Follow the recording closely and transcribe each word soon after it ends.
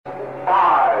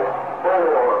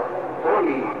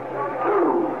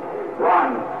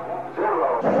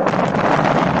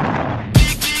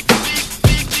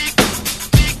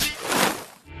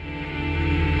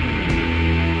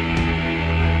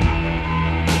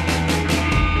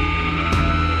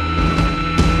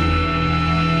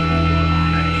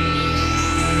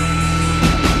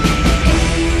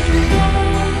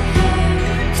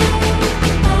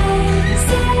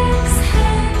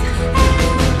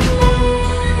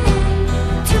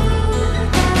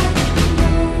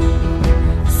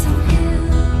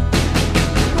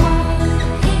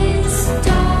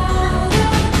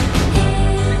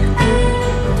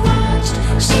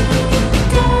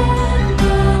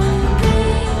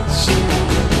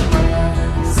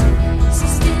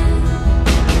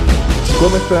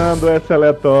Começando esse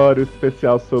aleatório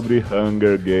especial sobre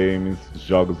Hunger Games,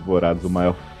 Jogos Vorazes, o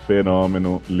maior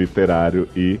fenômeno literário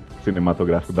e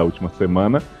cinematográfico da última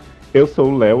semana. Eu sou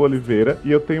o Léo Oliveira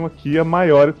e eu tenho aqui a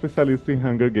maior especialista em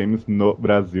Hunger Games no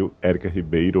Brasil, Érica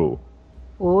Ribeiro.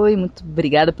 Oi, muito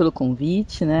obrigada pelo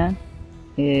convite, né?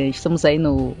 Estamos aí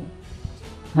no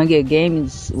Hunger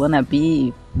Games,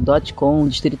 wannabe.com,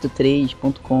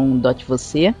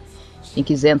 distrito3.com.você. Quem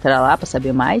quiser entrar lá para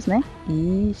saber mais, né?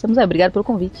 E estamos aí, obrigado pelo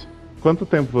convite. Quanto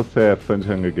tempo você é fã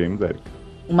de Hunger Games, Érica?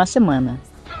 Uma semana.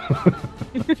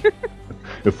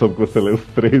 Eu soube que você leu os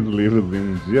 3 livros em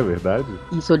um dia, é verdade?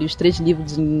 Isso, eu li os 3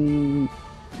 livros em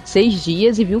 6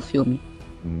 dias e vi o filme.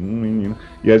 Menino.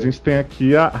 E a gente tem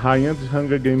aqui a rainha de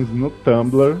Hunger Games no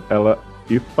Tumblr. Ela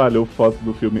espalhou fotos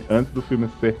do filme antes do filme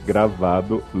ser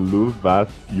gravado. Lu Vas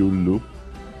Yulu.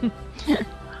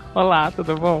 Olá,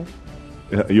 tudo bom?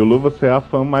 Yulu, você é a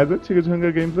fã mais antiga de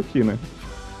Hunger Games aqui, né?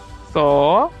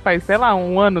 Só faz, sei lá,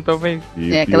 um ano talvez.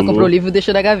 Isso, que ela comprou o livro e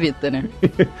deixou na gaveta, né?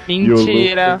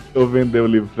 Mentira! Yulu vendeu o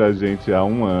livro pra gente há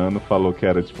um ano, falou que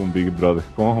era tipo um Big Brother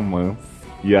com romance.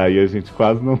 E aí a gente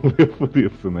quase não leu por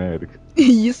isso, né, Érica?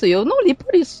 Isso, eu não li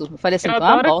por isso. Eu falei assim, eu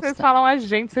adoro que vocês falam a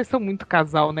gente, vocês são muito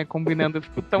casal, né? Combinando, eu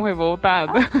fico tão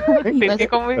revoltada.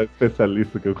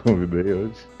 Especialista que eu convidei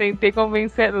hoje. Tentei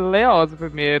convencer Leosa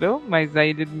primeiro, mas aí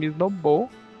ele me esnobou.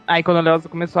 Aí quando a Leosa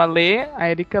começou a ler,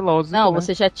 a Erika Leosa. Não,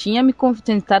 você já tinha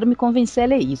tentado me convencer a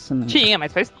ler isso, né? Tinha,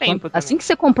 mas faz tempo. Assim que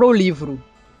você comprou o livro.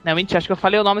 Não, mentira, acho que eu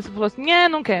falei o nome e você falou assim,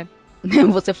 não quero.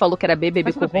 Você falou que era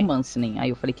BBB com romance, né? Aí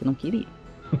eu falei que não queria.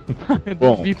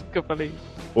 Bom, duvido que eu falei.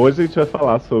 Hoje a gente vai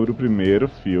falar sobre o primeiro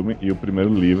filme e o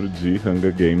primeiro livro de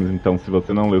Hunger Games. Então, se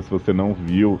você não leu, se você não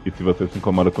viu e se você se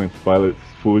incomoda com spoilers,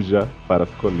 fuja para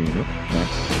as colinas, né?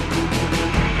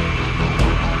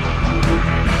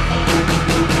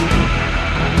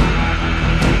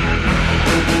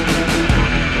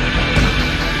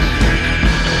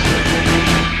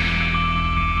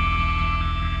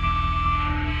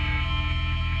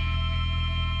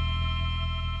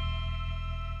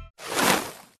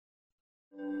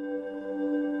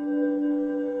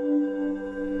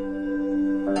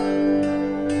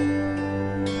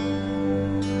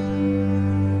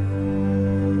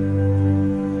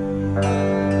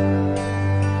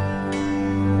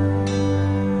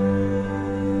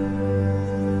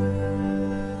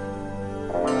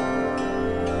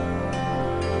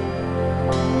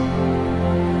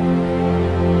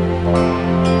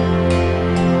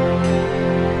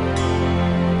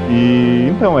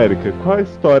 Então, Érica, qual a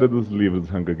história dos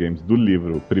livros Hunger Games? Do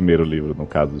livro, o primeiro livro, no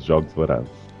caso, Os Jogos Vorazes.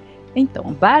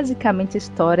 Então, basicamente a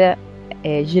história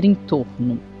gira em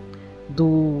torno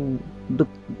do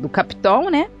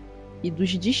Capitão, né? E dos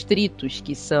distritos,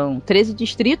 que são 13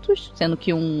 distritos, sendo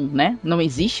que um, né, não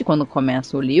existe quando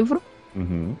começa o livro.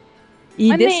 Uhum.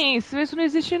 Mas isso não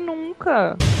existe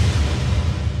nunca.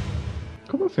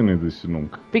 Como assim não existe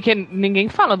nunca? Porque ninguém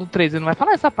fala do 13, não vai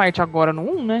falar essa parte agora no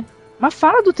 1, né? Mas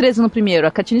fala do 13 no primeiro.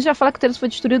 A Katniss já fala que o 13 foi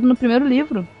destruído no primeiro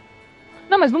livro.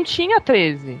 Não, mas não tinha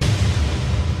 13.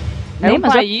 Era um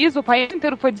país, o país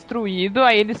inteiro foi destruído,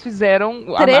 aí eles fizeram...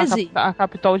 13? A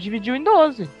capital dividiu em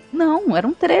 12. Não,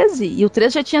 eram 13. E o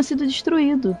 13 já tinha sido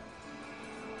destruído.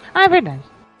 Ah, é verdade.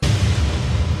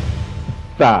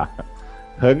 Tá.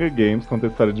 Hunger Games conta a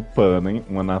história de Panem,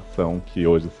 uma nação que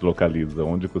hoje se localiza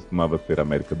onde costumava ser a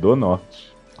América do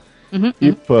Norte.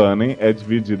 E Panem é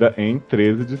dividida em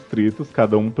 13 distritos,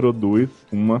 cada um produz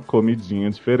uma comidinha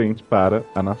diferente para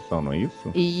a nação, não é isso?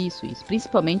 Isso.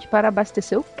 Principalmente para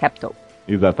abastecer o Capitol.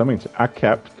 Exatamente. A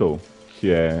Capitol,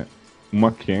 que é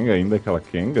uma Kenga, ainda aquela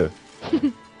Kenga,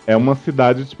 é uma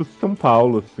cidade tipo São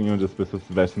Paulo, assim, onde as pessoas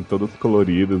se vestem todas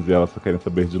coloridas e elas só querem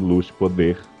saber de luxo e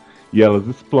poder. E elas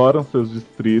exploram seus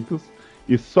distritos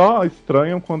e só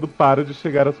estranham quando para de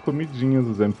chegar as comidinhas,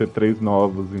 os MP3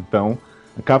 novos, então...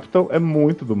 A Capitol é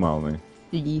muito do mal, né?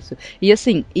 Isso. E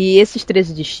assim, esses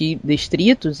 13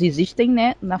 distritos existem,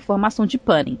 né, na formação de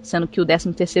Panem, sendo que o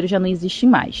 13º já não existe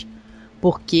mais.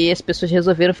 Porque as pessoas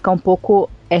resolveram ficar um pouco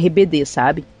RBD,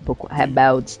 sabe? Um pouco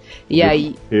rebeldes. E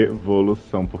aí...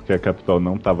 Revolução, porque a Capitol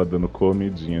não tava dando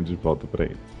comidinha de volta pra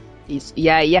eles. Isso. E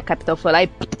aí a Capitol foi lá e...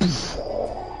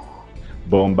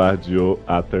 bombardeou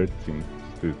a 13.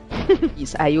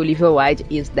 Isso, aí Olivia Wilde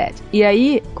is dead. E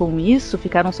aí, com isso,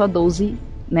 ficaram só 12,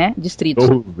 né, distritos.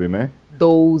 12, né?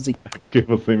 12. Porque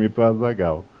você imitou a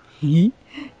Azaghal.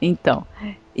 Então,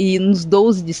 e nos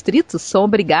 12 distritos são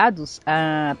obrigados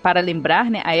para lembrar,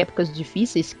 né, a épocas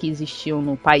difíceis que existiam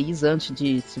no país antes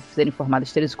de se serem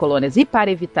formadas 13 colônias e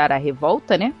para evitar a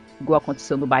revolta, né, igual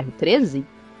aconteceu no bairro 13,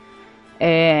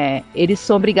 eles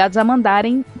são obrigados a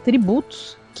mandarem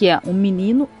tributos, que é um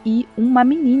menino e uma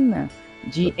menina,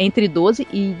 de entre 12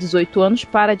 e 18 anos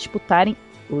para disputarem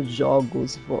os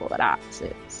Jogos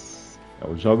Vorazes.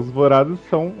 Os Jogos Vorazes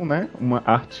são, né, uma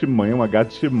artimanha, uma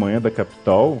gatimanha da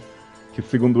Capitol, que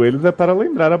segundo eles é para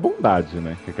lembrar a bondade,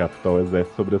 né, que a Capitol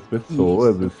exerce sobre as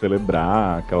pessoas. Isso. E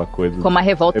celebrar aquela coisa. Como a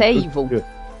revolta é evil.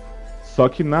 Só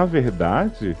que, na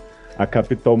verdade, a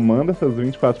Capitol manda essas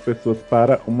 24 pessoas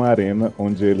para uma arena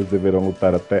onde eles deverão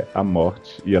lutar até a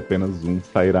morte e apenas um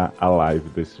sairá alive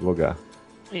deste lugar.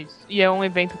 Isso. E é um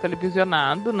evento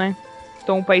televisionado, né?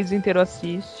 Então o país inteiro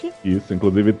assiste. Isso,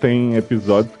 inclusive tem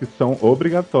episódios que são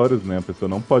obrigatórios, né? A pessoa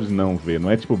não pode não ver. Não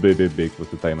é tipo o BBB que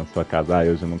você tá aí na sua casa,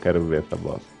 eu já não quero ver essa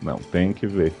bosta. Não, tem que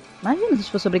ver. Imagina se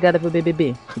fosse obrigada a ver o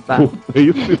BBB. Tá.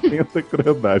 Isso tem essa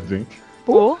crueldade, hein?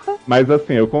 Porra! Mas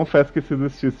assim, eu confesso que se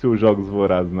existisse os Jogos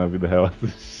Vorazes na vida real,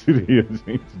 assistiria,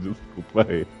 gente. Desculpa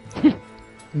aí.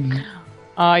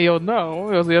 Ai, eu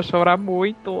não. Eu ia chorar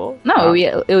muito. Não,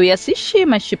 eu ia assistir,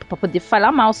 mas tipo, pra poder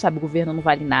falar mal, sabe? O governo não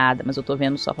vale nada, mas eu tô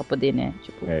vendo só pra poder, né?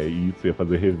 Tipo... É isso, ia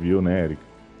fazer review, né, Erika?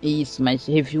 Isso, mas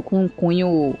review com um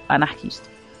cunho anarquista.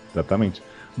 Exatamente.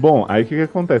 Bom, aí o que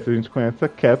acontece? A gente conhece a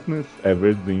Katniss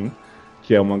Everdeen,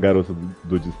 que é uma garota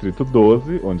do Distrito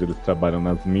 12, onde eles trabalham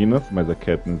nas minas, mas a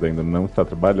Katniss ainda não está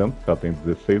trabalhando, porque ela tem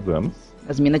 16 anos.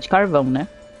 As minas de carvão, né?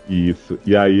 Isso.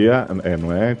 E aí,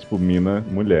 não é tipo mina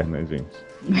mulher, né,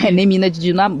 gente? É nem mina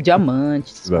de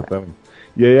diamantes. Exatamente.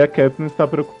 E aí a Katniss está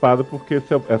preocupada porque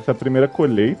essa é a primeira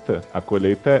colheita. A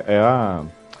colheita é a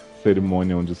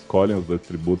cerimônia onde escolhem os dois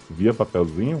tributos via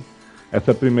papelzinho.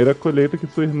 Essa é a primeira colheita que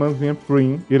sua irmãzinha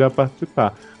Prim irá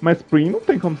participar. Mas Prim não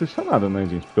tem como ser chamada, né,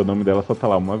 gente? Porque o nome dela só tá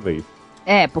lá uma vez.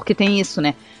 É, porque tem isso,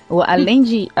 né? Além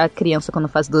de a criança, quando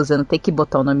faz 12 anos, ter que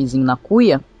botar o nomezinho na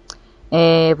cuia,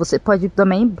 você pode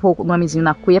também pôr o nomezinho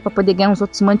na cuia pra poder ganhar uns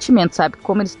outros mantimentos, sabe?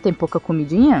 Como eles têm pouca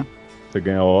comidinha... Você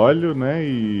ganha óleo, né,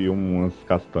 e umas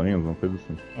castanhas, uma coisa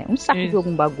assim. Um saco de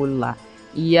algum bagulho lá.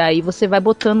 E aí você vai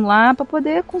botando lá pra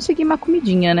poder conseguir uma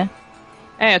comidinha, né?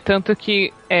 Tanto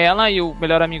que ela e o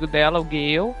melhor amigo dela, o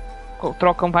Gale,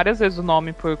 trocam várias vezes o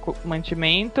nome por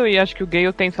mantimento, e acho que o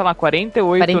Gale tem, sei lá,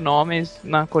 48 nomes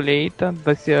na colheita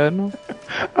desse ano.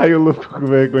 Aí o Luco com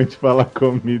vergonha de falar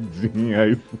comidinha,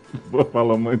 aí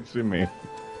falou mantimento.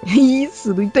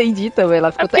 Isso, não entendi também.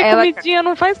 Ela ficou... comidinha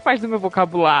não faz parte do meu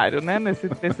vocabulário, né? Nesse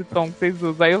tom que vocês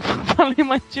usam. Aí eu falei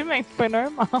mantimento, foi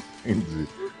normal. Entendi.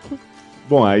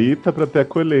 Bom, aí tá pra ter a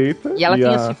colheita. E ela tem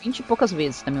assim 20 e poucas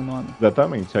vezes também o nome.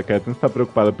 Exatamente. A Katniss está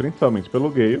preocupada principalmente pelo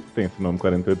Gale, que tem esse nome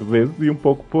 48 vezes, e um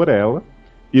pouco por ela.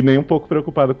 E nem um pouco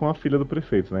preocupada com a filha do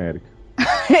prefeito, né, Erika?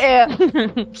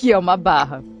 Que é uma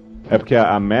barra. É porque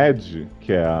a Mad,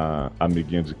 que é a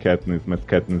amiguinha de Katniss, mas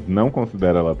Katniss não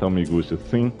considera ela tão miguxa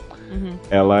assim,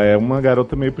 ela é uma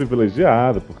garota meio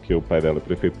privilegiada, porque o pai dela é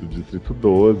prefeito do Distrito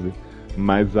 12.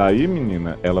 Mas aí,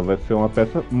 menina, ela vai ser uma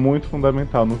peça muito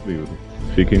fundamental nos livros.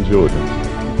 Fiquem de olho.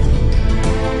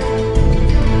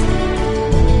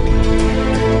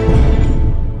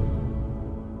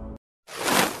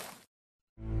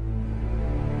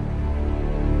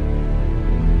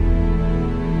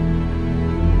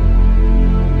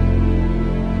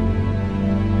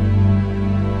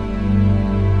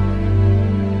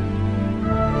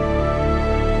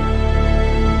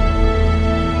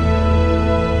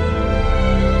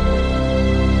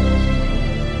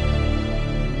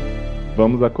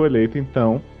 Vamos à colheita,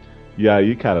 então. E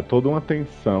aí, cara, toda uma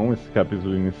tensão, esse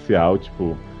capítulo inicial,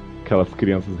 tipo, aquelas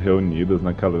crianças reunidas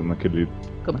naquele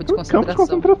campo de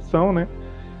concentração, né?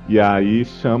 E aí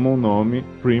chamam o nome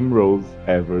Primrose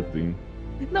Everdeen.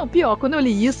 Não, pior, quando eu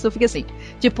li isso, eu fiquei assim,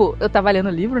 tipo, eu tava lendo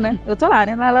o livro, né? Eu tô lá,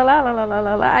 né?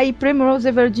 Lá. Aí Primrose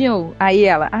Everdeen, aí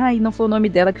ela, não foi o nome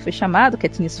dela que foi chamado, que a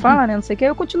Katniss fala, né? Não sei o que,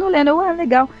 eu continuo lendo,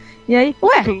 legal. E aí, o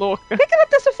que ela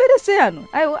tá se oferecendo?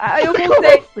 Aí eu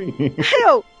voltei. Assim?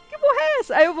 Que porra é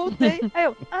essa? Aí eu voltei. Aí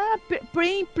eu,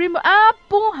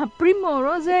 porra,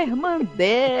 Primrose é a irmã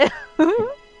dela.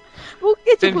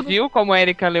 Porque, você viu como a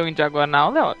Erika leu em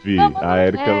diagonal, Léo? Vi, a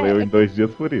Erika leu em 2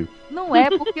 dias por isso. Não é,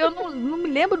 porque eu não me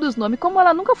lembro dos nomes. Como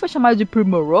ela nunca foi chamada de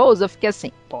Primrose, eu fiquei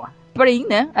assim, porra, Prim,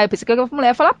 né? Aí eu pensei que a mulher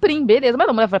ia falar Prim, beleza. Mas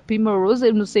a mulher fala Primrose,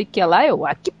 eu não sei o que é lá. Eu,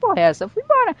 que porra é essa? Eu fui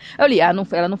embora. Eu li, ela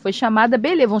não foi chamada,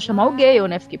 beleza, vão chamar o Gale,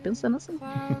 né? Fiquei pensando assim.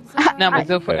 Não, mas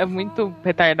é muito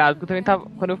retardado, porque eu também tava,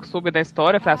 quando eu soube da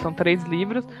história, eu falei, são 3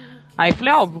 livros. Aí eu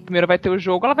falei, o primeiro vai ter o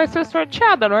jogo, ela vai ser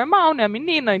sorteada, normal, né? A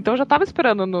menina. Então eu já tava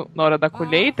esperando na hora da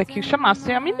colheita que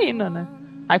chamasse a menina, né?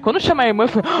 Aí quando chama a irmã, eu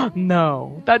falei,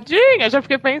 não, tadinha, já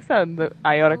fiquei pensando.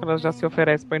 Aí a hora que ela já se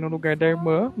oferece pra ir no lugar da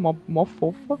irmã, mó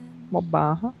fofa, mó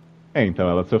barra. Então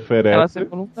ela se oferece, ela se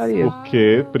voluntaria.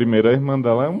 Porque primeiro a irmã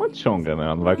dela é uma chonga, né?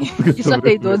 Ela não vai conseguir e só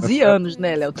tem 12 anos,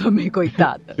 né, Léo? Também,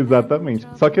 coitada. Exatamente.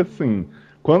 Só que assim,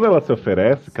 Quando ela se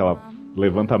oferece, que ela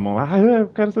levanta a mão lá, eu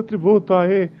quero seu tributo,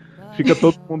 aê. Fica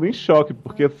todo mundo em choque,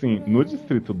 porque assim, no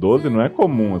Distrito 12 não é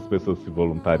comum as pessoas se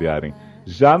voluntariarem.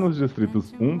 Já nos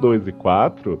distritos 1, 2 e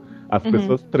 4, as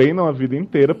pessoas treinam a vida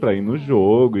inteira pra ir no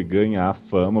jogo e ganhar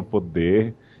fama,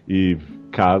 poder e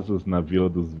casas na Vila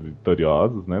dos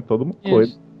Vitoriosos, né? Toda uma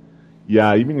coisa. E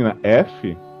aí, menina,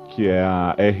 F, que é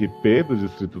a RP do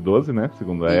Distrito 12, né?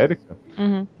 Segundo a Érica,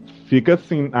 fica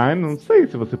assim, não sei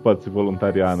se você pode se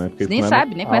voluntariar, né? Porque você nem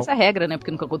sabe, nem conhece a regra, né?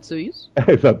 Porque nunca aconteceu isso.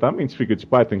 Exatamente, fica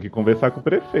tipo, tem que conversar com o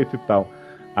prefeito e tal.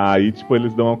 Aí, tipo,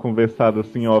 eles dão uma conversada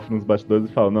assim, off nos bastidores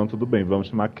e falam, não, tudo bem, vamos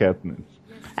chamar Katniss.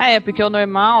 Porque o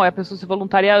normal é a pessoa se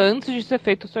voluntariar antes de ser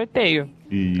feito o sorteio.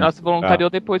 Ela se voluntariou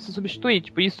depois de se substituir.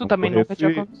 Tipo, isso também nunca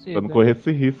tinha acontecido. Pra não correr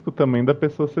esse risco também da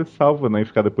pessoa ser salva, né? E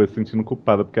ficar depois se sentindo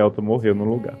culpada porque a outra morreu no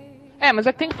lugar. Mas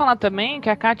é que tem que falar também que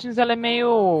a Katniss, ela é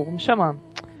meio, como chama?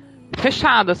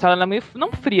 Fechada, sabe? Ela é meio,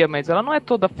 não fria, mas ela não é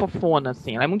toda fofona,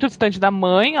 assim. Ela é muito distante da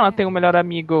mãe, ela tem um melhor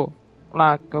amigo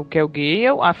lá, que é o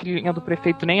Gale, a filhinha do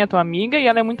prefeito nem é tua amiga, e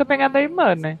ela é muito apegada à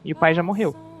irmã, né? E o pai já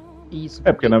morreu. Isso.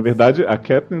 Porque na verdade a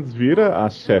Katniss vira a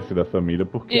chefe da família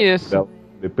porque ela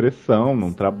tem depressão,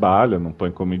 não trabalha, não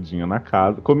põe comidinha na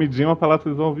casa. Comidinha é uma palavra que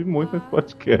vocês vão ouvir muito nesse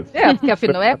podcast. Porque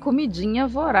afinal é comidinha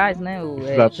voraz, né?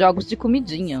 Jogos de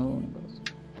comidinha.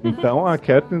 Então a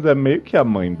Katniss é meio que a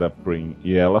mãe da Prim.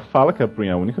 E ela fala que a Prim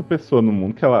é a única pessoa no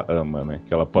mundo que ela ama, né?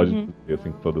 Que ela pode dizer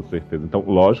assim com toda certeza. Então,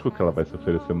 lógico que ela vai se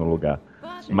oferecer no lugar.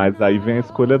 Sim. Mas aí vem a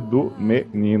escolha do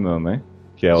menino, né?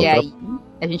 Que é aí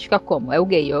a gente fica como? É o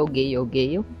Gale, é o Gale, é o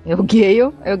Gale, é o Gale,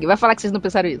 é o Gale. Vai falar que vocês não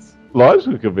pensaram isso?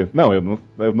 Lógico que eu pensei. Não, eu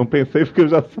não pensei porque eu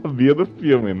já sabia do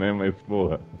filme, né? Mas,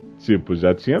 porra. Tipo,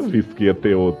 já tinha visto que ia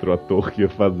ter outro ator que ia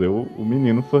fazer o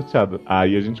menino sorteado.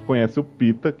 Aí a gente conhece o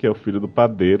Pita, que é o filho do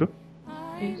padeiro.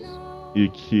 Isso. E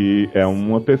que é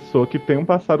uma pessoa que tem um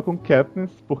passado com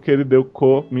Katniss, porque ele deu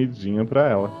comidinha pra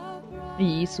ela.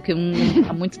 Isso, que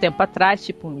há muito tempo atrás,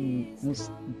 tipo,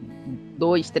 uns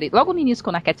 2, 3... Logo no início,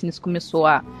 quando a Katniss começou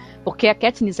a... Porque a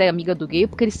Katniss é amiga do Gale,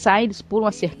 porque eles saem, eles pulam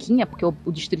a cerquinha, porque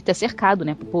o distrito é cercado,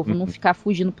 né? Pro povo não ficar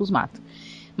fugindo pros matos.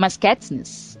 Mas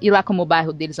Katniss, e lá como o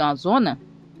bairro deles é uma zona,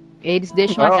 eles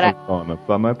deixam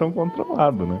só não é tão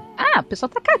controlado, né? O pessoal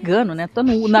tá cagando, né? Tá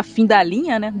na fim da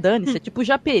linha, né? Dane-se, é tipo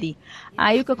Japeri.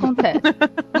 Aí o que acontece?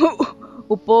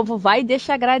 O povo vai e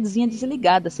deixa a gradezinha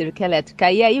desligada, a cerca elétrica.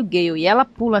 Aí o Gale e ela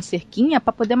pula a cerquinha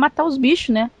pra poder matar os bichos,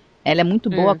 né? Ela é muito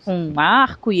boa com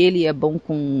arco e ele é bom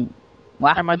com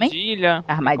arco armadilha.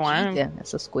 Também? Armadilha,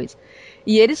 essas coisas.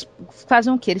 E eles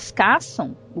fazem o quê? Eles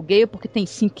caçam o Gale porque tem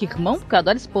 5 irmãos, porque eu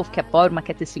adoro esse povo que é pobre, mas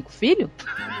quer ter 5 filhos.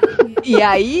 E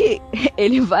aí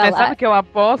ele vai lá... Sabe que eu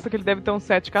aposto que ele deve ter uns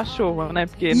 7 cachorros, né?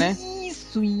 Porque, né?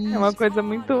 Isso. É uma coisa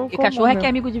muito comum, e cachorro é que é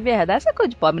amigo de verdade, essa é coisa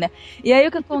de pobre, né? E aí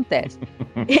o que acontece?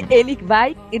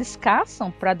 Eles caçam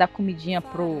pra dar comidinha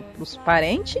pros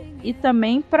parentes e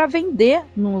também pra vender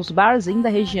nos barzinhos da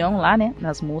região lá, né?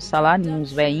 Nas moças lá,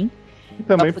 nos veinhos. E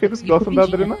também porque eles gostam da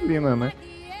adrenalina, né?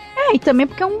 E também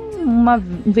porque é um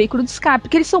veículo de escape,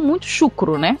 porque eles são muito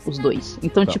chucro, né, os dois.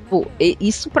 Então, tipo,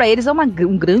 isso pra eles é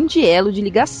um grande elo de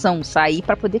ligação, sair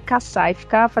pra poder caçar e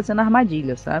ficar fazendo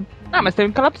armadilha, sabe? Mas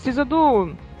também porque ela precisa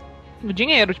do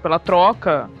dinheiro, tipo, ela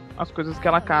troca as coisas que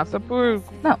ela caça por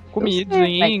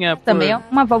comidinha. Também é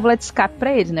uma válvula de escape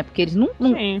pra eles, né, porque eles não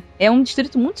é um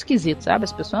distrito muito esquisito, sabe?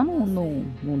 As pessoas não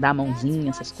dão a mãozinha,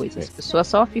 essas coisas. As pessoas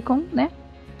só ficam, né,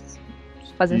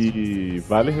 e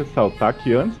vale ressaltar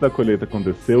que antes da colheita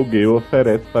acontecer, o Gale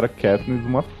oferece para Katniss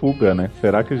uma fuga, né?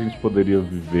 Será que a gente poderia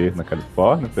viver na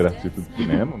Califórnia, ser artista de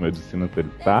cinema, meu destino é ser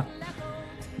estar?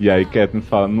 E aí Katniss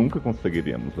fala, nunca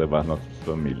conseguiríamos levar nossas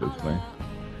famílias, né?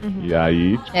 E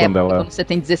aí, quando você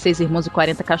tem 16 irmãos e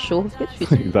 40 cachorros, fica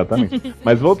difícil. Exatamente.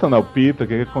 Mas voltando ao Pita, o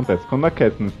que acontece? Quando a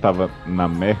Katniss estava na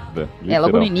merda...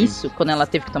 logo no início, quando ela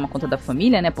teve que tomar conta da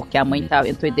família, né? Porque a mãe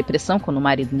entrou em depressão quando o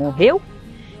marido morreu.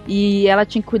 E ela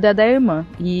tinha que cuidar da irmã.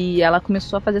 E ela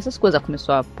começou a fazer essas coisas. Ela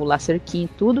começou a pular cerquinho e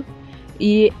tudo.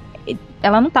 E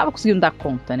ela não tava conseguindo dar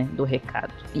conta, né, do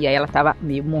recado. E aí ela tava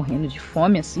meio morrendo de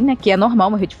fome, assim, né? Que é normal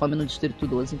morrer de fome no Distrito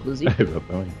 12, inclusive.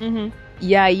 Exatamente.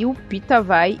 E aí o Pita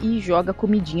vai e joga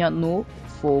comidinha no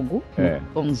fogo, no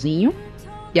pãozinho.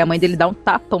 E a mãe dele dá um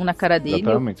tapão na cara dele.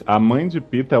 Exatamente. A mãe de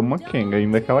Pita é uma Kenga,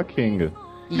 ainda é aquela Kenga.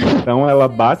 Então ela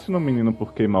bate no menino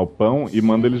por queimar o pão e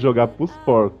manda ele jogar pros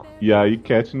porcos. E aí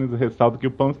Katniss ressalta que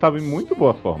o pão estava em muito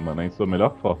boa forma, né? Em sua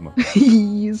melhor forma.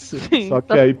 Isso. Só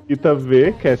que aí Pita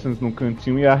vê Katniss no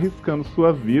cantinho e arriscando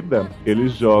sua vida, ele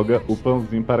joga o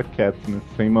pãozinho para Katniss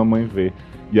sem mamãe ver.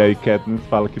 E aí Katniss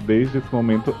fala que desde esse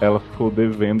momento ela ficou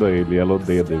devendo a ele e ela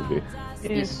odeia dever.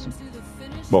 Isso.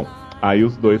 Bom, Aí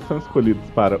os dois são escolhidos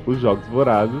para os Jogos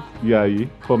Vorazes e aí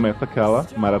começa aquela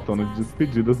maratona de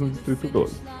despedidas no Distrito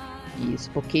 12. Isso,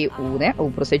 porque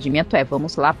o procedimento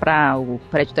vamos lá para o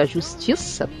prédio da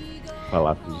Justiça.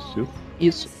 Palácio de Justiça.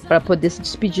 Isso, para poder se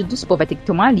despedir dos povos. Vai ter que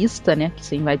ter uma lista, né? Que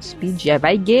quem vai despedir. Aí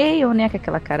vai Gale, né? Com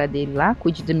aquela cara dele lá,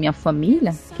 cuide da minha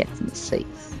família. Katniss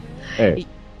 6.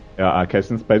 A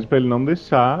Katniss pede pra ele não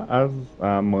deixar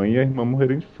a mãe e a irmã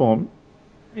morrerem de fome.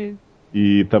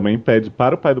 E também pede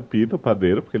para o pai do Peeta, o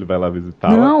padeiro, porque ele vai lá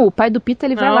visitá-la. Não, o pai do Peeta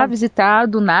ele vai lá visitar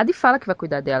do nada e fala que vai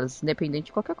cuidar delas, independente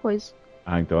de qualquer coisa.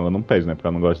 Ah, então ela não pede, né? Porque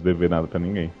ela não gosta de dever nada pra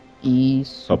ninguém.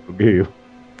 Isso. Só pro Gale.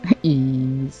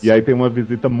 Isso. E aí tem uma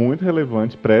visita muito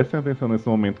relevante, prestem atenção nesse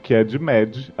momento, que é de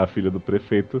Mad, a filha do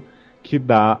prefeito, que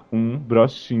dá um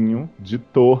brochinho de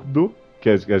tordo, que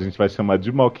a gente vai chamar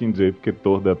de Mockingjay, porque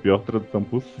tordo é a pior tradução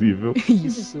possível.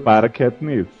 Isso. Para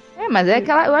Katniss. Mas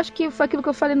eu acho que foi aquilo que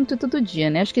eu falei no Twitter do dia,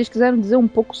 né? Acho que eles quiseram dizer um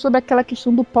pouco sobre aquela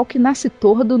questão do pau que nasce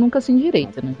tordo, nunca se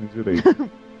endireita, né? Se endireita.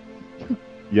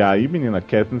 E aí, menina,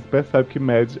 Katniss percebe que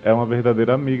Mad é uma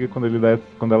verdadeira amiga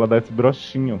quando ela dá esse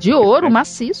brochinho. De ouro,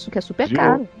 maciço, que é super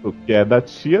caro. Ouro, que é da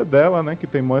tia dela, né? Que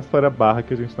tem uma história barra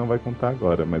que a gente não vai contar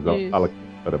agora, mas ela fala que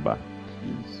é história barra.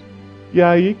 Isso. E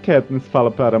aí, Katniss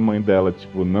fala para a mãe dela,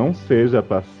 tipo, não seja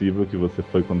passiva que você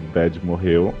foi quando o Dad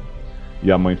morreu.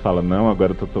 E a mãe fala, não,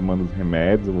 agora eu tô tomando os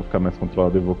remédios, eu vou ficar mais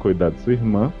controlada e vou cuidar de sua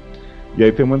irmã. E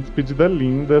aí tem uma despedida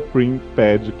linda, Prim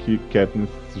pede que Katniss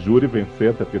jure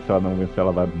vencer, até porque se ela não vencer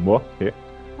ela vai morrer.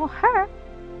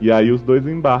 E aí os dois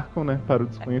embarcam, né, para o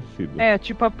desconhecido.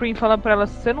 Tipo a Prim fala pra ela,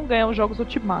 se você não ganhar os jogos eu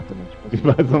te mato, né? Tipo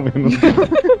assim. Mais ou menos.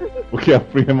 Porque a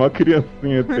Prim é uma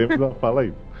criancinha, sempre ela fala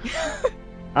isso.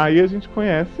 Aí a gente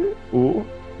conhece o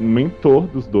mentor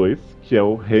dos dois, que é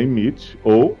o Rei Mitch,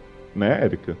 ou, né,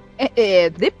 Erika?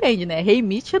 Depende, né? Rei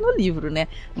Mitch é no livro, né?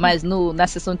 Mas na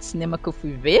sessão de cinema que eu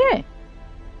fui ver,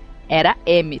 era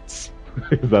Emmett.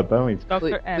 Exatamente.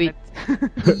 Dr. Emmett.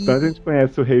 Então a gente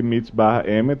conhece o Rei Mitch /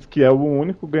 Emmett, que é o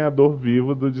único ganhador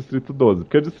vivo do Distrito 12.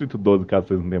 Porque o Distrito 12, caso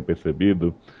vocês não tenham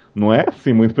percebido, não é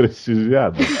assim muito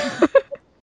prestigiado.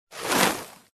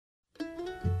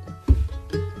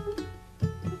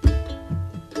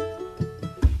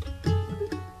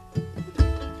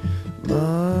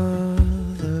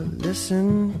 Mother,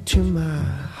 listen to my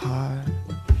heart.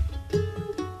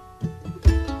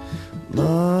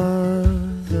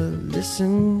 Mother,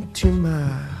 listen to my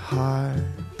heart.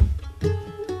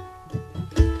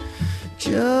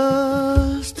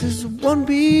 Just as one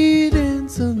beat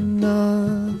ends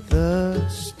another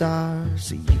star,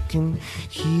 so you can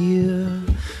hear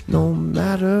no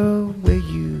matter where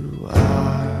you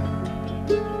are.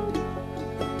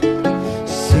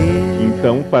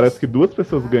 Então parece que duas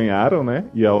pessoas ganharam, né?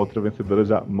 E a outra vencedora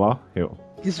já morreu.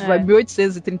 Isso foi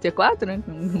 1834, né?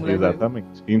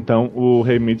 Exatamente. Então o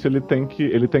Rei Mitch ele tem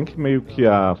que meio que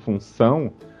a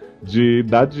função de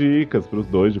dar dicas pros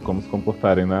dois de como se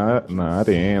comportarem na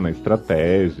arena,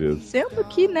 estratégias. Sendo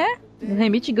que, né? O Rei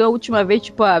Mitch ganhou a última vez,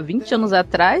 tipo, há 20 anos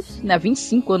atrás, né?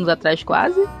 25 anos atrás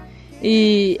quase.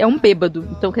 E é um bêbado.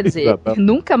 Então, quer dizer,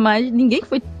 nunca mais ninguém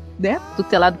foi, né,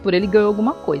 tutelado por ele e ganhou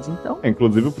alguma coisa, então...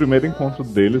 Inclusive o primeiro encontro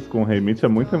deles com o Rei Mitch é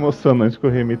muito emocionante, porque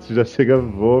o Rei Mitch já chega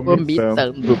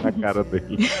vomitando na cara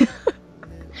dele.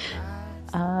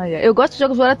 Eu gosto de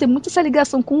jogos Vorazes, tem muita essa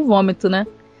ligação com o vômito, né?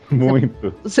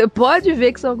 Muito. Você pode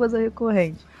ver que isso é uma coisa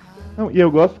recorrente. Não, e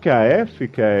eu gosto que a F,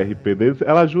 que é a RP deles,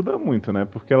 ela ajuda muito, né?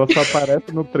 Porque ela só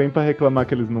aparece no trem pra reclamar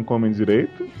que eles não comem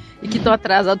direito. E que estão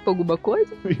atrasados por alguma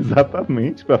coisa.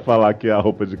 Exatamente, pra falar que a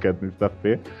roupa de Katniss tá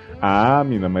feia. Ah,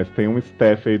 mina, mas tem um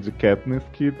staff aí de Katniss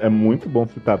que é muito bom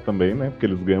citar também, né? Porque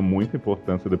eles ganham muita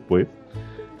importância depois.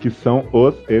 Que são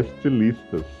os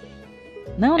estilistas.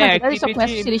 Não, na verdade eles só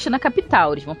conhecem estilista na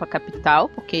capital. Eles vão pra capital,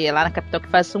 porque é lá na capital que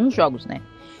fazem os jogos, né?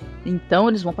 Então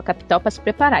eles vão pra capital pra se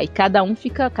preparar. E cada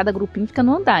grupinho fica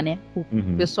no andar, né? O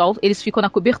pessoal, eles ficam na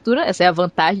cobertura. Essa é a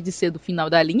vantagem de ser do final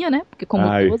da linha, né? Porque como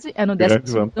 12 é no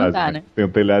 12º andar, né? Tem um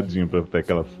telhadinho pra ter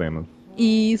aquelas cenas.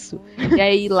 Isso. E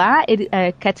aí lá,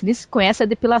 Katniss conhece a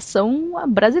depilação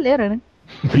brasileira, né?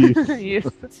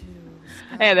 Isso.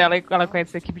 Ela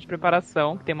conhece a equipe de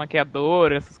preparação, que tem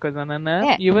maquiador, essas coisas,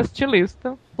 e o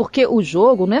estilista. Porque o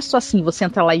jogo não é só assim, você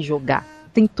entrar lá e jogar.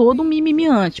 Tem todo um mimimi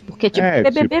antes, porque é tipo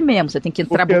BBB mesmo, você tem que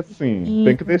entrar... Porque assim,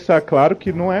 tem que deixar claro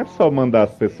que não é só mandar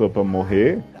as pessoas pra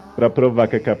morrer pra provar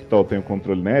que a capital tem o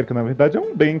controle nérico, na verdade é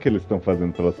um bem que eles estão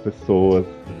fazendo pelas pessoas,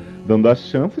 dando a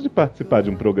chance de participar de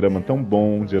um programa tão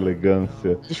bom, de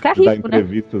elegância, de dar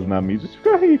entrevistas na mídia, de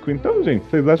ficar rico. Então, gente,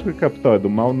 vocês acham que a capital é do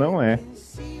mal? Não é.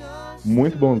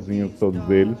 Muito bonzinhos todos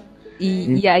eles.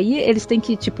 E aí eles têm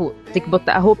que, tipo, tem que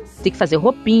botar roupa, tem que fazer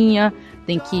roupinha,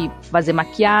 tem que fazer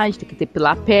maquiagem, tem que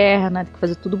depilar a perna, tem que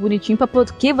fazer tudo bonitinho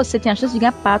porque você tem a chance de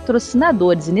ganhar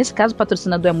patrocinadores. E nesse caso o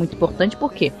patrocinador é muito importante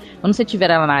porque quando você estiver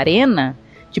lá na arena,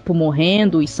 tipo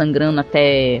morrendo e sangrando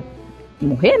até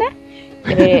morrer, né?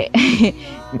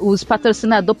 Os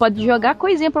patrocinadores podem jogar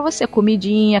coisinha pra você,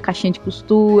 comidinha, caixinha de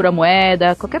costura,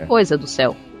 moeda, qualquer coisa do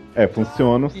céu.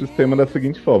 Funciona o sistema da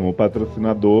seguinte forma: o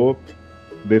patrocinador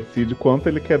decide quanto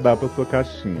ele quer dar pra sua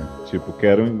caixinha. Tipo,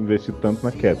 quero investir tanto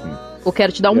na Katniss. Ou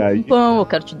quero te dar um pão, ou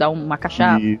quero te dar uma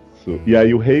cachaça. Isso. E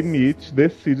aí o Rei Mitch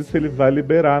decide se ele vai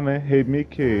liberar, né? Rei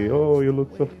Mickey, oh, you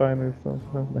look so fine.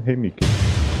 Rei Mickey.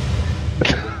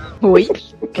 Oi?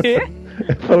 O quê?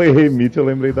 Eu falei Rei Mitch, eu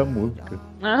lembrei da música.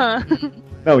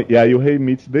 Não, e aí o Rei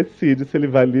Mitch decide se ele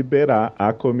vai liberar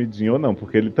a comidinha ou não,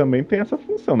 porque ele também tem essa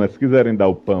função, né? Se quiserem dar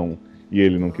o pão e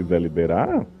ele não quiser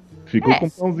liberar, fica com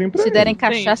o pãozinho pra ele. Se derem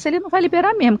cachaça, ele não vai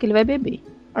liberar mesmo, que ele vai beber.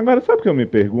 Agora, sabe o que eu me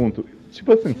pergunto?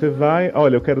 Tipo assim, você vai,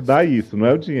 olha, eu quero dar isso, não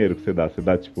é o dinheiro que você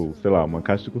dá, tipo, sei lá, uma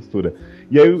caixa de costura.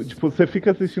 E aí, tipo, você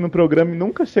fica assistindo o programa e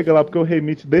nunca chega lá porque o Rei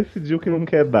Mitch decidiu que não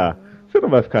quer dar. Você não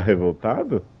vai ficar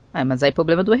revoltado? Mas aí o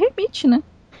problema é do Rei Mitch, né?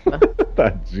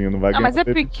 Tadinho, não vai ganhar. Mas é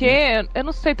porque, eu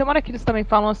não sei, tem uma hora que eles também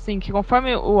falam assim, que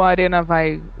conforme o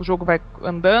jogo vai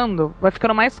andando, vai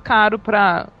ficando mais caro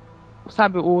pra,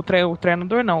 sabe, o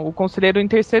treinador não, o conselheiro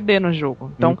interceder no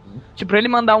jogo. Então, tipo, pra ele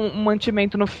mandar um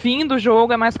mantimento no fim do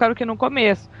jogo é mais caro que no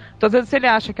começo. Então, às vezes, se ele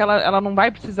acha que ela não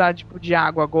vai precisar, tipo, de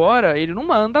água agora, ele não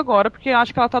manda agora, porque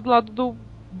acha que ela tá do lado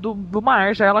do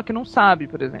mar, já ela que não sabe,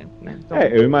 por exemplo, né? Então,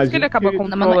 eu imagino que ele acaba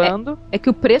controlando. É que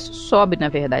o preço sobe, na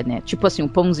verdade, né? Tipo assim, o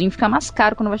pãozinho fica mais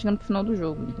caro quando vai chegando pro final do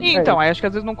jogo. Então, aí acho que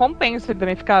às vezes não compensa ele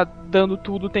também ficar dando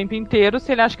tudo o tempo inteiro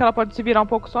se ele acha que ela pode se virar um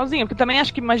pouco sozinha. Porque também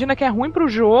acho que, imagina que é ruim pro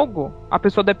jogo a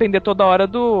pessoa depender toda hora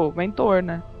do mentor,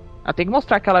 né? Ela tem que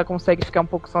mostrar que ela consegue ficar um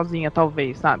pouco sozinha,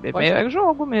 talvez, sabe? É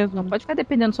jogo mesmo. Não pode ficar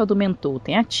dependendo só do mentor.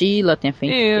 Tem a Tila, tem a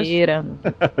feiticeira.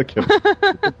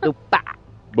 Do pá.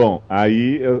 Bom,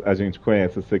 aí a gente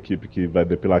conhece essa equipe que vai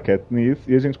depilar Katniss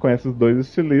e a gente conhece os dois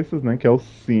estilistas, né? Que é o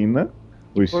Cina,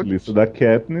 o estilista da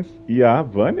Katniss, e a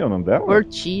Vanya, é o nome dela?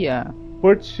 Portia.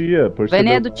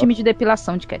 Vanya é do time de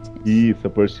depilação de Katniss. Isso, a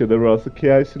Portia de Rossa, que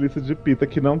é a estilista de Pita,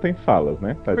 que não tem falas,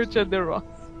 né? Portia de Rossa.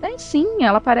 Tem sim,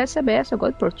 ela parece a Bessa, eu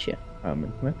gosto de Portia.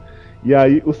 Mas, né? E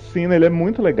aí o Cina, ele é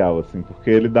muito legal, assim, porque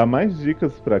ele dá mais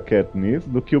dicas pra Katniss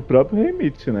do que o próprio Rei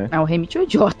Mitch, né? O Rei Mitch é um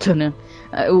idiota, né?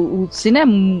 O Cina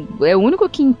é o único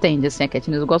que entende, assim, a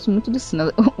Katniss. Eu gosto muito do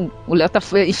Cina. O Léo tá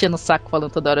enchendo o saco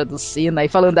falando toda hora do Cina e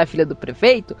falando da filha do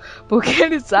prefeito, porque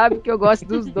ele sabe que eu gosto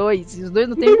dos dois. E os dois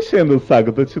não tem... Tô enchendo o saco,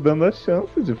 eu tô te dando a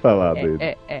chance de falar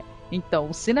dele. Então,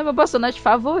 o Cina é meu personagem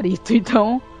favorito,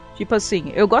 então... Tipo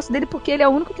assim, eu gosto dele porque ele é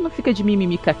o único que não fica de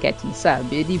mimimi com a Katniss,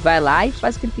 sabe? Ele vai lá e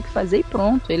faz o que ele tem que fazer e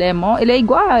pronto. Ele é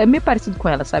igual, é meio parecido com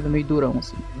ela, sabe? Meio durão,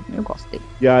 assim. Eu gosto dele.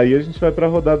 E aí a gente vai pra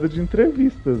rodada de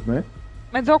entrevistas, né?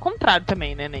 Mas é ao contrário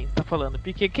também, né, Nen? Tá falando.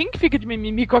 Porque quem que fica de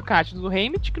mimimi com a Katniss? O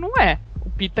Haymitch que não é. O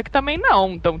Pita que também não.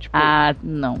 Então, tipo...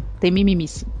 não. Tem mimimi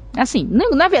sim. Assim,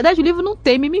 na verdade o livro não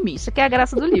tem mimimi. Isso aqui é a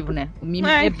graça do livro, né? O mimimi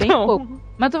é bem pouco.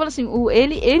 Mas eu tô falando assim,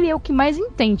 ele é o que mais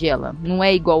entende ela. Não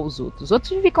é igual os outros. Os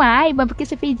outros ficam, mas por que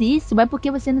você fez isso? Mas por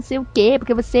que você não sei o quê?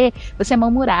 Porque você é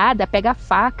mal-humorada, pega a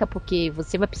faca, porque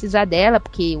você vai precisar dela,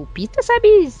 porque o Peter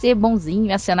sabe ser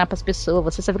bonzinho, acenar pras pessoas,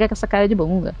 você só fica com essa cara de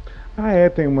bunda.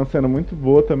 Tem uma cena muito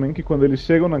boa também, que quando eles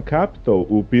chegam na Capitol,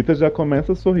 o Peter já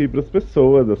começa a sorrir pras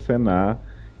pessoas, acenar.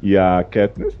 E a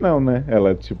Katniss não, né? Ela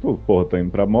é tipo, tô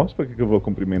indo pra morte, por que eu vou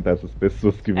cumprimentar essas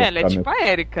pessoas que vão ela é tipo a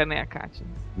Erika, né, a Katniss?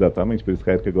 Exatamente, por isso que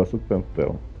a Erika gosta tanto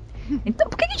dela. Então,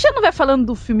 por que a gente já não vai falando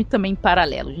do filme também em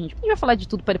paralelo, gente? Por que a gente vai falar de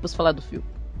tudo para depois falar do filme?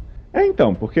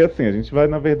 Então, porque assim, a gente vai,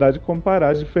 na verdade,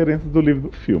 comparar as diferenças do livro e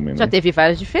do filme, né? Já teve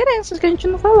várias diferenças que a gente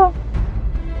não falou.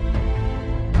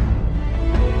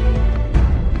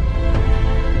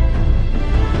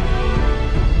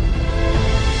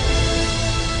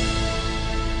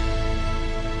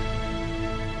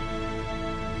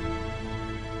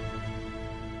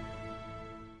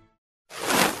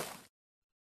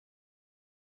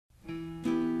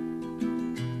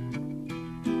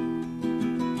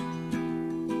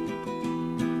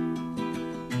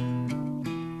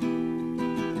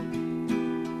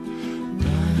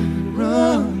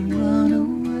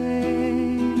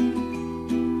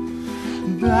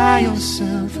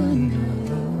 Yourself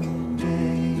another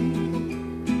day.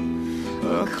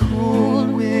 A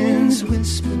cold wind's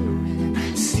whispering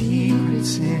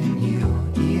secrets in your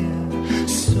ear,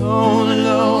 so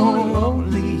low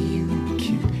only you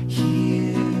can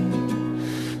hear.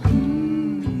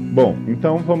 Bom,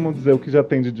 então vamos dizer o que já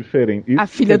tem de diferente. Isso a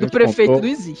filha do prefeito não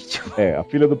existe. A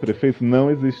filha do prefeito não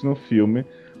existe no filme,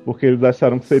 porque eles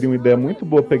acharam que seria uma ideia muito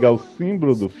boa pegar o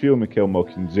símbolo do filme, que é o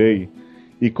Mockingjay,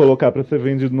 e colocar pra ser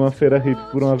vendido numa feira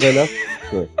hippie por uma velha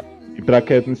puta. E pra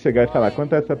Katniss chegar e falar,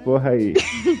 quanto é essa porra aí?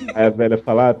 Aí a velha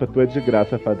fala, pra tu é de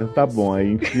graça. Ela fala, tá bom.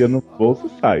 Aí enfia no bolso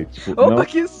e sai. Tipo, Opa, não...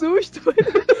 que susto!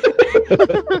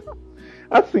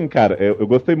 Assim, cara, eu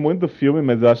gostei muito do filme,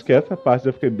 mas eu acho que essa parte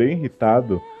eu fiquei bem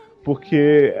irritado,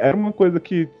 porque era uma coisa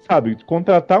que, sabe,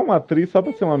 contratar uma atriz só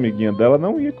pra ser uma amiguinha dela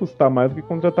não ia custar mais do que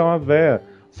contratar uma véia.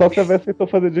 Só se a véia aceitou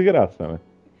fazer de graça, né?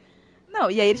 Não,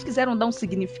 e aí eles quiseram dar um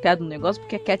significado no negócio,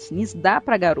 porque a Katniss dá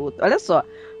pra garota. Olha só,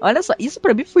 isso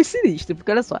pra mim foi sinistro, porque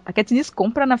olha só, a Katniss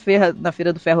compra na feira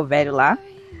do Ferro Velho lá,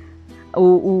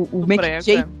 o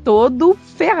Mockingjay todo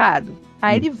ferrado.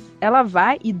 Aí ela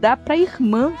vai e dá pra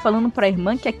irmã, falando pra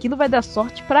irmã que aquilo vai dar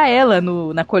sorte pra ela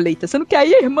na colheita, sendo que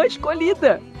aí a irmã é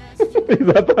escolhida.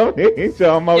 Exatamente,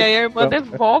 é uma maldição. E aí a irmã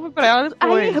devolve pra ela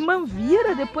depois. Aí a irmã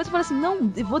vira depois e fala assim,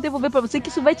 não, eu vou devolver pra você que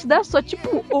isso vai te dar sorte.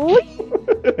 Tipo, oi?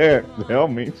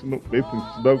 Realmente não fez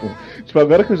sentido algum. Tipo,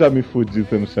 agora que eu já me fudi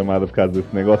sendo chamada por causa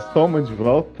desse negócio, toma de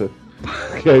volta,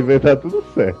 que aí vai dar tudo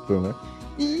certo, né?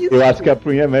 Isso. Eu acho que a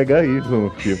Prim é mega evil no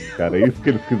filme, cara. É isso que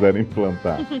eles quiseram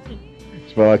implantar.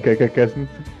 Tipo, ela quer que a Katniss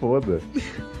se foda.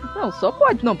 Não, só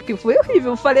pode. Não, porque foi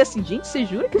horrível. Eu falei assim, gente, você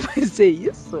jura que vai ser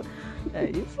isso?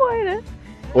 Aí foi, né?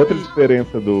 Outra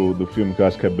diferença do filme que eu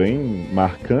acho que é bem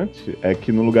marcante é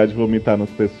que no lugar de vomitar nas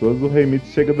pessoas, o Haymitch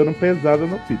chega dando pesada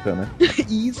no Pita, né?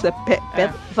 Isso,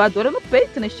 voadora no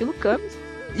peito, né? Estilo Camus.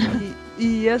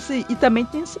 E assim, e também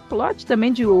tem esse plot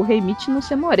também de o Haymitch não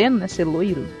ser moreno, né? Ser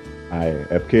loiro. Ah, é.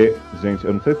 É porque, gente,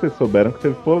 eu não sei se vocês souberam que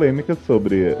teve polêmica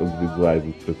sobre os visuais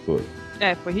das pessoas.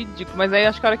 É, foi ridículo, mas aí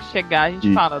acho que a hora que chegar a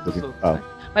gente fala dos outros, né?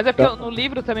 Mas é porque no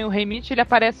livro também o Haymitch, ele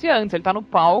aparece antes, ele tá no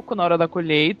palco na hora da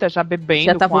colheita, já bebendo,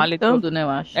 já tá com vomitando, né, eu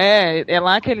acho. É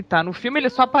lá que ele tá. No filme ele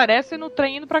só aparece no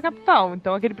trem indo pra capital,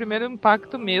 então aquele primeiro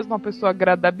impacto mesmo, uma pessoa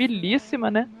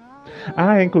agradabilíssima, né?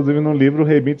 Ah, inclusive no livro o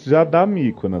Haymitch já dá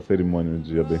mico na cerimônia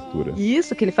de abertura.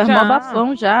 Isso, que ele faz mó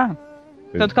bafão já.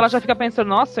 Tanto que ela já fica pensando,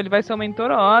 nossa, ele vai ser um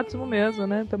mentor ótimo mesmo,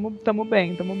 né? Tamo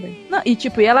bem. Não, e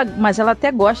tipo, mas ela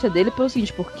até gosta dele pelo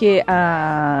seguinte, porque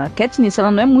a Katniss, ela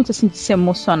não é muito assim de se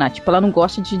emocionar, tipo, ela não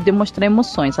gosta de demonstrar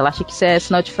emoções, ela acha que isso é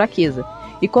sinal de fraqueza.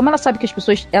 E como ela sabe que as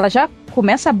pessoas, ela já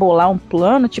começa a bolar um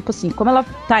plano, tipo assim, como ela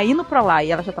tá indo pra lá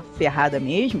e ela já tá ferrada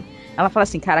mesmo, ela fala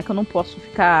assim, caraca, eu não posso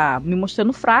ficar me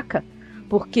mostrando fraca.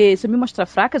 Porque se eu me mostrar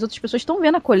fraca, as outras pessoas estão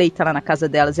vendo a colheita lá na casa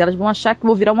delas e elas vão achar que eu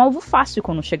vou virar um alvo fácil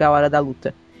quando chegar a hora da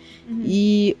luta. Uhum.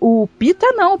 E o Pita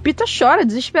não, o Pita chora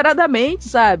desesperadamente,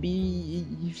 sabe?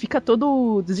 E fica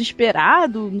todo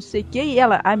desesperado, não sei o que. E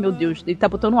ela, ai meu Deus, ele tá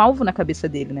botando um alvo na cabeça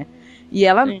dele, né? E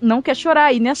ela não quer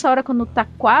chorar. E nessa hora, quando ela tá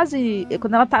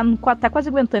quase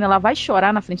aguentando, ela vai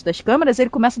chorar na frente das câmeras, ele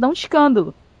começa a dar um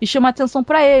escândalo e chama a atenção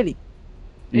pra ele.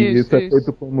 E isso é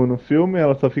feito como no filme,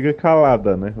 ela só fica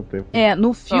calada, né? O tempo.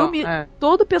 No filme,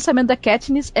 todo o pensamento da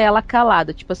Katniss é ela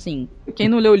calada. Tipo assim, quem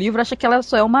não lê o livro acha que ela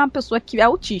só é uma pessoa que é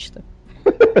autista.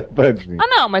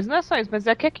 Não, mas não é só isso, mas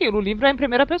é que aquilo, o livro é em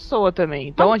primeira pessoa também.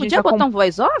 Então a gente podia botar um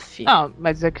voice off? Não,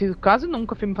 mas é que quase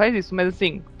nunca o filme faz isso. Mas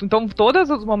assim, então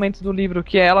todos os momentos do livro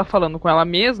que é ela falando com ela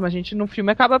mesma, a gente no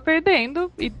filme acaba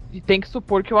perdendo e tem que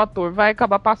supor que o ator vai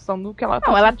acabar passando o que ela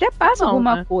Não, ela até passa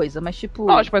alguma coisa, mas tipo...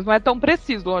 Lógico, mas não é tão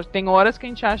preciso, lógico. Tem horas que a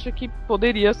gente acha que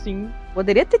poderia, sim...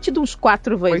 Poderia ter tido uns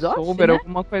 4 voice-off, né?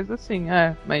 Alguma coisa assim,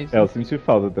 mas... eu senti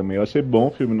falta também. Eu achei bom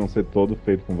o filme não ser todo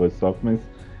feito com voice-off, mas...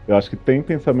 eu acho que tem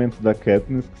pensamentos da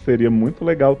Katniss que seria muito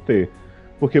legal ter.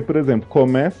 Porque, por exemplo,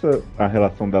 começa a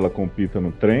relação dela com o Pita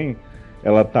no trem,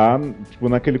 ela tá, tipo,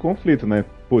 naquele conflito, né?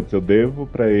 Putz, eu devo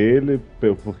pra ele,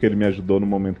 porque ele me ajudou no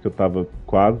momento que eu tava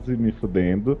quase me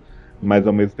fudendo, mas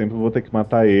ao mesmo tempo eu vou ter que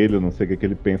matar ele, eu não sei o que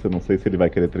ele pensa, eu não sei se ele vai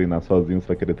querer treinar sozinho, se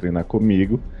vai querer treinar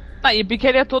comigo. E porque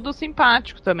ele é todo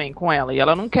simpático também com ela. E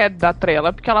ela não quer dar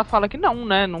trela porque ela fala que não,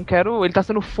 né? Não quero. Ele tá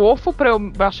sendo fofo pra eu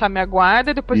baixar minha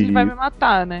guarda e depois ele vai me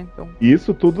matar, né? Então...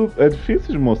 isso tudo é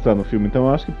difícil de mostrar no filme. Então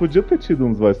eu acho que podia ter tido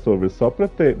uns voice-overs só pra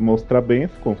mostrar bem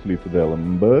esse conflito dela.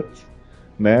 But,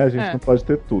 né? A gente não pode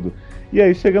ter tudo. E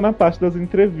aí chega na parte das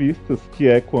entrevistas, que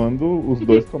é quando os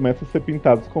dois começam a ser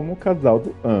pintados como o casal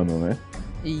do ano, né?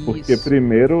 Isso. Porque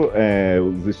primeiro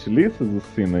os estilistas, o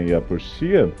Sina e a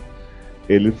Portia,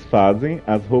 eles fazem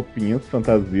as roupinhas,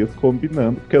 fantasias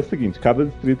combinando, porque é o seguinte, cada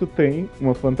distrito tem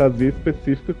uma fantasia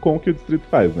específica com o que o distrito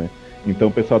faz, né? Então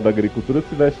o pessoal da agricultura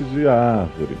se veste de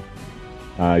árvore,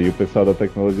 aí o pessoal da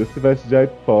tecnologia se veste de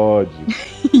iPod,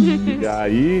 e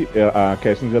aí a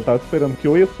Katniss já tava esperando que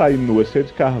ou ia sair nua cheia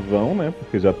de carvão, né?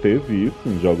 Porque já teve isso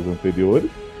em jogos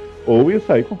anteriores, ou ia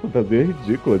sair com fantasia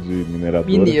ridícula de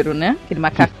mineradora. Mineiro, né? Aquele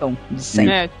macacão de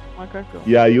sempre. macacão.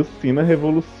 E aí o Cina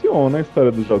revoluciona a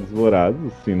história dos Jogos Vorazes,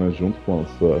 o Cina junto com a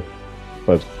sua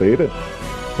parceira,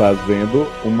 fazendo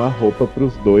uma roupa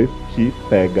pros dois que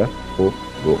pega fogo.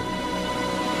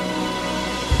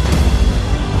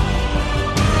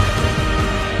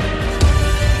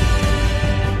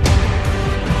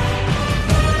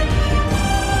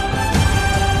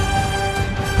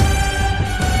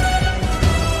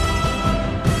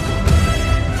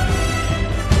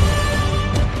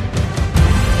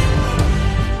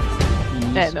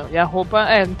 E a roupa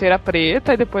é inteira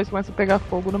preta e depois começa a pegar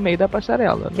fogo no meio da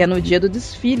passarela. Que é no dia do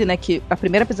desfile, né? Que a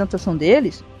primeira apresentação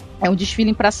deles é um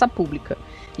desfile em praça pública.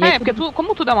 E porque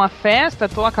como tudo é uma festa,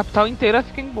 toda a capital inteira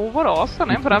fica em polvorosa,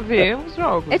 né? Pra ver os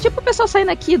jogos. É tipo o pessoal saindo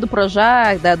aqui do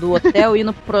Projac, do hotel,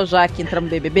 indo pro Projac e entrando no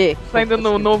BBB. Saindo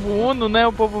no Novo Uno, né?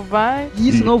 O povo vai.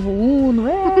 Isso, Novo Uno,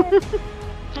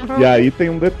 E aí tem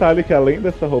um detalhe que além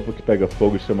dessa roupa que pega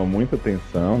fogo e chama muita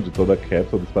atenção de toda a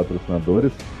Capsule, dos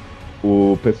patrocinadores,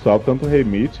 o pessoal, tanto o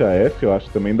Remit, a F, eu acho,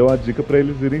 também dão uma dica pra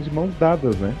eles irem de mãos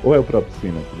dadas, né? Ou é o próprio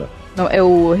Cina que dá? Não, é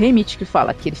o Remit que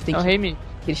fala que eles têm que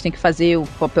eles têm que fazer o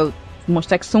papel,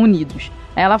 mostrar que são unidos.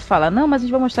 Aí ela fala, não, mas a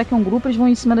gente vai mostrar que é um grupo, eles vão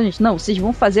em cima da gente. Não, vocês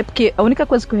vão fazer, porque a única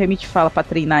coisa que o Remit fala pra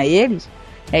treinar eles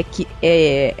é que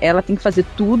ela tem que fazer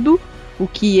tudo o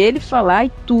que ele falar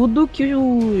e tudo que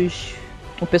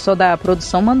o pessoal da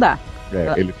produção mandar.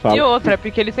 Ele fala... E outra,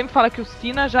 porque ele sempre fala que o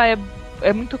Cina já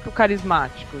é muito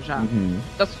carismático já. Uhum.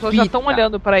 As pessoas já estão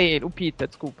olhando pra ele, o Pita,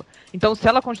 desculpa. Então se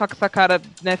ela continuar com essa cara,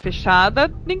 né,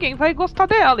 fechada, ninguém vai gostar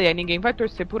dela, e aí ninguém vai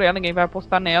torcer por ela, ninguém vai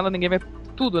apostar nela, ninguém vai...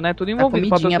 Tudo, né? Tudo envolvido,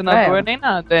 patrocinador nem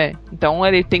nada, Então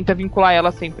ele tenta vincular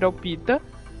ela sempre ao Pita,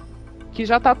 que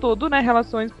já tá todo, né,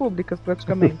 relações públicas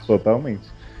praticamente. Totalmente.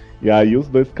 E aí os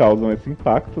dois causam esse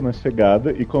impacto na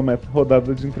chegada e começa a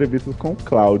rodada de entrevistas com o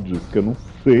Cláudio, que eu não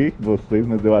sei vocês,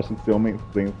 mas eu acho esse homem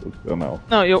sensacional.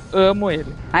 Não, eu amo ele.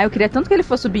 Eu queria tanto que ele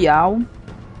fosse o Bial.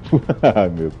 Ai,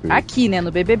 meu Deus. Aqui, né,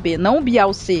 no BBB. Não o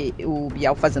Bial ser o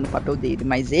Bial fazendo o papel dele,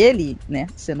 mas ele, né,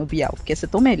 sendo o Bial. Porque ia ser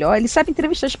tão melhor. Ele sabe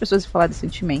entrevistar as pessoas e falar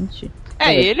decentemente.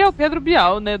 Ele é o Pedro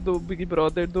Bial, né, do Big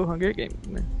Brother do Hunger Games,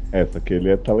 né? Só que ele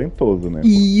é talentoso, né?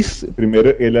 Isso.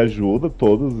 Primeiro, ele ajuda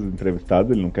todos os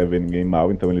entrevistados, ele não quer ver ninguém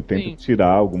mal, então ele tenta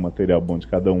tirar algum material bom de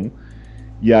cada um.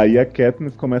 E aí a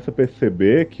Katniss começa a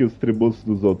perceber que os tributos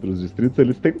dos outros distritos,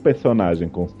 eles têm um personagem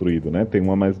construído, né? Tem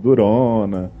uma mais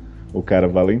durona, o cara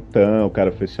valentão, o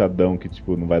cara fechadão que,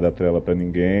 tipo, não vai dar trela pra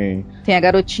ninguém. Tem a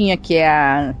garotinha que é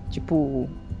a, tipo,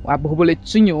 a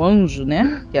borboletinha, o anjo,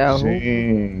 né? Que é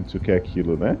Gente, o que é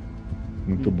aquilo, né?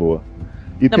 Muito boa.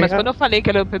 Não, mas quando eu falei que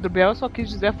ele é o Pedro Bial, eu só quis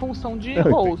dizer a função de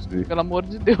host, pelo amor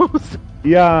de Deus.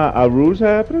 E a Ru já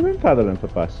é apresentada nessa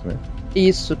parte, né?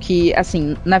 Isso, que,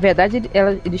 assim, na verdade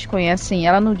eles conhecem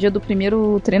ela no dia do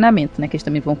primeiro treinamento, né? Que eles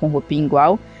também vão com roupinha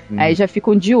igual. Aí já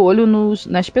ficam de olho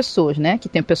nas pessoas, né? Que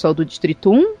tem o pessoal do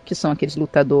Distrito 1, que são aqueles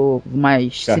lutadores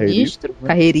mais sinistros, né?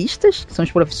 Carreiristas, que são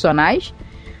os profissionais.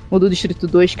 O do Distrito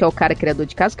 2, que é o cara criador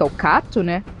de casa, que é o Cato,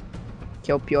 né?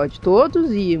 Que é o pior de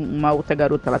todos, e uma outra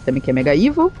garota lá também que é mega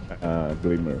evil. A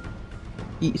Glimmer.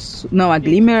 Isso. Não, a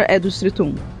Glimmer é do Distrito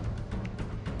 1.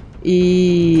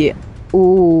 E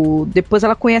depois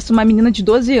ela conhece uma menina de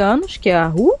 12 anos, que é a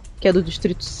Ru, que é do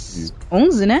Distrito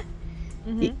 11, né?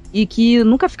 Uhum. E que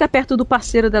nunca fica perto do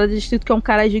parceiro dela do distrito, que é um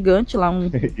cara gigante lá.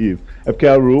 Isso. É porque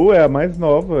a Ru é a mais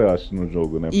nova, eu acho, no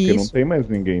jogo, né? Porque não tem mais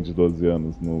ninguém de 12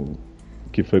 anos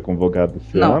que foi convocado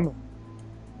esse ano.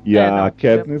 E a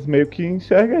Katniss meio que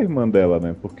enxerga a irmã dela,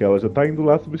 né? Porque ela já tá indo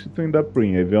lá substituindo a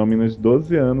Prim. Aí vem uma menina de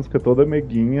 12 anos, que é toda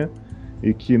meiguinha,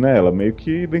 e que, né, ela meio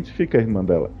que identifica a irmã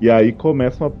dela. E aí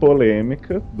começa uma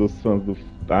polêmica dos fãs do...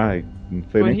 Ai, não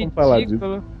sei nem como falar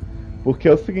disso. Porque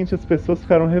é o seguinte, as pessoas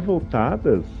ficaram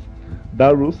revoltadas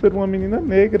da Ru ser uma menina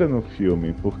negra no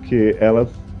filme. Porque elas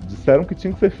disseram que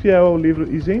tinha que ser fiel ao livro.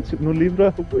 E, gente, no livro a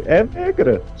Ru é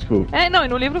negra. Tipo... e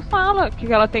no livro fala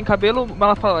que ela tem cabelo...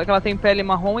 Ela fala que ela tem pele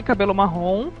marrom e cabelo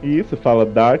marrom. Isso, fala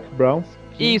dark brown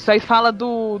skin. Isso, aí fala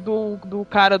do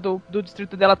cara do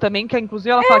distrito dela também, que inclusive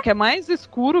ela fala que é mais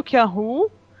escuro que a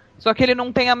Ru, só que ele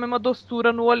não tem a mesma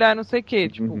doçura no olhar, não sei o quê,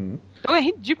 tipo... Então é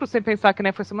ridículo você pensar que,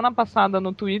 né, foi semana passada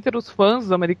no Twitter, os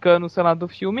fãs americanos, sei lá, do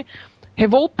filme,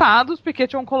 revoltados porque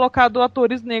tinham colocado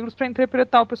atores negros pra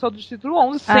interpretar o pessoal do Distrito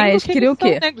 11, sendo eles que queriam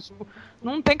eles são negros. Tipo,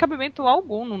 não tem cabimento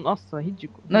algum. Nossa, é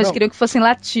ridículo. Não, eles queriam que fossem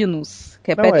latinos,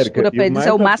 que é pele escura pra eles,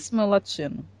 é o máximo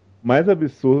latino. O mais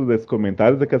absurdo desses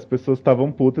comentários é que as pessoas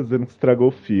estavam putas dizendo que estragou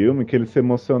o filme, que eles se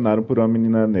emocionaram por uma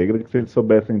menina negra, que se eles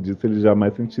soubessem disso, eles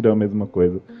jamais sentiriam a mesma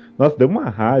coisa. Nossa, deu uma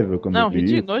raiva quando eu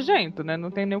vi. Não, nojento, né?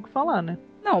 Não tem nem o que falar, né?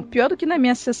 Não, pior do que na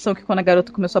minha sessão, que quando a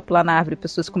garota começou a pular na árvore e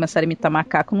pessoas começaram a imitar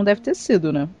macaco, não deve ter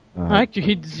sido, né? Ai, que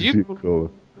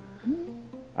ridículo.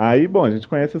 Aí, bom, a gente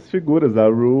conhece as figuras, a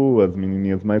Rue, as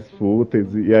menininhas mais fúteis,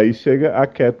 e aí chega a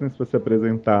Katniss pra se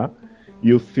apresentar,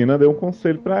 e o Cina deu um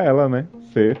conselho pra ela, né?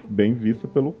 Ser bem vista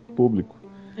pelo público.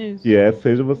 Isso. Que é,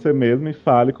 seja você mesmo e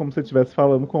fale como se você estivesse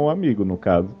falando com um amigo, no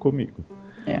caso, comigo.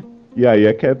 É. E aí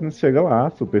a Katniss chega lá,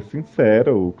 super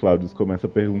sincera, o Claudius começa a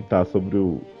perguntar sobre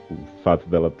o fato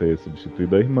dela ter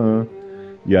substituído a irmã.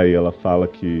 E aí ela fala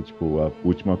que, tipo, a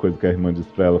última coisa que a irmã disse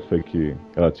pra ela foi que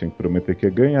ela tinha que prometer que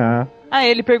ia ganhar. Ah,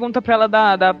 ele pergunta pra ela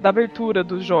da abertura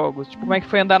dos jogos. Tipo, como é que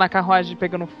foi andar na carruagem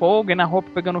pegando fogo e na roupa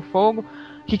pegando fogo.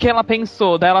 O que ela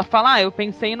pensou? Daí ela fala, eu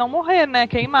pensei em não morrer, né,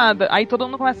 queimada. Aí todo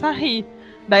mundo começa a rir.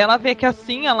 Daí ela vê que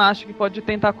assim ela acha que pode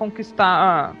tentar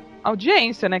conquistar a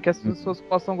audiência, né, que as pessoas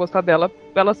possam gostar dela,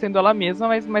 ela sendo ela mesma,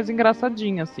 mas mais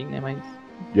engraçadinha, assim, né, mas...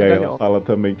 E aí ela fala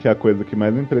também que a coisa que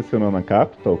mais impressionou na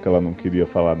Capital, que ela não queria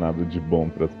falar nada de bom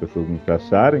para as pessoas não se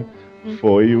acharem,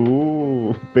 foi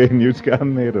o pernil de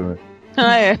carneiro, né?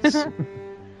 Ah, é.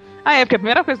 Porque a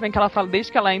primeira coisa que ela fala,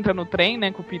 desde que ela entra no trem,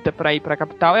 né, com o Pita pra ir pra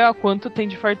capital, é o quanto tem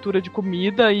de fartura de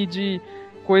comida e de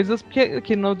coisas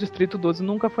que no Distrito 12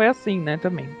 nunca foi assim, né,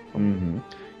 também. Uhum.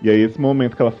 E aí esse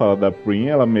momento que ela fala da Prim,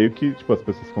 ela meio que, tipo, as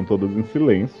pessoas ficam todas em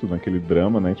silêncio naquele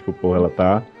drama, né, tipo, porra, ela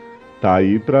tá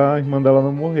aí pra irmã dela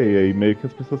não morrer. E aí meio que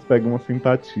as pessoas pegam uma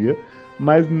simpatia,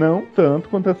 mas não tanto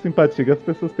quanto a simpatia que as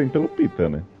pessoas têm pelo Pita,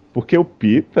 né? Porque o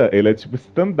Pita, ele é tipo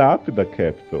stand-up da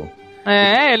Capital.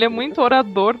 É, ele é muito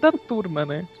orador da turma,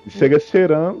 né? E chega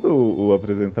cheirando o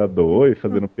apresentador e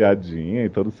fazendo piadinha e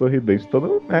todo sorridente,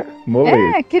 todo, né, moleque.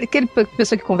 É, aquele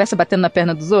pessoa que conversa batendo na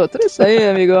perna dos outros. Isso aí,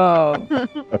 amigão.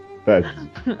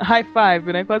 High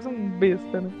five, né? Quase um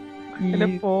besta, né? Ele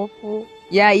é fofo.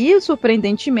 E aí,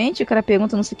 surpreendentemente, o cara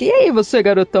pergunta não sei o que. E aí, você,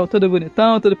 garotão, todo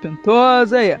bonitão, todo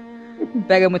pintoso, aí, ó.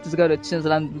 Pega muitos garotinhos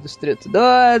lá no Distrito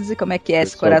 12. Como é que é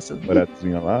esse coração?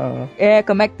 Lá. É,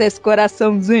 como é que tá esse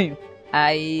coraçãozinho?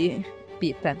 Aí,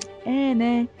 Pita,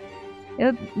 né?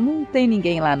 Eu não tem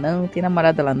ninguém lá não, tem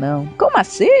namorada lá não. Como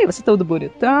assim? Você todo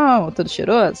bonitão, todo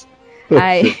cheiroso?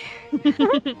 Aí.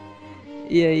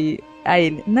 E aí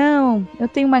ele, não, eu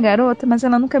tenho uma garota, mas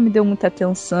ela nunca me deu muita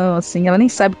atenção, assim, ela nem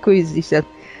sabe que eu existo.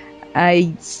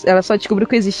 Aí ela só descobriu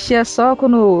que eu existia só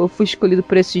quando eu fui escolhido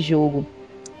por esse jogo.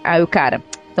 Aí o cara,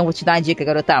 então vou te dar uma dica,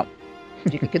 garotão.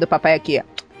 Dica aqui do papai aqui,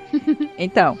 ó.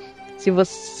 Então, se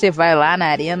você vai lá na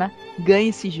arena, ganha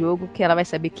esse jogo que ela vai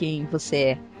saber quem você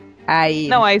é. Aí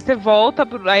você volta,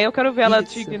 aí eu quero ver ela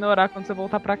te ignorar quando você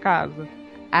voltar pra casa.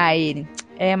 Aí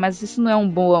ele, mas isso não é um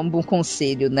bom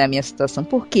conselho na minha situação.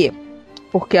 Por quê?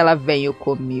 Porque ela veio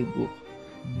comigo.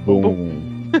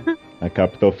 Bum. A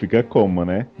Capital fica como,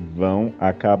 né? Vão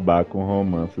acabar com o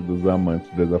romance dos amantes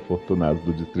desafortunados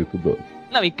do Distrito 12.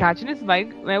 Não, e Katniss vai,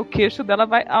 né, o queixo dela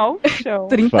vai ao chão.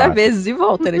 30 vezes e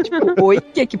volta, né? Tipo, oi,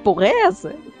 que porra é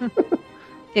essa?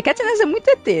 Porque a Katniss é muito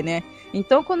ET, né?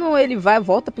 Então, quando ele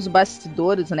volta pros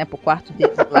bastidores, né, pro quarto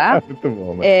deles lá, muito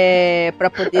bom, né? Pra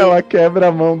poder... Ela quebra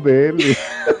a mão dele.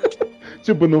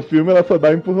 Tipo, no filme ela só dá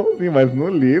um empurrãozinho, mas no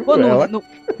livro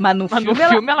Mas no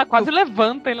filme ela quase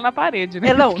levanta ele na parede,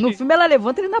 né? Não, no filme ela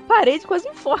levanta ele na parede e quase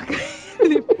enforca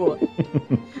ele, pô.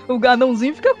 O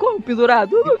ganãozinho fica como?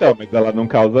 Pendurado? Então, mas ela não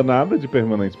causa nada de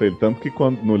permanente pra ele. Tanto que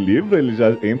no livro ele já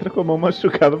entra com a mão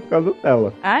machucada por causa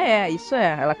dela. Isso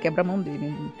é. Ela quebra a mão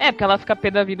dele. Porque ela fica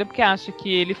pé da vida porque acha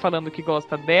que ele falando que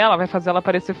gosta dela vai fazer ela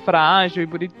parecer frágil e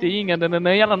bonitinha,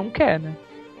 e ela não quer, né?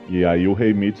 E aí o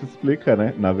Rei Mitch explica,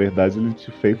 né? Na verdade ele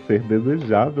te fez ser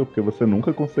desejável porque você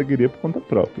nunca conseguiria por conta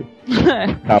própria.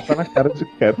 Tapa na cara de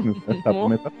Katniss, né? Tapa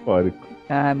metafórico.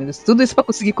 Ah, meu Deus. Tudo isso pra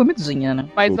conseguir comidinha, né?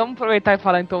 Mas vamos aproveitar e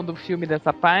falar então do filme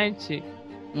dessa parte.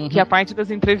 Que é a parte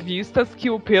das entrevistas, que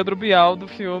o Pedro Bial do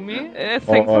filme é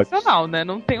sensacional, né?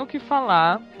 Não tem o que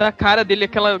falar. Da cara dele,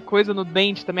 aquela coisa no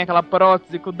dente também, aquela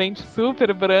prótese com o dente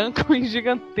super branco e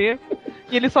gigantesco.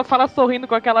 E ele só fala sorrindo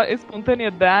com aquela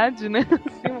espontaneidade, né?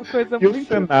 Assim, uma coisa e muito... o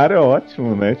cenário é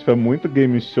ótimo, né? Tipo, é muito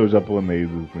game show japonês,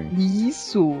 assim.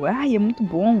 Isso! Ai, é muito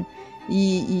bom.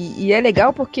 E é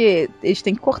legal porque eles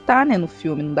têm que cortar, né, no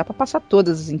filme. Não dá pra passar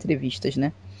todas as entrevistas,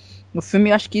 né? No filme,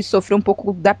 eu acho que sofreu um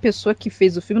pouco da pessoa que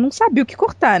fez o filme, não sabia o que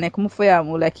cortar, né? Como foi a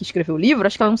mulher que escreveu o livro,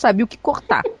 acho que ela não sabia o que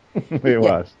cortar. Eu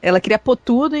acho. Ela queria pôr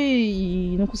tudo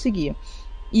e não conseguia.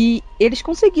 E eles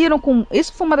conseguiram,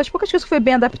 isso foi uma das poucas coisas que foi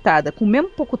bem adaptada. Com o mesmo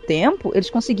pouco tempo, eles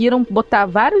conseguiram botar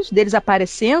vários deles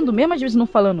aparecendo, mesmo às vezes não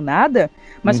falando nada,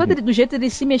 mas só do jeito de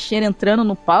eles se mexerem, entrando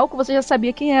no palco, você já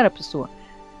sabia quem era a pessoa.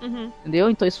 Entendeu?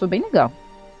 Então isso foi bem legal.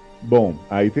 Bom,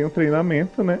 aí tem o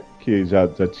treinamento, né? Que já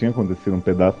tinha acontecido um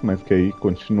pedaço, mas que aí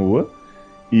continua.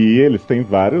 E eles têm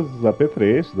vários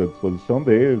apetrechos à disposição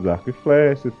deles, arco e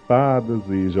flecha, espadas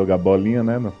e jogar bolinha,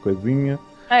 né, nas coisinhas.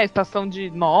 Estação de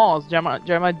nós, de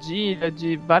armadilha,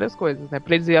 de várias coisas, né?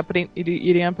 Pra eles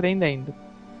irem aprendendo.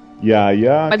 E aí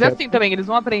mas assim também, eles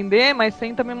vão aprender, mas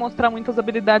sem também mostrar muitas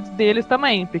habilidades deles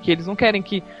também. Porque eles não querem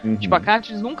que... Tipo, a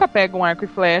Katniss nunca pega um arco e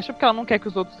flecha, porque ela não quer que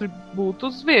os outros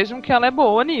tributos vejam que ela é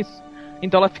boa nisso.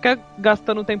 Então ela fica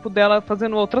gastando o tempo dela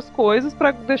fazendo outras coisas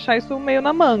pra deixar isso meio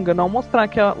na manga. Não mostrar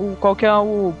qual que é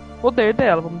o poder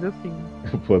dela, vamos dizer assim.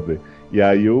 O poder. E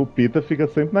aí o Pita fica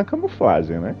sempre na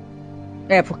camuflagem, né?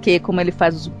 Porque como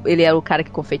ele é o cara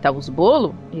que confeitava os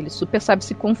bolos, ele super sabe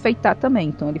se confeitar também.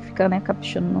 Então ele fica, né,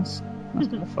 caprichando nas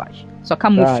camuflagens. Só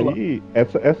camufla. Aí,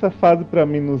 essa fase pra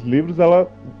mim nos livros, ela,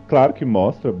 claro que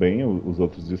mostra bem os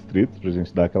outros distritos, pra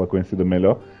gente dar aquela conhecida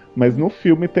melhor. Mas no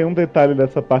filme tem um detalhe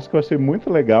dessa parte que eu achei muito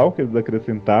legal, que eles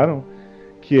acrescentaram,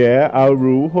 que é a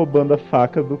Rue roubando a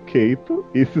faca do Keito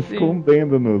e se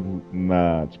escondendo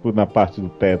na parte do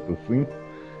teto, assim.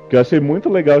 Que eu achei muito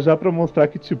legal já pra mostrar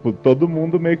que, tipo, todo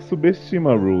mundo meio que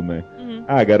subestima a Rue, né?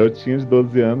 A garotinha de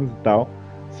 12 anos e tal.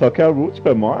 Só que a Rue, tipo,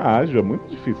 é mó ágil, é muito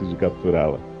difícil de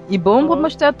capturá-la. E bom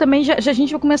mostrar também, já a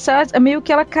gente vai começar, meio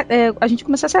que a gente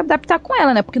começar a se adaptar com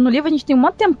ela, né? Porque no livro a gente tem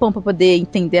um tempão pra poder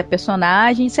entender a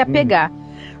personagem e se apegar.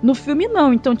 No filme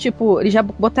não, então, tipo, eles já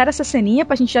botaram essa ceninha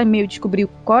pra gente já meio descobrir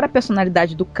qual era a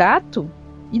personalidade do Cato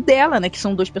e dela, né? Que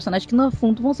são dois personagens que no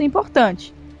fundo vão ser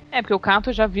importantes. Porque o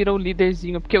Cato já vira o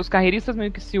líderzinho, porque os carreiristas meio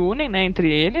que se unem, né,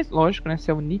 entre eles, lógico, né, se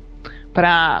unir,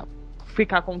 pra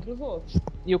ficar contra os outros.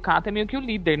 E o Cato é meio que o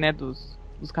líder, né, dos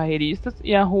carreiristas,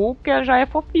 e a Rue, que já é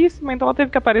fofíssima, então ela teve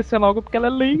que aparecer logo, porque ela é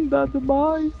linda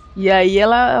demais. E aí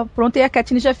pronto, e a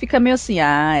Katniss já fica meio assim,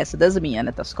 essa das minhas,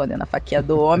 né, tá escondendo a faquinha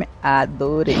do homem,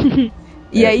 adorei.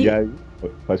 E aí...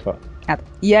 Pode falar.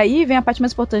 E aí vem a parte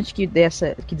mais importante que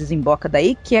desemboca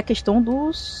daí, que é a questão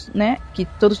dos, né, que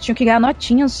todos tinham que ganhar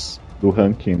notinhas. Do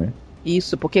ranking, né?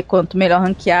 Isso, porque quanto melhor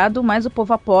ranqueado, mais o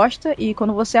povo aposta, e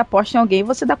quando você aposta em alguém,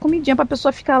 você dá comidinha pra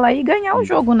pessoa ficar lá e ganhar o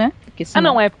jogo, né? Porque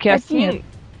porque assim, dinheiro.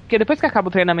 Porque depois que acaba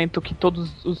o treinamento, que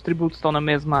todos os tributos estão na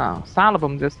mesma sala,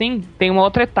 vamos dizer assim, tem uma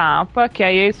outra etapa, que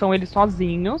aí são eles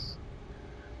sozinhos,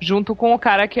 junto com o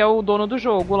cara que é o dono do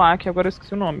jogo lá, que agora eu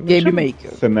esqueci o nome. Game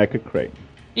Maker. Seneca Crane.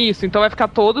 Isso, então vai ficar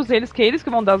todos eles que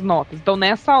vão dar as notas. Então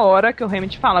nessa hora que o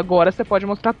Hammett fala, agora você pode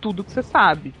mostrar tudo que você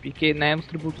sabe, porque, né, os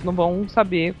tributos não vão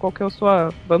saber qual que é a sua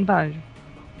vantagem.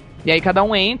 E aí cada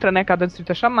um entra, né, cada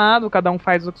distrito é chamado, cada um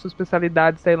faz a sua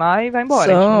especialidade, sei lá, e vai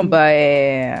embora. Samba,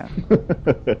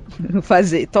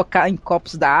 tocar em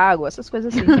copos d'água, essas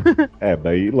coisas assim.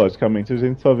 Daí, logicamente, a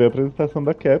gente só vê a apresentação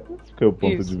da Katniss, porque o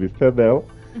ponto de vista é dela,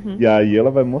 e aí ela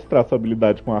vai mostrar sua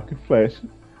habilidade com arco e flecha.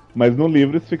 Mas no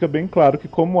livro isso fica bem claro que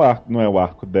como o arco não é o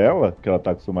arco dela, que ela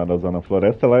tá acostumada a usar na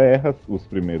floresta, ela erra os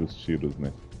primeiros tiros, né?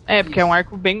 Porque é um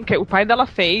arco bem... que o pai dela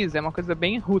fez, é uma coisa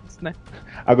bem roots, né?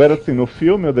 Agora, assim, no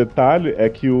filme o detalhe é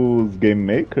que os Game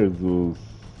Makers,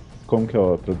 como que é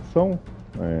a tradução?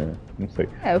 Não sei.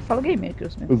 Eu falo Game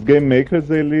Makers mesmo. Os Game Makers,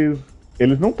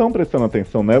 eles não estão prestando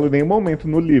atenção nela em nenhum momento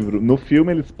no livro. No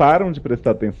filme, eles param de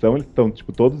prestar atenção, eles estão,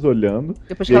 tipo, todos olhando.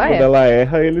 Depois e aí, quando ela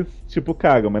erra, eles, tipo,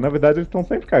 cagam. Mas, na verdade, eles estão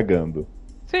sempre cagando.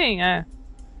 Sim,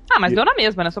 mas deu na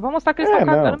mesma, né? Só pra mostrar que eles estão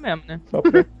cagando mesmo, né? Só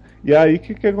pra... E aí, o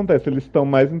que acontece? Eles estão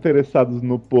mais interessados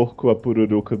no porco, a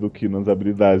pururuca, do que nas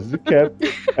habilidades de Cat.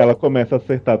 Ela começa a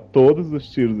acertar todos os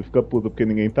tiros e fica puta porque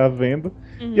ninguém tá vendo.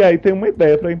 E aí tem uma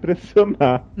ideia pra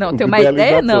impressionar. Não, tem uma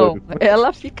ideia não.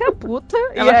 Ela fica puta.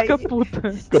 Fica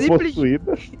puta. Fica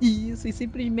possuída. Isso, e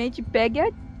simplesmente pega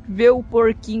e vê o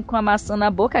porquinho com a maçã na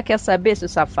boca. Quer saber, seu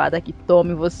safado, aqui,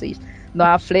 tome vocês.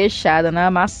 Dá uma flechada na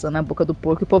maçã na boca do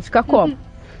porco e o povo fica como?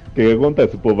 O que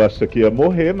acontece? O povo acha que ia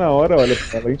morrer na hora, olha,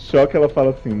 ela em choque, ela fala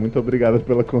assim, muito obrigada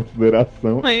pela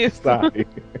consideração. Sai.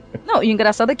 Não, e o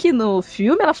engraçado é que no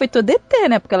filme ela foi toda ET,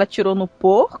 né? Porque ela tirou no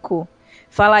porco,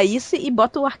 fala isso e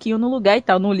bota o arquinho no lugar e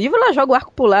tal. No livro ela joga o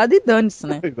arco pro lado e dane-se,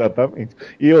 né? Exatamente.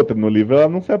 E outra, no livro ela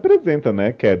não se apresenta,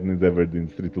 né? Katniss Everdeen,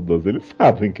 Distrito 12, eles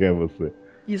sabem quem é você.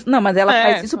 Isso. Não, mas ela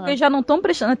faz isso porque já não estão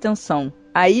prestando atenção.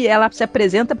 Aí ela se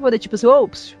apresenta pra poder, tipo assim,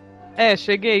 ops.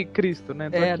 Cheguei, Cristo, né?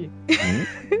 Tô aqui.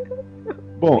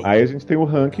 Bom, aí a gente tem o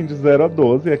ranking de 0 a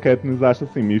 12 e a Katniss acha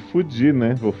assim, me fudi,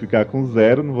 né? Vou ficar com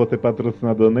 0, não vou ter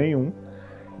patrocinador nenhum.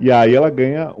 E aí ela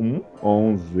ganha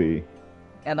 11.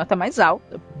 É a nota mais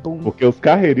alta. Bum. Porque os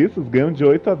carreiristas ganham de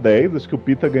 8 a 10, acho que o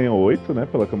Pita ganha 8, né?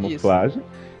 Pela camuflagem. Isso.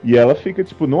 E ela fica,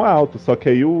 tipo, no alto. Só que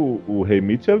aí o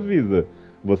Hammett avisa.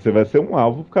 Você vai ser um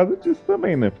alvo por causa disso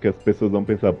também, né? Porque as pessoas vão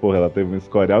pensar, porra, ela teve um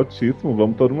score altíssimo,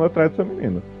 vamos todo mundo atrás dessa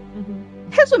menina.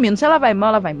 Resumindo, se ela vai mal,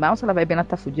 ela vai mal. Se ela vai bem, ela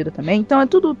tá fudida também. Então é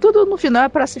tudo no final é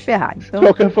pra se ferrar. Então... De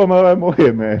qualquer forma, ela vai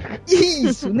morrer, né?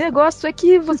 Isso, o negócio é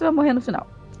que você vai morrer no final.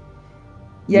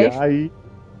 E aí,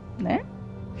 né?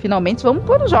 Finalmente vamos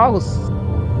pôr os jogos.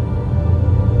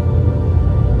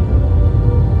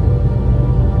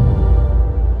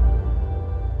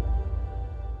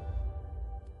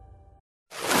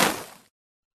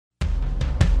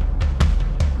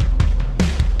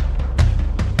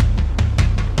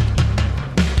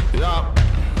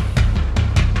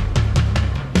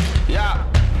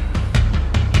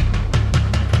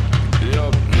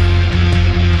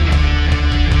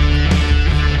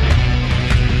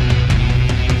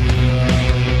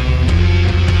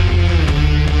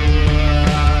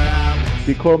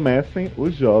 que comecem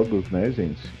os jogos, né,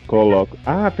 gente? Coloco.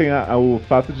 Tem o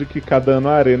fato de que cada ano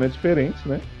a arena é diferente,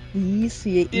 né? Isso.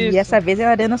 E essa vez é a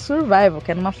Arena Survival,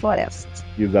 que é numa floresta.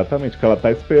 Exatamente, que ela tá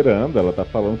esperando, ela tá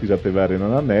falando que já teve arena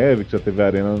na neve, que já teve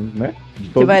arena, né?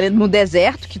 Teve arena no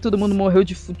deserto, que todo mundo morreu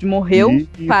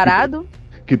parado.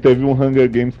 Que teve um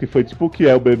Hunger Games que foi tipo o que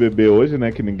é o BBB hoje,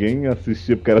 né? Que ninguém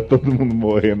assistia porque era todo mundo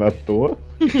morrendo à toa.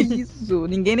 Isso,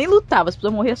 ninguém nem lutava, as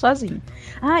pessoas morriam sozinhas.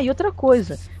 E outra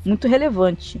coisa, muito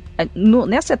relevante.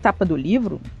 Nessa etapa do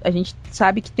livro, a gente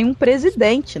sabe que tem um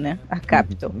presidente, né? A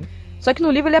Capitol. Só que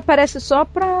no livro ele aparece só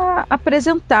pra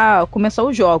apresentar, começar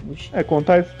os jogos.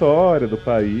 Contar a história do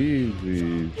país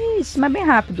Isso, mas bem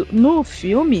rápido. No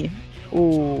filme,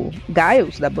 o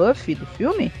Giles, da Buffy, do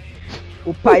filme,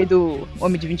 o pai do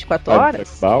Homem de 24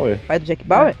 Horas, pai do Jack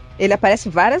Bauer, ele aparece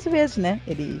várias vezes, né?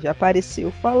 Ele já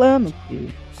apareceu falando que...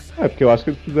 porque eu acho que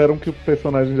eles fizeram que o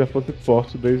personagem já fosse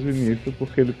forte desde o início,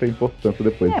 porque ele tem importância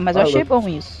depois. Mas eu achei bom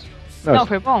isso. Não,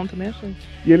 foi bom, também achei.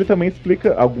 E ele também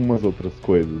explica algumas outras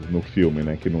coisas no filme,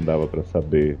 né? Que não dava pra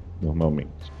saber normalmente.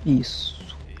 Isso.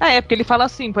 Porque ele fala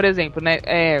assim, por exemplo, né?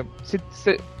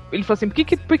 Ele fala assim,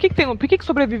 por que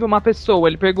sobrevive uma pessoa?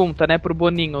 Ele pergunta, né, pro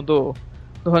Boninho do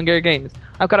Hunger Games.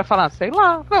 Aí o cara fala, sei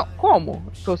lá. Não, como?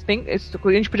 Então,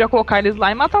 a gente podia colocar eles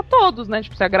lá e matar todos, né?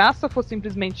 Tipo, se a graça fosse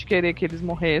simplesmente querer que eles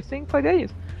morressem, faria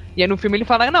isso. E aí no filme ele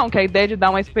fala, não, que a ideia de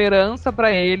dar uma esperança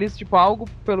pra eles, tipo, algo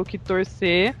pelo que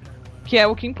torcer, que é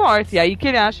o que importa. E aí que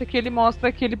ele acha que ele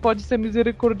mostra que ele pode ser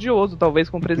misericordioso, talvez,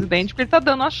 com o presidente, porque ele tá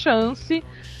dando a chance,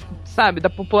 sabe, da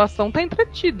população tá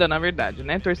entretida, na verdade,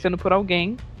 né? Torcendo por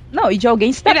alguém. Não, e de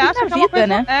alguém se dar bem na vida,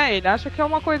 né? Ele acha que é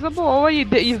uma coisa boa e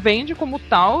vende como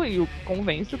tal e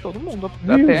convence todo mundo.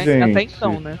 Até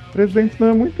então, né? O presidente não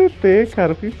é muito ET,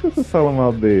 cara. Por que você fala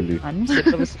mal dele? Não sei,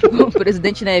 pra você. O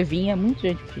presidente Nevinha é muito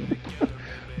gente fina.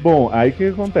 Bom, aí o que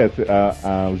acontece?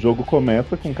 O jogo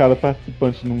começa com cada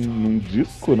participante num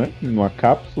disco, né? Numa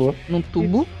cápsula. Num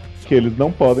tubo. Que eles não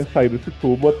podem sair desse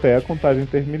tubo até a contagem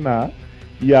terminar.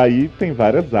 E aí tem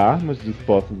várias armas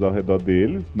dispostas ao redor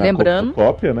deles, na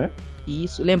cópia, né?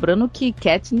 Isso, lembrando que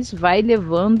Katniss vai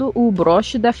levando o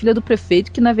broche da filha do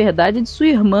prefeito, que na verdade é de sua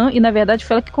irmã, e na verdade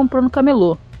foi ela que comprou no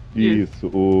camelô. Isso,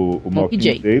 o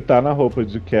Mockingjay tá na roupa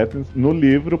de Katniss no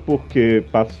livro, porque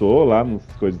passou lá nos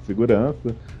coisas de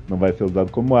segurança, não vai ser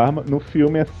usado como arma. No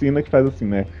filme é a Cina que faz assim,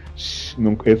 né?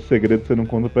 Esse segredo você não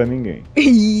conta pra ninguém.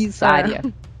 Isso, Arya.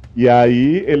 E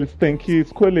aí eles têm que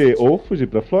escolher ou fugir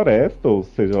pra floresta, ou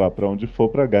seja lá pra onde for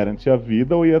pra garantir a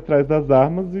vida, ou ir atrás das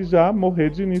armas e já morrer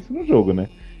de início no jogo, né?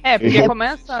 Porque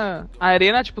começa a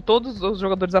arena, tipo, todos os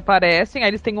jogadores aparecem, aí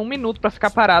eles têm 1 minuto pra ficar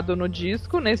parado no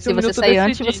disco. Se você sair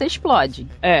antes, você explode.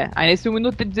 Aí nesse 1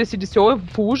 minuto ele decide se ou eu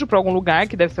fujo pra algum lugar,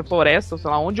 que deve ser floresta, ou sei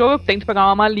lá onde, ou eu tento pegar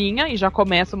uma malinha e já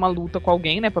começa uma luta com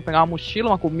alguém, né? Pra pegar uma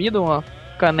mochila, uma comida, uma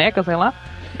caneca, sei lá.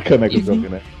 Caneca de alguém,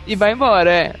 né? E vai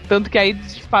embora, Tanto que aí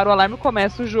dispara o alarme,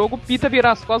 começa o jogo, Pita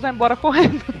vira as costas e vai embora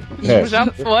correndo. Já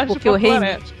foge porque o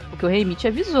Rei Mitch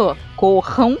avisou,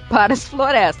 corram para as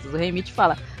florestas. O Rei Mitch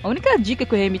fala, a única dica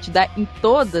que o Rei Mitch dá em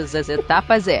todas as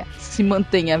etapas é se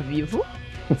mantenha vivo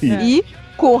e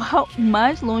corra o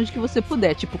mais longe que você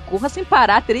puder. Tipo, corra sem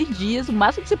parar 3 dias, o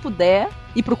máximo que você puder,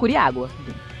 e procure água.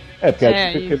 Porque a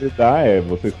dica que ele dá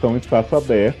vocês estão em espaço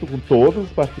aberto com todos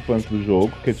os participantes do jogo,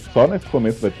 porque só nesse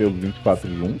começo vai ter os 24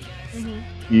 juntos.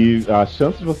 E a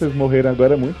chance de vocês morrerem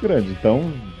agora é muito grande,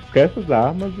 então esquece as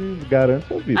armas e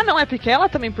garante a vida. Não, é porque ela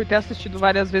também, por ter assistido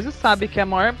várias vezes, sabe que a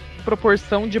maior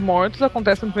proporção de mortos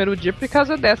acontece no primeiro dia por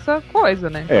causa dessa coisa,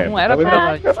 né? Então não era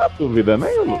pra... Não na dúvida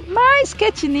nenhuma. Mas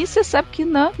Katniss, você sabe que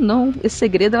não, esse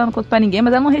segredo ela não conta pra ninguém,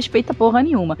 mas ela não respeita porra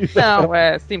nenhuma.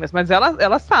 Não, sim, mas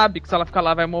ela sabe que se ela ficar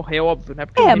lá vai morrer, óbvio, né?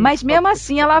 Porque mas mesmo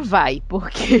assim ela vai,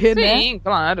 porque, né? Sim,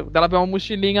 claro. Ela vê uma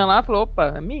mochilinha lá e falou,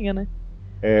 opa, é minha, né?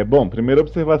 Bom, primeira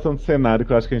observação do cenário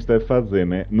que eu acho que a gente deve fazer,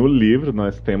 né? No livro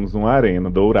nós temos uma arena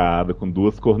dourada com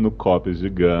 2 cornucópias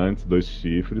gigantes, 2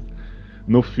 chifres.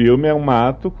 No filme é um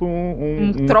mato com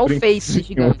um troll face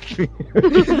gigante.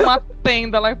 Uma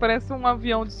tenda lá que parece um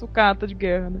avião de sucata de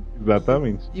guerra, né?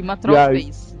 Exatamente. E uma troll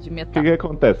face de metal. O que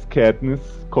acontece? Katniss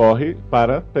corre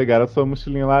para pegar a sua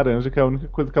mochilinha laranja, que é a única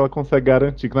coisa que ela consegue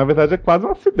garantir. Que na verdade é quase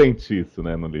um acidente isso,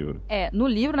 né, no livro. No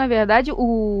livro, na verdade,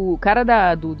 o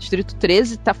cara do Distrito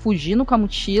 13 tá fugindo com a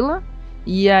mochila.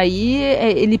 E aí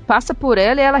ele passa por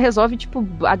ela e ela resolve, tipo,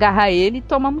 agarrar ele e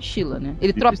tomar a mochila, né?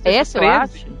 Ele tropeça, eu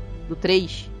acho. Do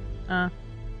 3.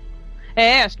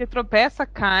 Acho que ele tropeça,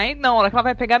 cai. Não, a hora que ela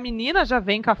vai pegar a menina, já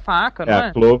vem com a faca, não é?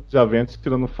 A Clove já vem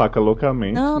tirando faca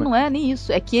loucamente. Não é nem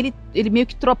isso. É que ele meio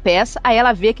que tropeça, aí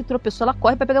ela vê que tropeçou, ela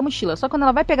corre pra pegar a mochila. Só que quando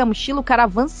ela vai pegar a mochila, o cara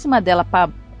avança em cima dela pra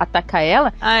atacar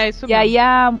ela. É isso e mesmo. Aí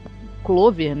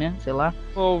Clover, né? Sei lá.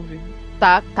 Ouve.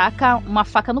 Taca uma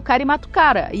faca no cara e mata o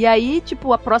cara. E aí,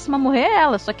 tipo, a próxima a morrer é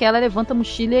ela. Só que ela levanta a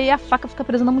mochila e a faca fica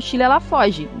presa na mochila e ela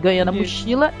foge. Ganhando a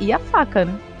mochila e a faca,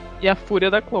 né? E a fúria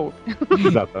da Clover.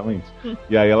 Exatamente.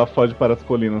 E aí ela foge para as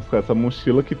colinas com essa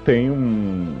mochila que tem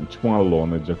tipo uma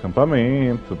lona de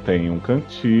acampamento, tem um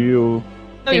cantil.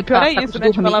 Não, e o pior é isso, né?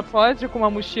 Tipo, ela foge com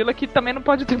uma mochila que também não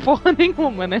pode ter porra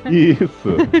nenhuma, né?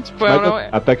 Isso. Tipo, ela não...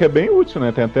 Até que é bem útil,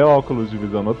 né? Tem até óculos de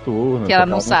visão noturna. Que ela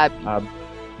não sabe.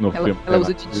 No filme ela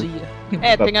usa de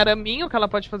dia. Tem araminho que ela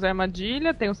pode fazer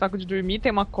armadilha, tem um saco de dormir,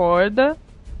 tem uma corda,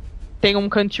 tem um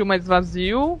cantil mais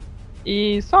vazio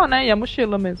e só, né? E a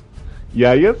mochila mesmo. E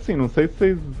aí, assim, não sei se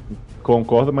vocês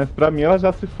concordam, mas pra mim ela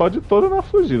já se fode toda na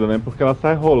fugida, né? Porque ela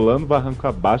sai rolando, barranco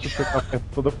abaixo, fica com a perna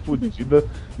toda fudida,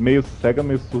 meio cega,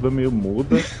 meio surda, meio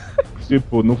muda.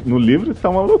 Tipo, no livro isso é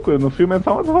uma loucura. No filme é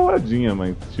só umas roladinhas,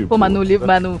 mas tipo... Pô, mas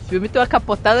no filme tem uma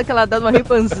capotada que ela dá numa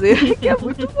ribanceira que é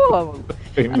muito boa, mano.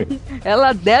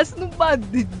 Ela desce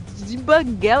de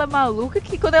banguela maluca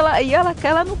que quando ela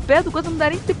cai lá no pé do coisa, não dá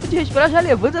nem tempo de respirar, já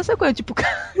levanta essa coisa. Tipo,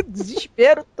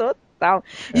 desespero total.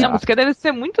 E a música deve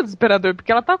ser muito desesperador,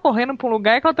 porque ela tá correndo pra um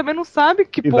lugar que ela também não sabe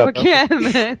que porra que é,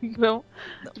 né? Então,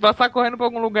 tipo, ela tá correndo pra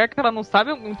algum lugar que ela não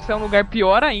sabe se é um lugar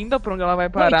pior ainda pra onde ela vai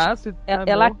parar.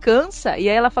 Ela cansa, e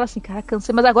aí ela fala assim, cara,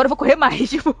 cansei, mas agora eu vou correr mais,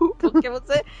 tipo, porque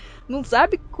você não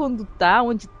sabe quando tá,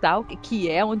 onde tá, o que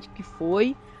é, onde que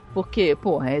foi. Porque,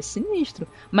 porra, é sinistro.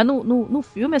 Mas no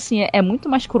filme, assim, é muito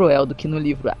mais cruel do que no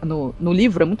livro. No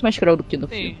livro é muito mais cruel do que no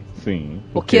filme. Sim,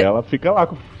 porque ela fica lá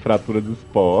com fraturas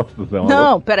expostas.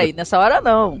 Não, peraí, nessa hora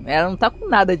não. Ela não tá com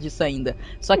nada disso ainda.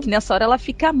 Só que nessa hora ela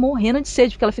fica morrendo de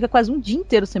sede, porque ela fica quase um dia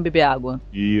inteiro sem beber água.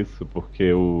 Isso,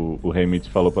 porque o Haymitch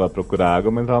falou pra ela procurar água,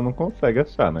 mas ela não consegue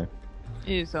achar, né?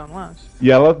 Isso, eu não acho.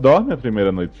 E ela dorme a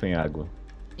primeira noite sem água.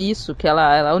 Isso, que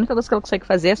a única coisa que ela consegue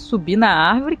fazer é subir na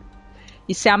árvore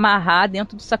e se amarrar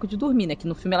dentro do saco de dormir, né? Que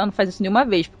no filme ela não faz isso nenhuma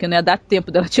vez, porque não ia dar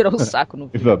tempo dela tirar o saco no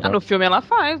filme. No filme ela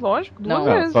faz, lógico, duas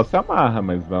vezes. Ela só se amarra,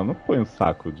 mas ela não põe o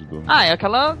saco de dormir. É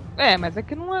aquela... mas é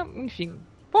que não é... Enfim,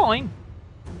 põe.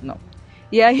 Não.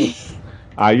 E aí...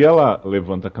 Aí ela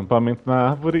levanta acampamento na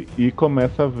árvore e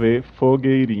começa a ver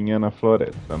fogueirinha na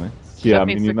floresta, né? Que é a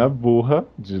menina burra,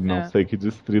 de não sei que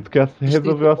distrito, que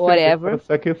resolveu acender para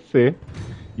se aquecer.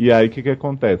 E aí, o que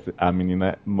acontece? A menina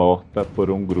é morta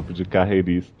por um grupo de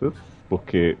carreiristas,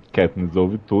 porque Katniss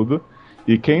ouve tudo.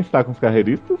 E quem está com os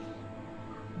carreiristas?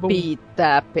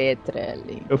 Pita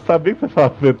Petrelli. Eu sabia que você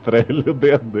falava Petrelli, eu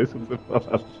dei a deixa pra você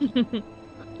falar.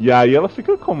 E aí ela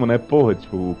fica como, né? Porra,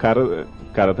 tipo, o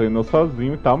cara treinou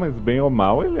sozinho e tal, mas bem ou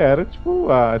mal ele era,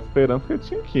 tipo, a esperança que ele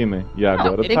tinha aqui, né? E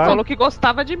agora ele falou que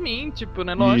gostava de mim, tipo,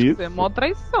 né? Lógico, é mó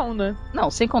traição, né? Não,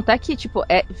 sem contar que, tipo,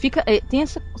 tem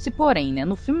esse porém, né?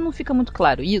 No filme não fica muito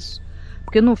claro isso.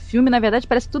 Porque no filme, na verdade,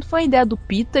 parece que tudo foi a ideia do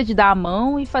Pita de dar a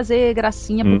mão e fazer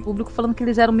gracinha pro público falando que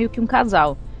eles eram meio que um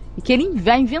casal. E que ele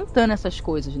vai inventando essas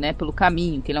coisas, né, pelo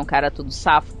caminho, que ele é um cara todo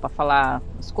safo pra falar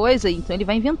as coisas, então ele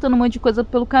vai inventando um monte de coisa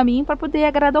pelo caminho pra poder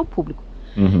agradar o público.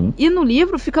 E no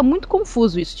livro fica muito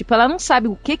confuso isso, tipo, ela não sabe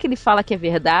o que ele fala que é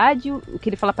verdade, o que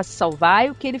ele fala pra se salvar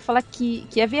e o que ele fala que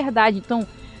é verdade. Então,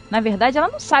 na verdade, ela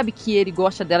não sabe que ele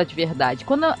gosta dela de verdade.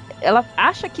 Quando ela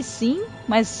acha que sim,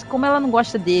 mas como ela não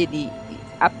gosta dele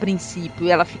a princípio,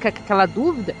 ela fica com aquela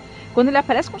dúvida. Quando ele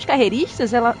aparece com os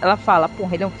carreiristas, ela fala,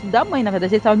 porra, ele é um filho da mãe. Na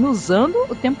verdade, ele tava me usando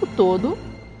o tempo todo.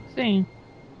 Sim.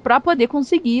 Pra poder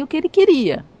conseguir o que ele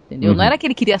queria. Entendeu? Não era que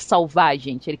ele queria salvar a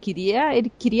gente. Ele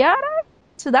queria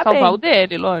se dar bem. Salvar o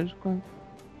dele, lógico.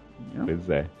 Pois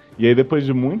é. E aí, depois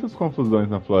de muitas confusões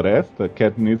na floresta,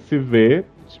 Katniss se vê,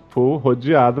 tipo,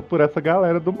 rodeada por essa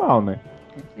galera do mal, né?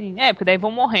 Sim, porque daí vão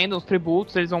morrendo os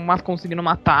tributos, eles vão conseguindo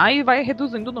matar e vai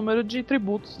reduzindo o número de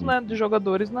tributos, né, de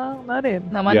jogadores na arena.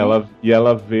 E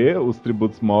ela vê os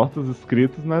tributos mortos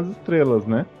escritos nas estrelas,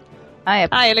 né?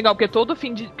 É legal, porque todo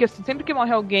fim de... Porque sempre que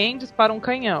morre alguém, dispara um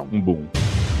canhão. Um boom.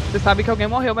 Você sabe que alguém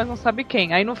morreu, mas não sabe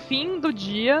quem. Aí no fim do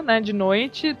dia, né, de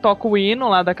noite, toca o hino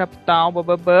lá da capital,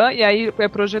 bababã, e aí é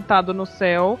projetado no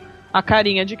céu a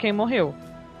carinha de quem morreu.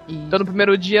 Então no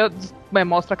primeiro dia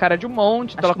mostra a cara de um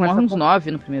monte. Acho que morre uns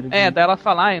 9 no primeiro dia. Daí ela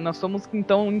fala, nós somos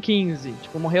então em 15.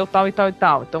 Tipo, morreu tal e tal e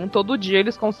tal. Então todo dia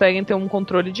eles conseguem ter um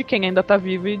controle de quem ainda tá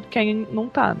vivo e de quem não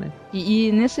tá, né?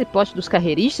 E nesse plot dos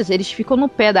carreiristas, eles ficam no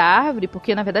pé da árvore,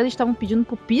 porque na verdade eles estavam pedindo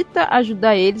pro Pita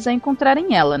ajudar eles a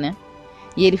encontrarem ela, né?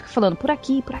 E ele fica falando, por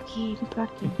aqui, por aqui, por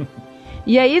aqui.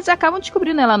 E aí eles acabam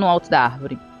descobrindo ela no alto da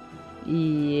árvore.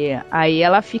 E aí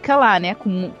ela fica lá, né,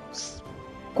 com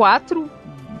 4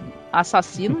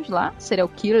 assassinos lá, serial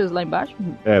killers lá embaixo.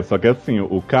 Só que assim,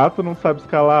 o Cato não sabe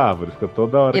escalar árvore, fica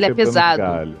toda hora ele é pesado,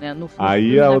 galho. né?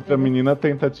 Aí a outra menina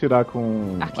tenta atirar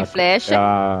com arco e flecha.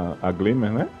 A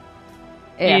Glimmer, né?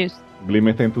 Isso.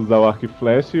 Glimmer tenta usar o arco e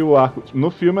flecha e o arco...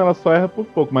 No filme ela só erra por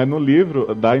pouco, mas no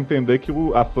livro dá a entender que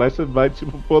a flecha vai,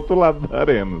 tipo, pro outro lado da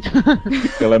arena.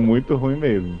 Ela é muito ruim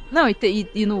mesmo. Não,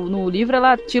 e no livro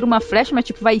ela tira uma flecha, mas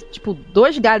tipo, vai, tipo,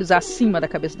 2 galhos acima da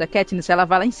cabeça da Katniss, ela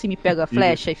vai lá em cima e pega a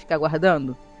flecha e fica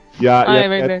guardando. E a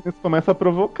Katniss começa a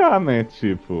provocar, né?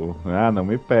 Tipo, não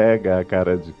me pega,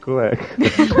 cara de cueca.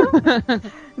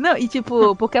 Não, e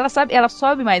tipo, porque ela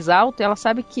sobe mais alto, ela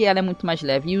sabe que ela é muito mais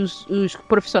leve. E os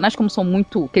profissionais, como são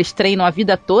muito, que eles treinam a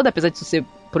vida toda, apesar de isso ser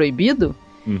proibido,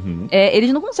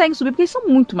 eles não conseguem subir porque eles são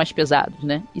muito mais pesados,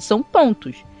 né? E são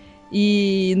tontos.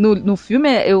 E no filme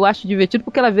eu acho divertido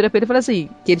porque ela vira pra ele e fala assim,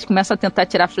 que eles começam a tentar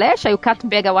tirar flecha, aí o Cato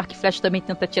pega o arco e flecha e também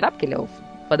tenta tirar, porque ele é o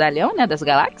fodalhão, né, das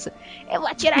galáxias. Eu vou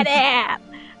atirar nela!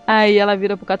 Aí ela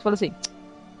vira pro Cato e fala assim,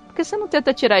 por que você não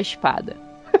tenta tirar a espada?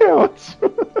 É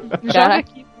ótimo. Joga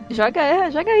aqui. Joga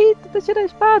aí, tenta tirar a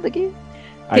espada aqui.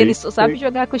 Porque ele só sabe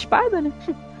jogar com a espada, né?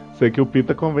 Sei que o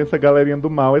Pita convence a galerinha do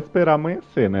mal a esperar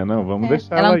amanhecer, né? Não, vamos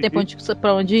deixar ela não tem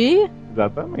pra onde ir.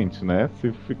 Exatamente, né?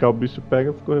 Se ficar o bicho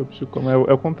pega, se correr o bicho come.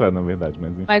 É o contrário, na verdade.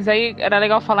 Mas aí era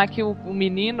legal falar que o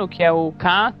menino, que é o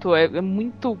Cato, é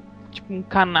muito... tipo, um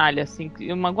canalha, assim.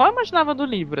 Igual eu imaginava do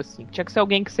livro, assim. Tinha que ser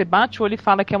alguém que você bate o olho e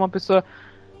fala que é uma pessoa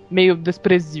meio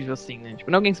desprezível, assim, né?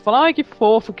 Tipo, não é alguém que você fala, ai, que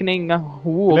fofo, que nem a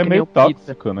rua, ele ou que é meio nem o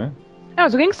tóxico, né?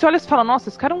 Mas alguém que você olha e fala, nossa,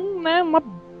 esse cara é uma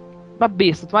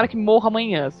besta, tomara que morra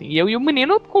amanhã, assim. E o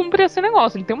menino cumpre esse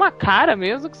negócio. Ele tem uma cara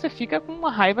mesmo que você fica com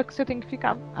uma raiva que você tem que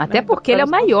ficar... Até porque ele é o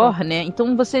maior, né?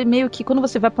 Então você meio que, quando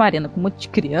você vai pra uma arena com um monte de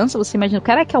criança, você imagina, o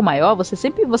cara que é o maior,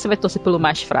 você vai torcer pelo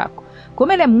mais fraco. Como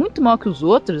ele é muito maior que os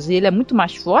outros e ele é muito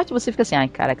mais forte, você fica assim, ai,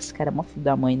 caraca, esse cara é mó filho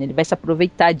da mãe, né? Ele vai se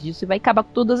aproveitar disso e vai acabar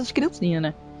com todas as criancinhas,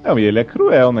 né? Não, e ele é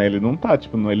cruel, né? Ele não tá,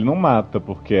 tipo, ele não mata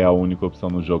porque é a única opção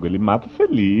no jogo. Ele mata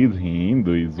feliz,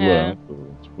 rindo e zoando,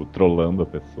 tipo, trollando a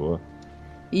pessoa.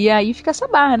 E aí fica essa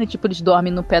barra, né? Tipo, eles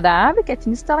dormem no pé da árvore, que a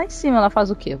Katniss tá lá em cima. Ela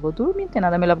faz o quê? Vou dormir, não tem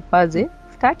nada melhor pra fazer,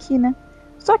 ficar aqui, né?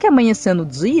 Só que amanhecendo o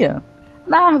dia,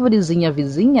 na árvorezinha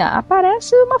vizinha,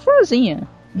 aparece uma florzinha.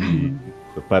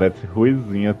 Isso, parece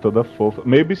ruizinha, toda fofa.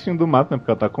 Meio bichinho do mato, né?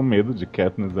 Porque ela tá com medo de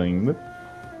Katniss ainda.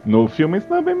 No filme isso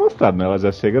não é bem mostrado, né? Ela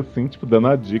já chega assim, tipo, dando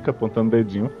a dica, apontando o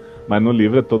dedinho. Mas no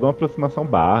livro é toda uma aproximação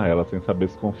barra, ela sem saber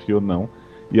se confia ou não.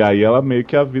 E aí ela meio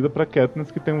que avisa pra Katniss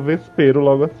que tem um vespeiro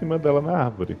logo acima dela na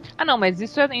árvore. Ah, não, mas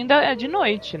isso ainda é de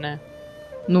noite, né?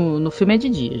 No filme é de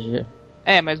dia,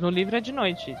 já. Mas no livro é de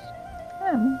noite isso.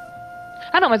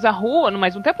 Ah, não, mas a rua,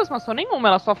 mas não tem aproximação nenhuma,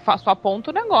 ela só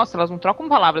aponta o negócio, elas não trocam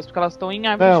palavras, porque elas estão em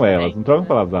árvore. Não, elas não trocam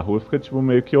palavras, a rua fica tipo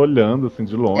meio que olhando assim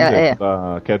de longe,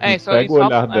 a Katniss pega o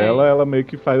olhar dela, ela meio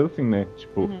que faz assim, né,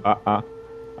 tipo,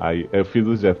 Aí, eu fiz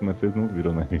o gesto, mas vocês não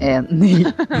viram, né?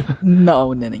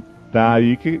 Não, neném.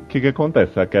 Daí, que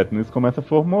acontece? A Katniss começa a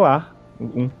formular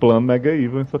um plano mega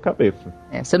evil em sua cabeça.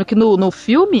 Sendo que no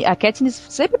filme, a Katniss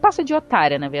sempre passa de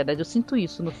otária, na verdade. Eu sinto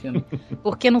isso no filme.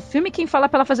 Porque no filme, quem fala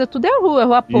pra ela fazer tudo é a Rue. A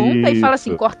Rue aponta e fala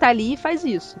assim, corta ali e faz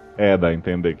isso. Dá a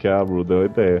entender que a Rue deu a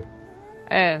ideia.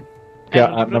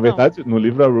 Na livro, verdade, no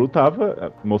livro a Rue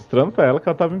tava mostrando pra ela que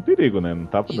ela tava em perigo, né? Não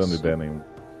tava dando ideia nenhuma.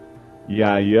 E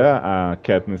aí a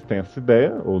Katniss tem essa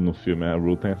ideia, ou no filme a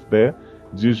Rue tem essa ideia,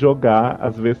 de jogar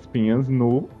as vespinhas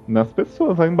nas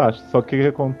pessoas lá embaixo. Só que o que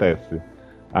acontece?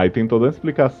 Aí tem toda a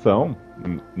explicação,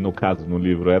 no caso, no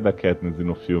livro é da Katniss e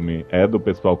no filme é do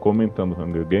pessoal comentando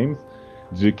Hunger Games,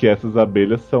 de que essas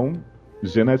abelhas são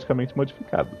geneticamente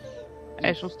modificadas.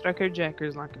 São os Tracker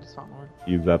Jackers lá que eles falam.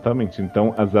 Exatamente.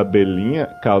 Então, as abelhinhas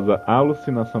causam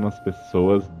alucinação nas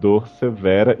pessoas, dor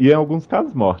severa e, em alguns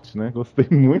casos, morte, né? Gostei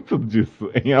muito disso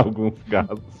em alguns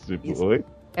casos. Tipo, oi?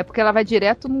 É porque ela vai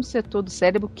direto num setor do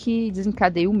cérebro que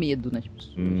desencadeia o medo nas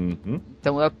pessoas.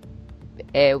 Então,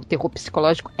 é o terror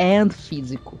psicológico e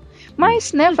físico.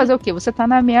 Mas, né, fazer o quê? Você tá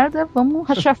na merda, vamos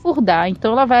rachafurdar.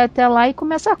 Então, ela vai até lá e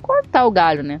começa a cortar o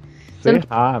galho, né?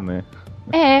 Serrar, né?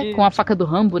 Com a faca do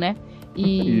Rambo, né?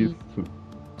 Isso.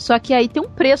 Só que aí tem um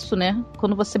preço, né?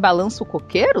 Quando você balança o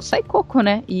coqueiro, sai coco,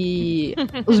 né? E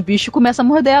os bichos começam a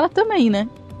morder ela também, né?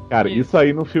 Cara, isso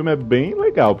aí no filme é bem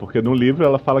legal, porque no livro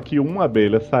ela fala que uma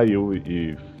abelha saiu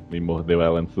e mordeu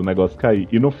ela antes do negócio cair.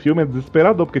 E no filme é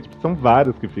desesperador, porque tipo, são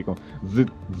vários que ficam...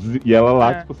 e ela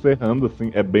lá, tipo, serrando, assim,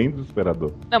 é bem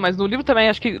desesperador. Não, mas no livro também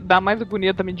acho que dá mais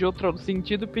agonia também de outro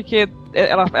sentido, porque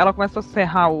ela começa a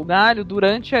serrar o galho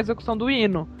durante a execução do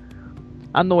hino.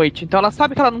 À noite. Então ela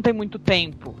sabe que ela não tem muito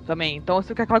tempo também. Então você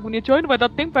fica aquela agonia de, não vai dar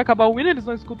tempo, vai acabar o hino, eles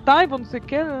vão escutar e vão não sei o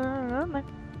que, né?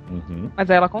 Uhum. Mas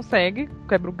aí ela consegue,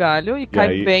 quebra o galho e E cai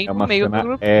aí bem é no uma meio cena do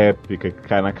grupo. épica que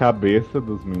cai na cabeça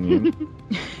dos meninos.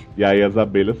 E aí as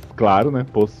abelhas, claro, né,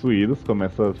 possuídas,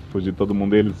 começam a fugir todo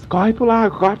mundo. E eles, corre pro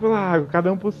lago,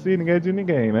 cada um por si, ninguém é de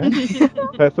ninguém, né?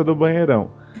 Festa do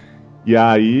banheirão. E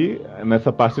aí,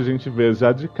 nessa parte a gente vê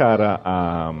já de cara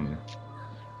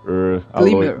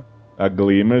Glimmer. a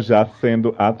Glimmer já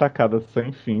sendo atacada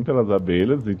sem fim pelas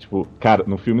abelhas. E tipo, cara,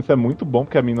 no filme isso é muito bom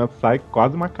porque a menina sai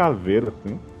quase uma caveira,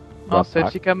 assim. do Nossa,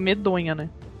 ataque. fica medonha, né?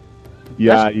 E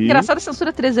Eu acho aí. engraçado a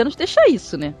censura 13 anos deixa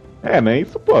isso, né? Né?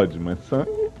 Isso pode, mas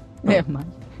sangue. É, mas...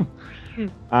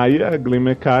 Aí a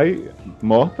Glimmer cai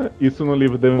morta. Isso no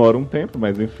livro demora um tempo,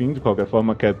 mas enfim, de qualquer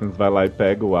forma, a Katniss vai lá e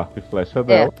pega o arco e flecha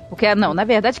dela. Porque, não, na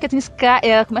verdade, a Katniss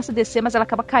ela começa a descer, mas ela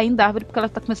acaba caindo da árvore porque ela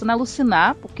tá começando a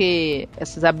alucinar, porque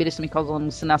essas abelhas também causam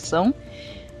alucinação.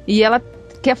 E ela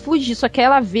quer fugir, só que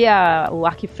ela vê o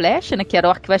arco e flecha, né, que era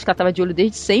o arco e flecha que ela tava de olho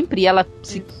desde sempre, e ela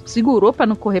se segurou pra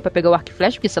não correr pra pegar o arco e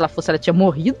flecha, porque se ela fosse, ela tinha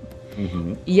morrido.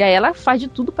 Uhum. E aí ela faz de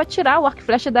tudo pra tirar o arco e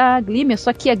flecha da Glimmer,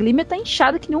 só que a Glimmer tá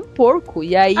inchada que nem um porco,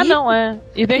 e aí... Ah, não, é.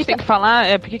 E daí a gente tem que falar,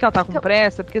 por que ela tá com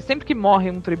pressa? Porque sempre que morre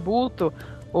um tributo,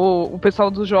 o pessoal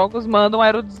dos jogos manda um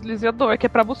aerodeslizador, que é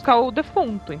pra buscar o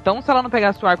defunto. Então, se ela não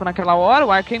pegasse o arco naquela hora,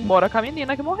 o arco ia embora com a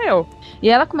menina que morreu. E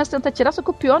ela começa a tentar tirar, só que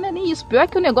o pior não é nem isso. O pior é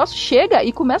que o negócio chega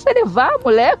e começa a levar a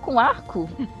mulher com arco.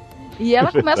 E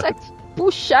ela começa a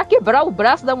puxar, quebrar o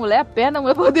braço da mulher, a perna, a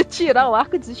mulher poder tirar o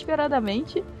arco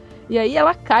desesperadamente. E aí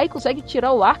ela cai, consegue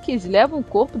tirar o arco, eles levam o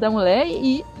corpo da mulher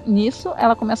e nisso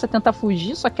ela começa a tentar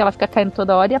fugir, só que ela fica caindo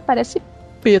toda hora e aparece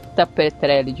Peeta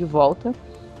Petrelli de volta.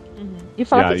 E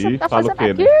fala, o que você tá fazendo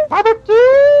aqui? Sai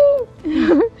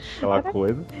daqui! Aquela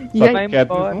coisa. E Só aí- que a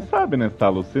Katniss não sabe, né? Se tá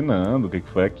alucinando, o que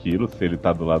foi aquilo, se ele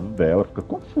tá do lado dela, fica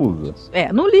confusa.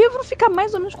 No livro fica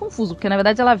mais ou menos confuso, porque na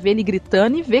verdade ela vê ele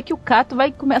gritando e vê que o Cato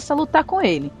vai começar a lutar com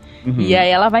ele. Uhum. E aí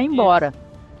ela vai embora.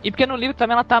 E porque no livro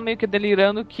também ela tá meio que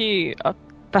delirando que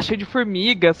tá cheio de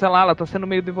formiga, sei lá, ela tá sendo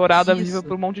meio devorada, Isso. viva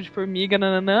por um monte de formiga,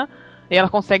 nananã. E ela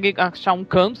consegue achar um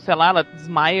canto, sei lá, ela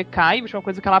desmaia, cai, a última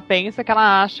coisa que ela pensa é que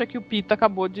ela acha que o Peeta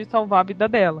acabou de salvar a vida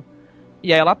dela.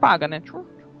 E aí ela apaga, né?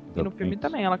 E no filme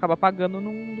também, ela acaba apagando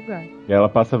num lugar. E ela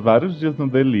passa vários dias no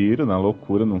delírio, na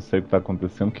loucura, não sei o que tá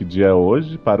acontecendo, que dia é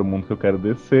hoje, para o mundo que eu quero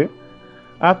descer.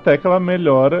 Até que ela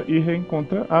melhora e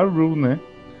reencontra a Rue, né?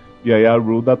 E aí a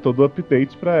Rue dá todo o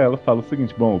update pra ela, fala o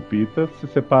seguinte, bom, o Peeta se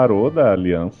separou da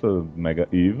aliança Mega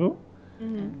Evil.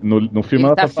 No filme Ele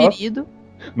ela tá só fala, ferido.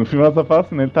 no filme ela só fala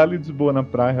assim, né? Ele tá ali de boa na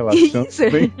praia, relaxando, Isso.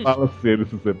 nem fala se ele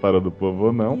se separou do povo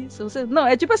ou não. Isso, não,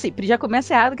 é tipo assim, já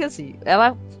começa errado que assim,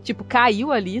 ela, tipo,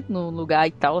 caiu ali no lugar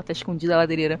e tal, tá escondida na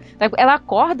ladeireira. Ela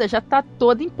acorda, já tá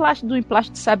toda em plástico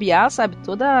de sabiá, sabe?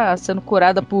 Toda sendo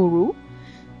curada por Rue,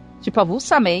 tipo,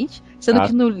 avulsamente. Sendo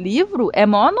que no livro é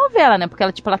maior novela, né? Porque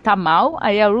ela, tipo, ela tá mal,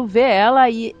 aí a Rue vê ela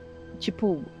e,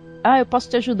 tipo, eu posso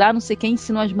te ajudar, não sei quem,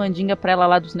 ensina umas mandingas pra ela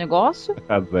lá dos negócios.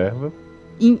 As ervas.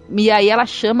 E aí ela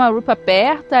chama a Rue pra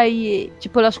perto e,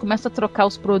 tipo, elas começam a trocar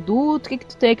os produtos. O que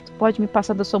tu tem que tu pode me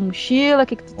passar da sua mochila? O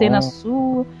que tu tem na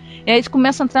sua? E aí eles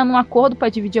começam a entrar num acordo pra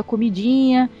dividir a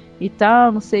comidinha e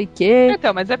tal, não sei o quê.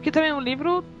 Então, mas é porque também o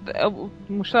livro,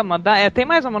 como chama, tem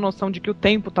mais uma noção de que o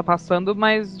tempo tá passando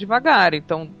mais devagar.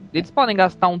 Então, eles podem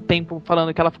gastar um tempo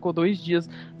falando que ela ficou 2 dias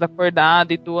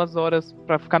desacordada e 2 horas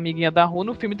pra ficar amiguinha da Rue.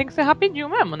 No filme tem que ser rapidinho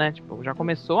mesmo, né? Tipo, já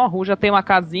começou, a Rue já tem uma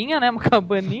casinha, né? Uma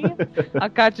cabaninha. A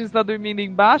Katniss está dormindo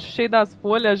embaixo, cheia das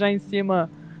folhas já em cima,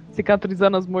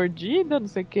 cicatrizando as mordidas, não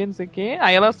sei o que, não sei o que.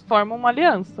 Aí elas formam uma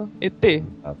aliança, ET.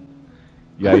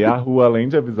 E aí a Rue, além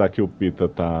de avisar que o Peeta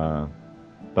tá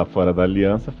fora da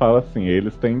aliança, fala assim,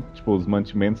 eles têm, tipo, os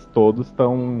mantimentos todos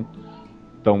estão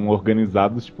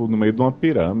organizados, tipo, no meio de uma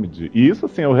pirâmide. E isso,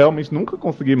 assim, eu realmente nunca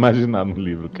consegui imaginar no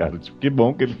livro, cara. Tipo, que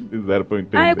bom que eles fizeram pra eu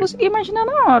entender. Eu consegui imaginar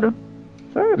na hora.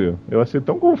 Sério? Eu achei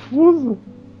tão confuso.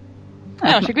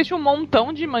 Eu achei que eles tinham um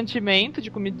montão de mantimento,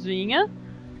 de comidinha.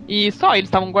 E só, eles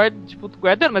estavam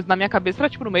guardando, mas na minha cabeça era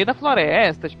tipo no meio da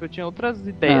floresta, tipo, eu tinha outras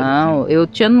ideias. Não, assim. eu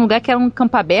tinha num lugar que era um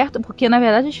campo aberto, porque na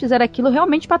verdade eles fizeram aquilo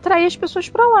realmente pra atrair as pessoas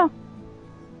pra lá.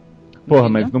 Porra,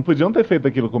 Entendeu? mas não podiam ter feito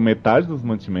aquilo com metade dos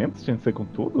mantimentos? Tinha que ser com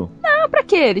tudo? Não, pra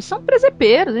quê? Eles são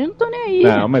presepeiros, eles não estão nem aí.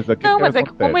 Não, mas aqui Não, mas é que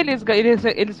acontece. como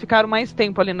eles ficaram mais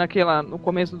tempo ali no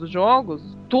começo dos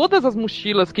jogos, todas as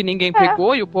mochilas que ninguém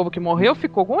pegou e o povo que morreu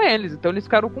ficou com eles. Então eles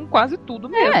ficaram com quase tudo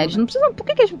mesmo. Eles não precisam. Por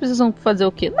que eles precisam fazer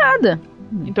o quê? Nada.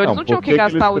 Então eles não tinham por que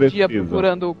gastar o eles dia precisam?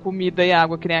 procurando comida e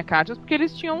água que nem a Katniss, porque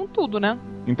eles tinham tudo, né?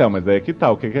 Então, mas aí que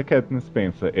tá, o que a Katniss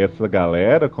pensa? Essa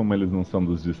galera, como eles não são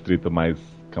dos distritos mais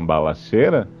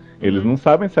cambalacheira, eles não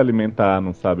sabem se alimentar,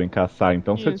 não sabem caçar.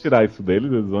 Então, se eu Isso. tirar isso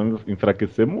deles, eles vão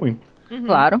enfraquecer muito.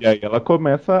 Claro. E aí ela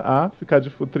começa a ficar de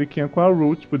futriquinha com a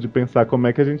Ru, tipo, de pensar como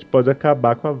é que a gente pode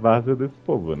acabar com a várzea desse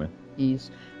povo, né?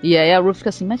 Isso. E aí a Ru fica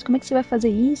assim, mas como é que você vai fazer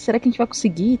isso? Será que a gente vai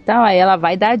conseguir e tal? Aí ela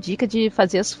vai dar a dica de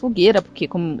fazer as fogueiras, porque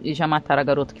como eles já mataram a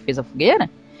garota que fez a fogueira,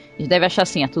 eles devem achar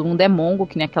assim, todo mundo é mongo,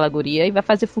 que nem aquela guria, e vai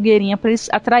fazer fogueirinha pra eles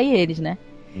atrair eles, né?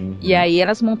 E aí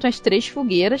elas montam as 3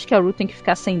 fogueiras, que a Ru tem que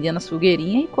ficar acendendo as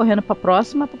fogueirinhas e correndo pra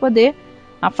próxima pra poder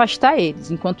afastar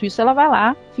eles. Enquanto isso ela vai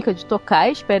lá, fica de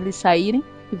tocar, espera eles saírem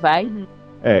e vai.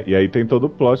 E aí tem todo o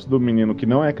plot do menino que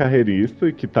não é carreirista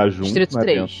e que tá junto Distrito na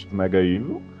 3. aliança do Mega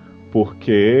Evil,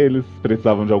 porque eles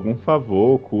precisavam de algum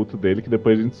favor oculto dele, que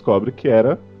depois a gente descobre que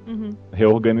era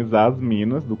reorganizar as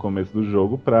minas do começo do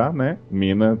jogo pra, né,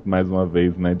 mina, mais uma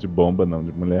vez, né, de bomba, não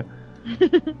de mulher,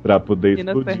 pra poder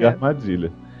explodir a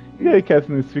armadilha. E aí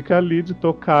Katniss fica ali de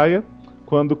tocaia,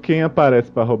 quando quem aparece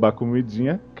pra roubar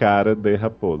comidinha? Cara de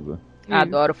raposa.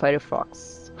 Adoro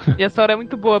Firefox. E essa hora é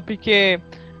muito boa, porque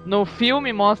no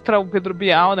filme mostra o Pedro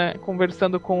Bial, né,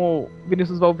 conversando com o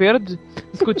Vinícius Valverde,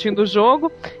 discutindo o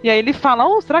jogo, e aí ele fala,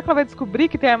 será que ela vai descobrir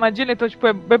que tem armadilha? Então, tipo,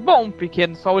 é bom,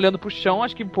 porque só olhando pro chão,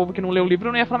 acho que o povo que não lê o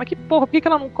livro não ia falar, mas que porra, por que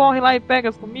ela não corre lá e pega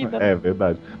as comidas? É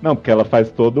verdade. Não, porque ela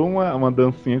faz toda uma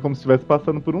dancinha como se estivesse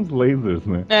passando por uns lasers,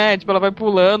 né? Tipo, ela vai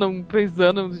pulando,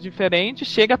 pisando diferente,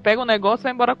 chega, pega o negócio e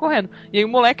vai embora correndo. E aí o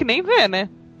moleque nem vê, né?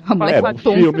 No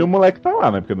filme o moleque tá lá,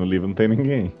 né? Porque no livro não tem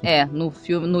ninguém.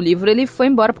 No livro ele foi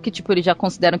embora, porque, tipo, eles já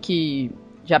consideram que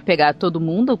já pegaram todo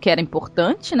mundo, o que era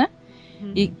importante, né?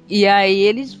 E aí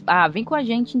eles, vem com a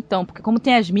gente então, porque como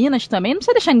tem as minas também, não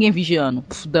precisa deixar ninguém vigiando.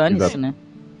 Dane-se, né?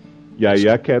 E aí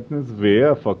a Katniss vê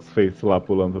a Foxface lá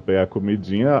pulando pra pegar a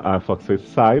comidinha, a Foxface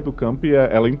sai do campo e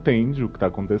ela entende o que tá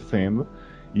acontecendo.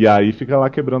 E aí fica lá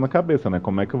quebrando a cabeça, né?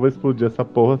 Como é que eu vou explodir essa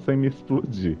porra sem me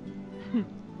explodir?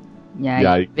 E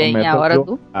aí vem a hora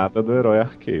do herói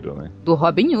arqueiro, né? Do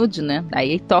Robin Hood, né?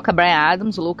 Aí toca Bryan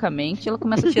Adams loucamente e ela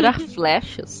começa a tirar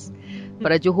flechas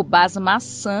para derrubar as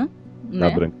maçãs, né?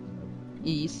 Branca.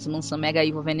 Isso, maçã Mega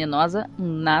Evil venenosa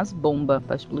nas bombas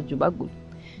para explodir o bagulho.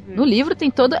 No livro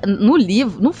tem toda...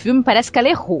 No filme parece que ela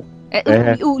errou.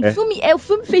 O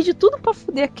filme fez de tudo pra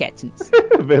fuder a Katniss.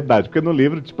 É verdade, porque no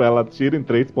livro, tipo, ela tira em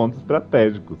 3 pontos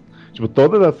estratégicos. Tipo,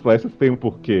 todas as flechas têm um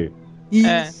porquê.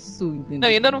 Isso, entendeu? Não,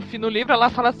 ainda no livro ela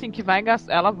fala assim que vai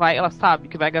gastar. Ela sabe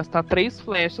que vai gastar 3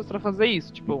 flechas pra fazer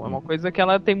isso. Tipo, é uma coisa que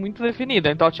ela tem muito definida.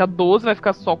 Então ela tinha 12, vai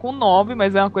ficar só com 9,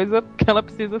 mas é uma coisa que ela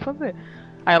precisa fazer.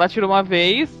 Aí ela tirou uma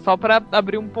vez só pra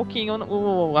abrir um pouquinho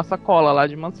a sacola lá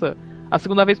de maçã. A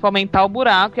segunda vez pra aumentar o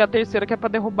buraco e a terceira que é pra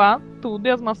derrubar tudo e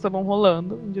as maçãs vão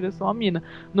rolando em direção à mina.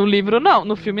 No livro não,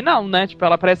 no filme não, né? Tipo,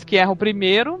 ela parece que erra o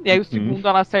primeiro e aí o segundo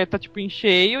ela acerta tipo em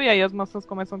cheio e aí as maçãs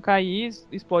começam a cair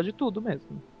e explode tudo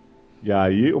mesmo. E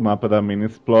aí o mapa da mina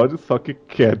explode, só que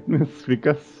Katniss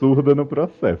fica surda no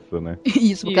processo, né?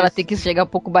 Isso, porque ela tem que chegar um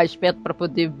pouco mais perto pra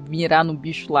poder mirar no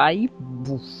bicho lá e...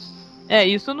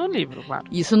 Isso no livro, claro.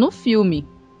 Isso no filme.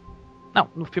 Não,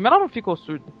 no filme ela não ficou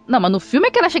surda. Não, mas no filme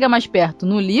é que ela chega mais perto.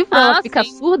 No livro ela fica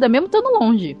surda mesmo estando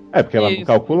longe. Porque ela não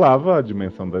calculava a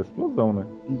dimensão da explosão, né?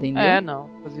 Entendeu? Não,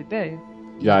 fazia ideia.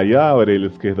 E aí a orelha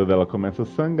esquerda dela começa a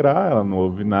sangrar, ela não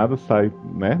ouve nada, sai,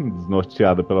 né,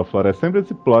 desnorteada pela floresta. Sempre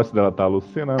esse plot dela tá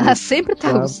alucinando. Ela sempre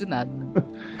tá alucinada. Né?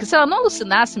 Porque se ela não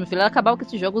alucinasse, meu filho, ela acabava com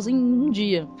esses jogos em um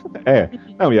dia.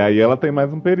 Não, e aí ela tem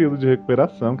mais um período de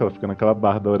recuperação, que ela fica naquela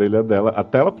barra da orelha dela.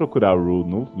 Até ela procurar a Rue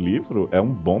no livro, é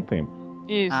um bom tempo.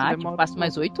 Isso, tipo, passa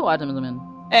mais 8 horas, mais ou menos.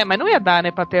 Mas não ia dar, né,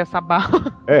 pra ter essa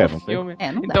barra no filme.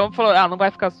 Não então dá. Falou, não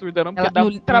vai ficar surda não, porque dá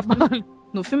muito trabalho.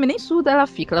 No filme nem surda ela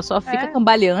fica, ela só fica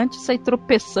cambaleante, sai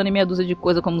tropeçando em meia dúzia de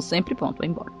coisa como sempre e pronto, vai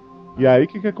embora. E aí o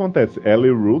que acontece? Ela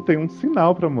e Rue tem um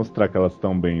sinal pra mostrar que elas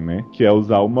estão bem, né? Que é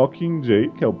usar o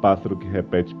Mockingjay, que é o pássaro que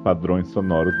repete padrões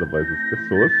sonoros da voz das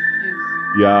pessoas.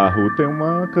 Isso. E a Rue tem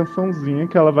uma cançãozinha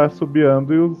que ela vai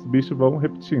assobiando e os bichos vão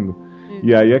repetindo. Isso.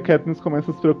 E aí a Katniss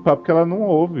começa a se preocupar porque ela não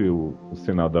ouve o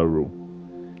sinal da Rue.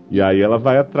 E aí ela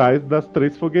vai atrás das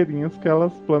 3 fogueirinhas que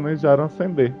elas planejaram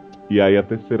acender. E aí a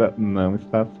terceira não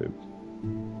está acesa.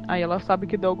 Aí ela sabe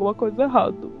que deu alguma coisa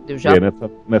errada. E aí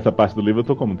nessa parte do livro eu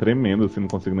tô como tremendo, assim, não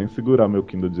consigo nem segurar meu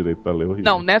Kindle direito pra ler o livro.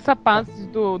 Não, nessa parte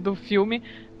do filme,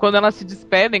 quando elas se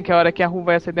despedem, que é a hora que a Rue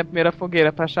vai acender a primeira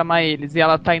fogueira pra chamar eles, e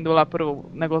ela tá indo lá pro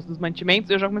negócio dos mantimentos,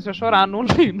 eu já comecei a chorar no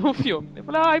filme. Eu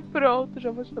falei, pronto,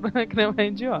 já vou chorar, que nem uma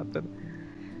idiota.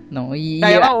 Não, Aí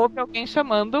ela ouve alguém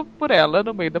chamando por ela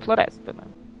no meio da floresta,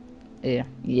 né?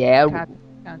 E é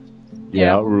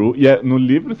a Rue. No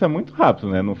livro isso é muito rápido,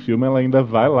 né? No filme ela ainda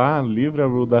vai lá, livra a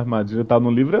Rue da armadilha e tal.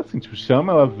 No livro é assim, tipo,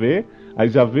 chama, ela vê, aí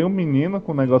já vê um menino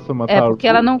com o negócio pra matar a Rue.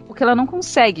 Porque ela não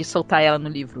consegue soltar ela no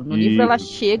livro. No livro ela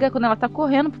chega, quando ela tá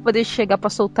correndo pra poder chegar pra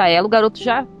soltar ela, o garoto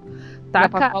já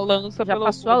taca, já passou a lança,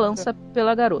 passou a lança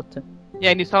pela garota. E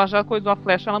aí nisso ela já coisou a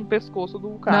flecha lá no pescoço do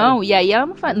cara. Não, e aí ela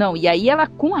não faz. Não, e aí ela,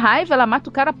 com raiva, ela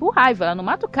mata o cara por raiva. Ela não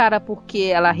mata o cara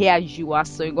porque ela reagiu à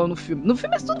ação igual no filme. No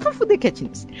filme é tudo pra fuder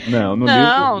Katniss. Não,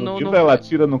 no livro ela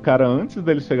atira no cara antes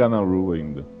dele chegar na Rue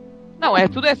ainda. Não,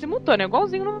 tudo é simultâneo,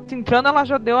 igualzinho. Entrando, ela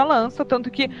já deu a lança, tanto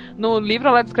que no livro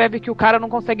ela descreve que o cara não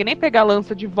consegue nem pegar a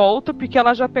lança de volta porque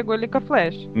ela já pegou ele com a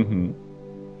flecha. Uhum.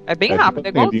 É bem rápido, é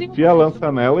igualzinho. Ele enfia a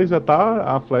lança nela e já tá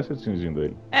a flecha atingindo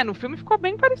ele. No filme ficou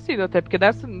bem parecido até, porque dá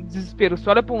esse desespero. Se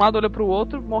olha pra um lado, olha pro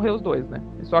outro, morreu os dois, né?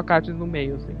 E só a Katniss no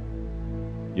meio, assim.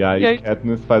 E aí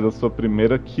Katniss faz a sua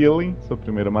primeira killing, sua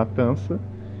primeira matança.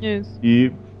 Isso.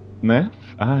 E, né?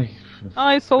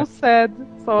 Ai, so sad.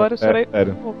 Essa hora eu chorei.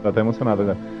 Sério, tá até emocionada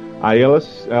agora. Aí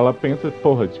ela pensa,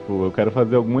 porra, tipo, eu quero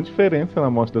fazer alguma diferença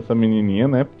na morte dessa menininha,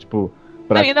 né? Tipo...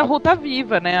 Ainda a Ru tá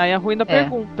viva, né? Aí a Ru ainda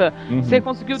pergunta, você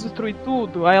conseguiu destruir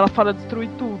tudo? Aí ela fala, destruir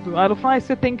tudo. Aí ela fala,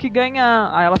 você tem que ganhar.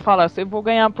 Aí ela fala, eu vou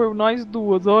ganhar por nós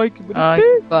duas. Ai, que bonitinho. Ai,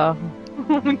 que barro.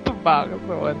 Muito barro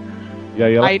essa hora. E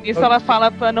aí nisso ela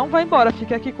fala, não vai embora,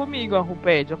 fica aqui comigo, a Ru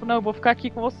pede. Ela fala, não, eu vou ficar aqui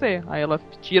com você. Aí ela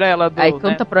tira ela do... Aí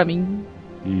canta pra mim.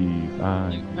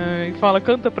 E fala,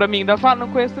 canta pra mim. Ela fala, não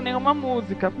conheço nenhuma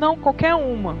música. Não, qualquer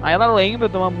uma. Aí ela lembra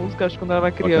de uma música, acho que quando ela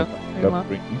era criança.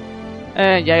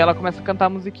 E aí ela começa a cantar a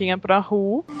musiquinha pra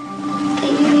Ru.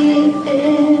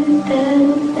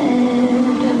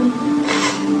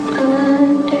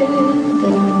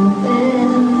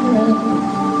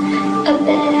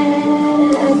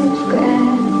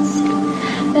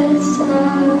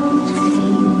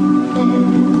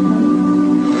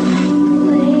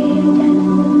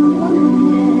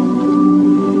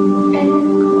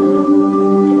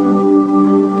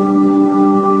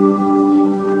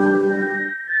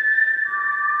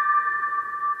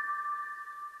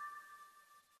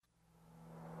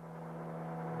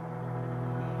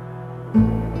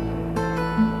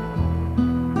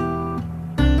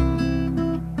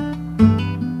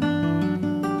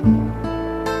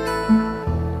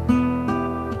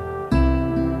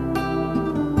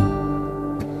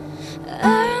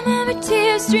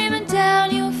 Streaming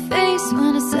down your face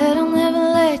when I said I'll never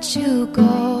let you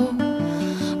go.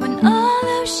 When all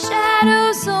those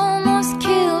shadows almost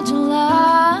killed your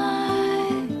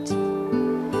light,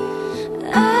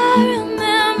 I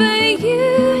remember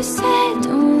you said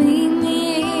don't leave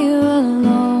me here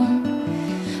alone.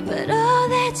 But all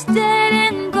that's dead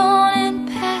and gone and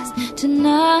past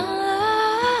tonight.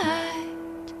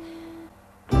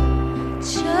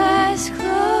 Just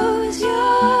close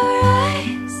your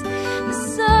eyes. The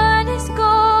sun is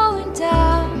going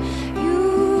down.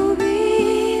 You'll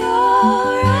be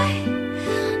alright.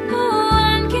 No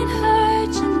one can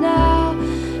hurt you now.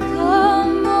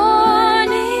 Come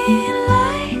morning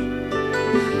light,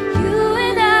 you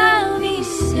and I'll be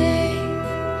safe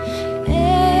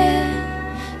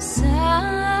and sound.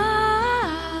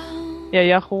 E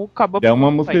aí a Ru acaba... É uma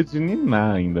música de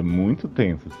ninar ainda, muito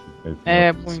tensa.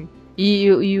 Muito.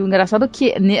 E o engraçado é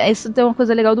que isso tem uma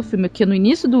coisa legal do filme, que no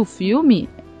início do filme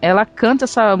ela canta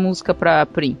essa música pra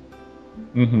Prim.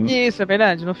 Uhum. Isso, é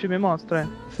verdade, no filme mostra.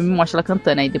 O filme mostra ela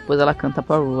cantando, aí depois ela canta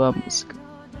pra Ru a música.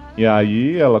 E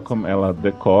aí ela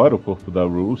decora o corpo da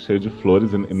Rue cheio de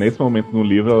flores. E nesse momento no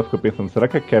livro ela fica pensando, será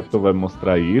que a Capitol vai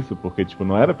mostrar isso? Porque, tipo,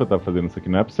 não era pra eu estar fazendo isso aqui,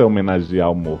 não é pra você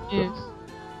homenagear o morto. Isso.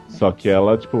 Só que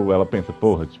ela pensa,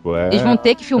 porra, tipo, eles vão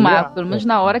ter que filmar, pelo menos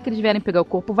na hora que eles vierem pegar o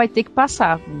corpo, vai ter que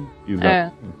passar.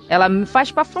 Exatamente. Ela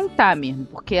faz pra afrontar mesmo,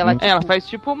 porque ela... Ela faz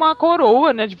tipo uma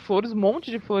coroa, né, de flores, um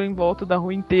monte de flor em volta da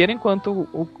rua inteira, enquanto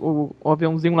o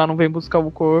aviãozinho lá não vem buscar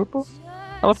o corpo.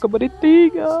 Ela fica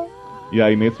bonitinha. E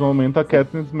aí, nesse momento, a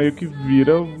Katniss meio que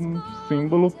vira um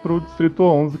símbolo pro Distrito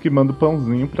 11, que manda o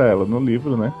pãozinho pra ela no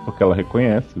livro, né? Porque ela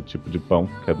reconhece o tipo de pão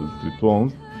que é do Distrito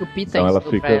 11. O Peter então ela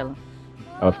fica... pra ela.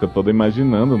 Ela fica toda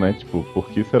imaginando, né? Tipo, por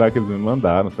que será que eles me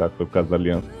mandaram? Será que foi por causa da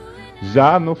aliança?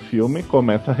 Já no filme,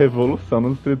 começa a revolução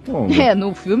no Distrito 11.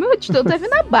 No filme o Titã tá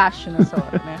vindo abaixo nessa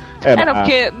hora, né?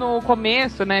 Porque no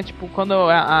começo, né, tipo, quando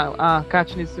a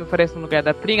Katniss se oferece no lugar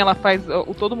da Prim, ela faz,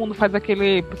 todo mundo faz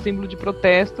aquele símbolo de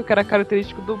protesto que era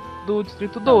característico do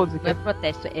Distrito 12. Não é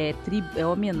protesto, é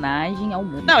homenagem ao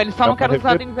mundo. Não, eles falam que era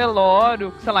usado em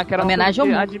velório, sei lá, que era homenagem ao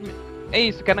mundo. É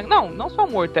isso, que era, não só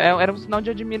morto, era um sinal de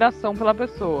admiração pela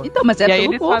pessoa. Então, mas e aí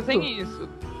pelo eles morto. Fazem isso.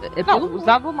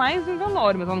 Usavam mais em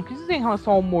velório, mas ela não quis dizer em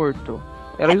relação ao morto.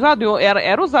 Era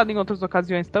usado em outras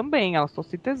ocasiões também, ela só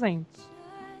cita exemplos.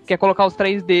 Que é colocar os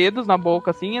 3 dedos na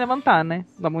boca assim e levantar, né?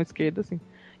 Da mão esquerda, assim.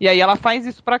 E aí ela faz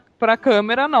isso pra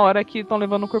câmera na hora que estão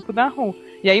levando o corpo da Ru.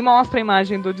 E aí mostra a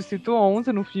imagem do Distrito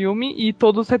 11 no filme e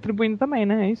todos retribuindo também,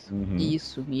 né? É isso?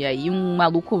 Isso. E aí um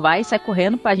maluco vai e sai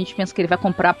correndo, a gente pensa que ele vai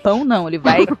comprar pão, não. Ele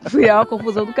vai criar uma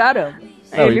confusão do caramba.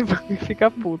 Aí ele fica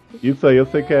puto. Isso aí eu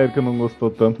sei que a Erika não gostou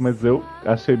tanto, mas eu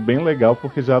achei bem legal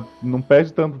porque já não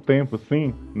perde tanto tempo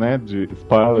assim, né? De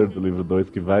spoiler do livro 2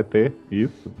 que vai ter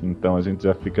isso. Então a gente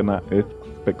já fica na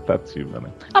expectativa, né?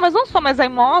 Mas não só, mas aí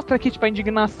mostra que, tipo, a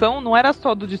indignação não era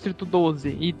só do Distrito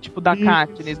 12 e, tipo, da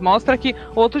Katniss. Mostra que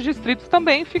outros distritos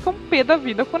também ficam pé da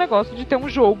vida com o negócio de ter um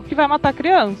jogo que vai matar a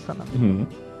criança, né?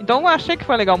 Então eu achei que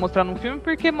foi legal mostrar no filme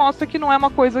porque mostra que não é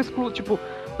uma coisa tipo,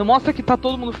 não mostra que tá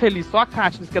todo mundo feliz, só a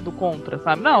Katniss que é do contra,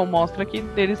 sabe? Não, mostra que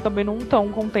eles também não estão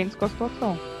contentes com a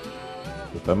situação.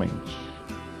 Exatamente.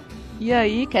 E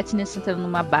aí, Katniss entra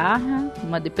numa barra,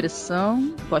 numa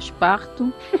depressão,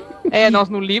 pós-parto. Nós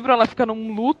no livro ela fica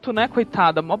num luto, né,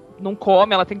 coitada, não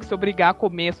come, ela tem que se obrigar a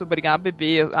comer, se obrigar a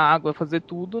beber água, fazer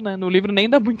tudo, né? No livro nem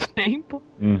dá muito tempo,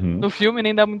 no filme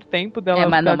nem dá muito tempo dela.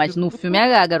 Mas no filme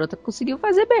a garota conseguiu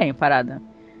fazer bem a parada.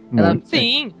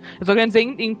 Sim, eu tô querendo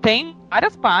dizer, tem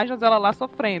várias páginas ela lá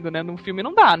sofrendo, né? No filme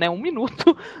não dá, né? 1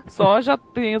 minuto só já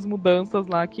tem as mudanças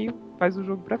lá que faz o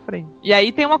jogo pra frente. E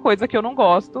aí tem uma coisa que eu não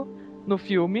gosto no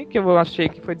filme, que eu achei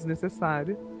que foi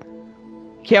desnecessário,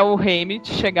 que é o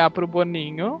Haymitch chegar pro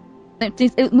Boninho.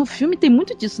 No filme tem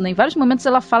muito disso, né? Em vários momentos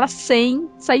ela fala sem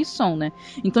sair som, né?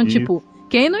 Então, tipo,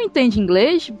 quem não entende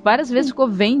inglês, várias vezes ficou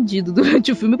vendido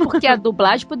durante o filme, porque a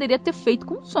dublagem poderia ter feito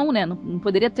com som, né? Não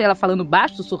poderia ter ela falando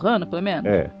baixo, sussurrando, pelo menos.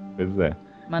 Pois é.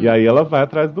 Mas e aí ela vai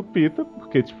atrás do Peeta,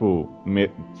 porque, tipo,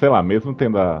 sei lá, mesmo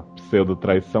tendo a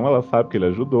pseudo-traição, ela sabe que ele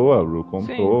ajudou, a Rue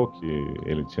contou que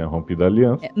ele tinha rompido a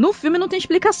aliança. No filme não tem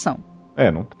explicação.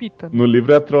 Não. No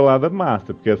livro é a trollada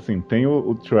master, porque assim, tem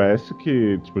o Trash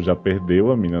que, tipo, já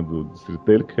perdeu a mina do distrito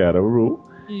dele, que era a Rue.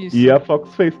 Isso. E a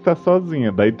Fox Face tá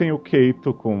sozinha. Daí tem o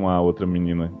Keito com a outra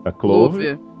menina, a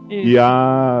Clover. E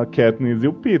a Katniss e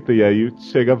o Peeta. E aí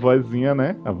chega a vozinha,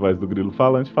 né? A voz do grilo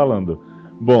falante falando: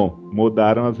 bom,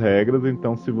 mudaram as regras,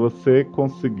 então se você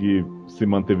conseguir se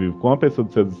manter vivo com a pessoa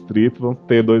do seu distrito, vão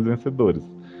ter 2 vencedores.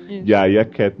 Isso. E aí a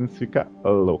Katniss fica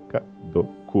louca do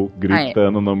cu,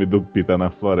 gritando o nome do Peeta na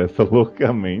floresta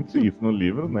loucamente. Isso no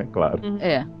livro, né? Claro.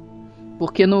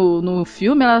 Porque no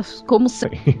filme ela como se...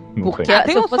 Porque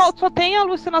só tem a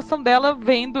alucinação dela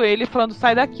vendo ele falando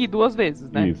sai daqui 2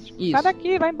 vezes, né? Isso. Sai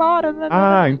daqui, vai embora.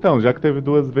 Então, já que teve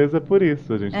 2 vezes é por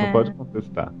isso, a gente não pode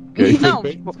contestar. Não,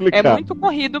 tipo, é muito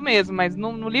corrido mesmo, mas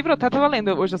no livro eu até tava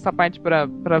lendo hoje essa parte pra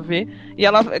ver, e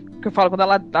ela, que eu falo, quando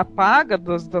ela apaga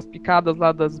das picadas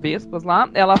lá das vespas lá,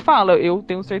 ela fala, eu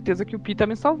tenho certeza que o Peeta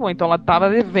me salvou, então ela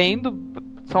tava devendo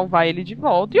salvar ele de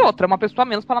volta. E outra, uma pessoa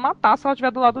menos pra ela matar se ela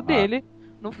estiver do lado dele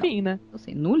no fim, né?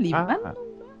 Assim, no livro.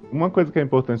 Uma coisa que é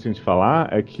importante a gente falar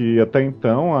é que até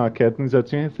então a Katniss já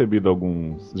tinha recebido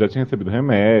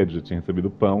remédio, já tinha recebido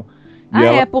pão.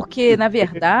 Porque na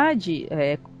verdade,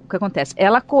 o que acontece?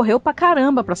 Ela correu pra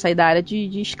caramba pra sair da área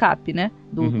de escape, né?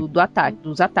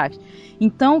 Dos ataques.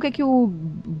 Então, o que o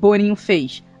Boninho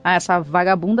fez? Essa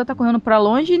vagabunda tá correndo pra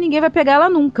longe e ninguém vai pegar ela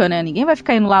nunca, né? Ninguém vai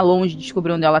ficar indo lá longe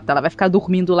descobrir onde ela tá. Ela vai ficar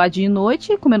dormindo lá de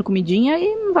noite, comendo comidinha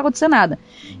e não vai acontecer nada.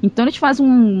 Então eles fazem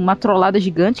uma trollada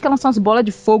gigante que lançam umas bolas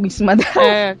de fogo em cima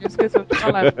dela. Esqueci de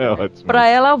falar. Pra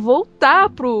ela voltar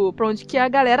pra onde que a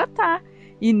galera tá.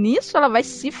 E nisso ela vai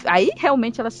aí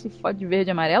realmente ela se fode de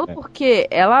verde e amarelo porque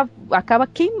ela acaba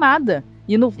queimada.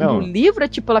 E no livro é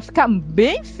tipo, ela fica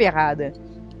bem ferrada.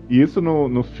 E isso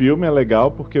no filme é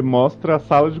legal porque mostra a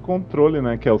sala de controle,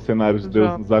 né? Que é o cenário de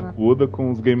Deus nos acuda,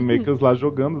 com os game makers lá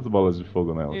jogando as bolas de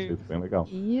fogo nela. Achei isso bem legal.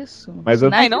 Isso. Mas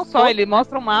e não só, ele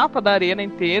mostra o mapa da arena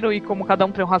inteiro e como cada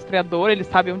um tem um rastreador, eles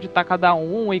sabem onde tá cada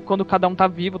um e quando cada um tá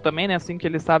vivo também, né? Assim que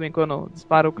eles sabem quando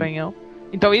dispara o canhão.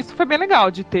 Então isso foi bem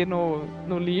legal de ter no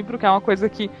livro, que é uma coisa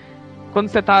que quando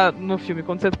você tá no filme,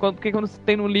 quando você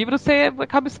tem no livro, você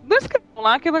acaba escrevendo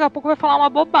lá que daqui a pouco vai falar uma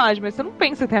bobagem, mas você não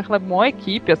pensa que tem aquela maior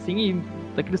equipe, assim, e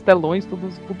daqueles telões,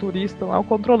 todos futuristas lá,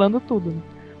 controlando tudo.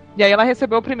 E aí ela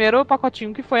recebeu o primeiro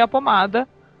pacotinho que foi a pomada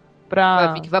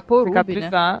pra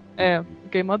cicatrizar,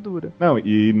 queimadura. Não,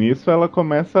 e nisso ela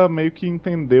começa a meio que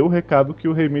entender o recado que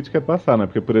o Haymitch quer passar, né?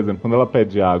 Porque, por exemplo, quando ela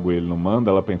pede água e ele não manda,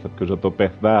 ela pensa, porque eu já tô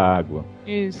perto da água.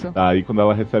 Isso. Aí quando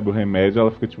ela recebe o remédio,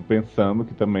 ela fica, tipo, pensando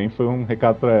que também foi um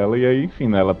recado pra ela. E aí, enfim,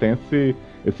 né? Ela tem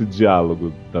esse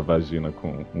diálogo da vagina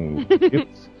com o Peeta.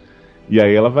 E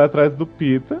aí ela vai atrás do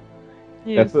Peeta.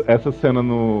 Essa cena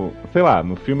no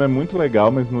filme é muito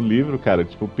legal, mas no livro, cara,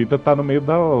 tipo, o Peeta tá no meio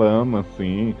da lama,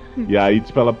 assim. E aí,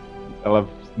 tipo, ela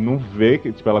não vê,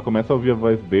 que tipo, ela começa a ouvir a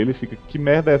voz dele e fica, que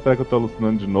merda é essa? Será que eu tô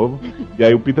alucinando de novo? E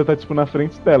aí o Peter tá tipo na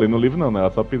frente dela, e no livro não, né?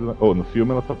 Ela só pisa, ou no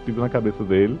filme ela só pisa na cabeça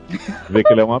dele, vê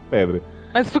que ele é uma pedra.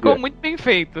 Mas ficou muito bem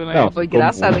feito, né? Não, Foi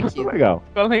engraçado muito aqui. Legal.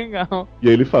 Ficou legal. E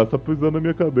aí ele fala, tá pisando na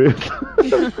minha cabeça.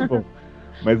 Bom,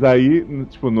 mas aí,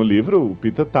 tipo, no livro, o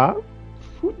Peter tá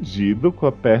fudido com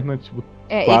a perna, tipo,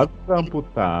 quase pra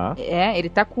amputar. Ele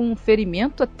tá com um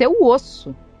ferimento até o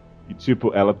osso. E,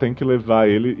 tipo, ela tem que levar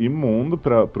ele imundo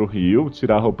pro rio,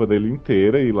 tirar a roupa dele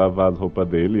inteira e lavar as roupas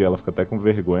dele. E ela fica até com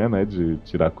vergonha, né, de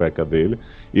tirar a cueca dele.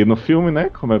 E no filme, né,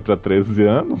 como é pra 13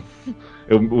 anos,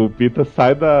 o Peter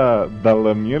sai da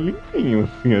laminha limpinho,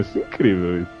 assim. Acho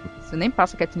incrível isso. Você nem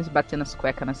passa Katniss batendo as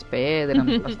cuecas nas pedras,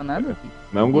 não passa nada.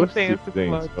 Não gostei, tem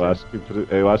esse gente. plot.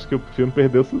 Eu acho que o filme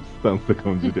perdeu substância,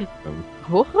 como diria.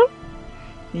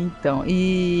 Então,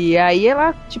 e aí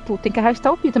ela, tipo, tem que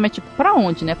arrastar o Peter, mas tipo, pra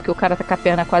onde, né? Porque o cara tá com a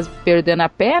perna quase perdendo a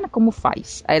perna, como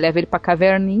faz? Aí leva ele pra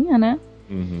caverninha, né?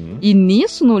 Uhum. E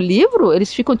nisso, no livro,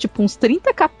 eles ficam tipo uns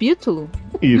 30 capítulos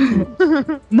Isso.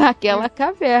 naquela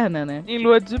caverna, né? Em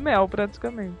lua de mel,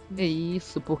 praticamente. É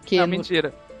isso, porque... Não,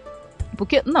 mentira.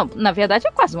 Porque, não, na verdade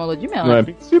é quase uma lua de mel, Não né? é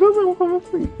mentira não, como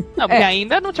assim? Não, porque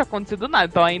ainda não tinha acontecido nada,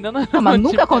 então ainda não... Não, mas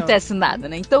nunca tipo, acontece nada,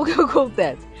 né? Então o que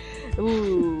acontece?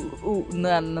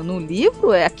 No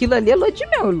livro, aquilo ali é lua de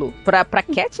mel, Lu. Pra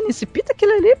Katniss e Peter,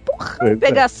 aquilo ali é porra,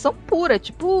 pegação pura.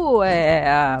 Tipo,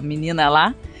 a menina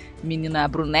lá, menina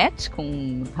brunete com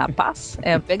um rapaz,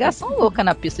 pegação louca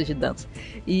na pista de dança.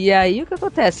 E aí o que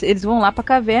acontece? Eles vão lá pra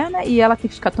caverna e ela tem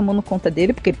que ficar tomando conta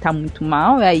dele, porque ele tá muito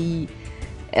mal, e aí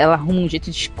ela arruma um jeito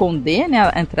de esconder, né,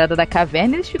 a entrada da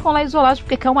caverna, e eles ficam lá isolados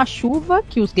porque cai uma chuva,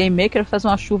 que os Game Makers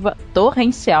fazem uma chuva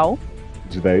torrencial.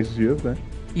 De 10 dias, né?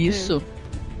 Isso.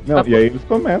 Não, e aí eles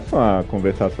começam a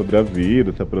conversar sobre a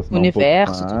vida, se aproximar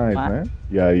Universo, um pouco mais, né?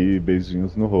 E aí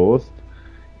beijinhos no rosto.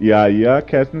 E aí a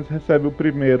Katniss recebe o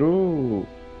primeiro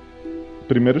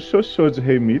xoxô de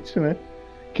Haymitch, né?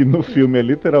 Que no filme é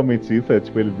literalmente isso, é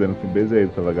tipo ele dizendo assim, beija aí,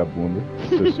 essa vagabunda,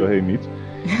 xoxô Haymitch.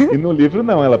 E no livro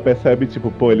não, ela percebe,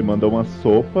 tipo, pô, ele mandou uma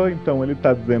sopa, então ele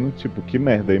tá dizendo, tipo, que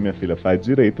merda aí, minha filha, faz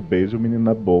direito, beija o menino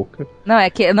na boca.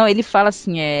 Não, ele fala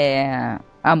assim,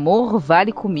 amor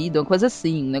vale comida, uma coisa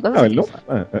assim, um negócio não,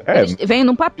 assim. Ele vem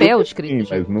num papel escrito. Sim,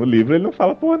 mas no livro ele não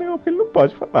fala porra nenhuma, porque ele não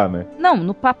pode falar, né? Não,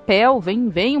 no papel,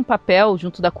 vem um papel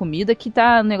junto da comida que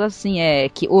tá um negócio assim,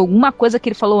 que alguma coisa que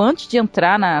ele falou antes de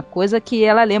entrar na coisa que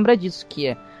ela lembra disso, que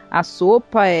é a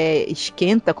sopa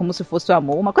esquenta como se fosse o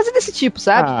amor, uma coisa desse tipo,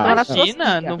 sabe?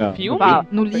 Imagina, no filme?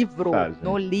 No livro.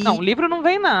 Não, no livro não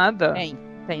vem nada.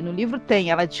 Tem, no livro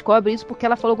tem. Ela descobre isso porque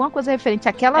ela falou alguma coisa referente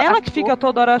àquela... Ela que fica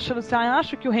toda hora achando assim,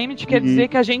 acho que o Haymitch quer dizer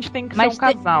que a gente tem que ser um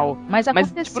casal. Mas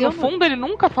aconteceu... tipo, no fundo ele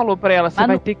nunca falou pra ela, você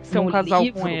vai ter que ser um casal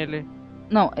com ele.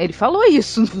 Não, ele falou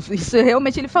isso. Isso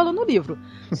realmente ele falou no livro.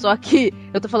 Só que,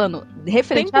 eu tô falando,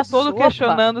 referente à sopa... todo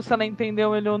questionando se ela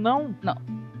entendeu ele ou não? Não.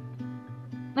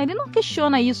 Ele não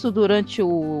questiona isso durante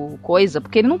o coisa,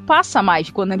 porque ele não passa mais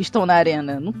quando eles estão na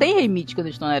arena. Não tem Haymitch quando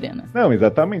eles estão na arena. Não,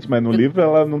 exatamente, mas no livro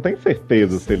ela não tem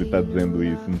certeza se ele tá dizendo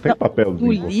isso. Não tem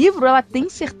papelzinho. No livro ela tem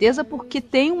certeza porque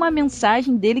tem uma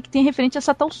mensagem dele que tem referente a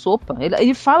essa tal sopa.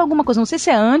 Ele fala alguma coisa, não sei se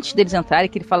é antes deles entrarem,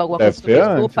 que ele fala alguma coisa sobre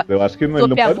a sopa. Eu acho que ele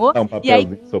não pode dar um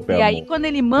papelzinho sopa e aí quando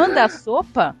ele manda a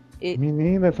sopa...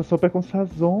 Menina, essa sopa é com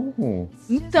sazon.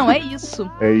 Então, é isso.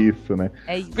 É isso, né?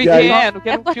 É isso. Porque,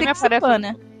 porque no filme aparece...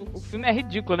 né? O filme é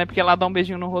ridículo, né? Porque ela dá um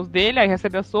beijinho no rosto dele, aí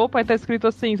recebe a sopa, aí tá escrito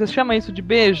assim, você chama isso de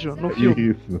beijo no filme?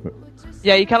 Isso.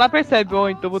 E aí que ela percebe,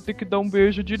 então vou ter que dar um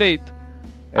beijo direito.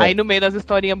 Aí no meio das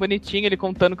historinhas bonitinhas, ele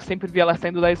contando que sempre via ela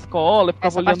saindo da escola,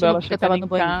 ficava olhando ela chegando em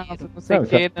casa, não sei o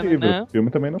que, né? O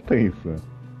filme também não tem isso.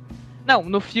 Não,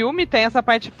 no filme tem essa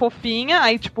parte fofinha,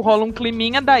 aí tipo rola um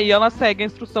climinha, daí ela segue a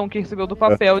instrução que recebeu do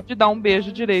papel de dar um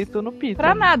beijo direito no Peter.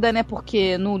 Pra nada, né?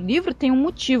 Porque no livro tem um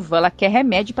motivo, ela quer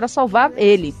remédio pra salvar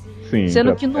ele. Sim,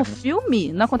 sendo que no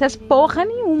filme não acontece porra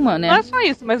nenhuma, né? Não é só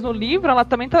isso, mas no livro ela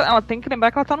também ela tem que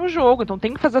lembrar que ela tá no jogo, então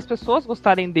tem que fazer as pessoas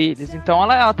gostarem deles. Então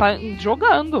ela tá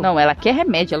jogando. Não, ela quer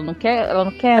remédio, ela não quer.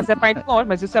 Essa é a parte lógica,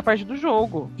 mas isso é a parte do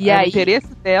jogo. E aí... O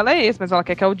interesse dela é esse, mas ela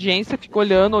quer que a audiência fique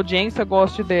olhando, a audiência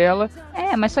goste dela.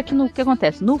 Mas só que o que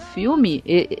acontece? No filme,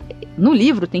 no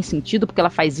livro tem sentido porque ela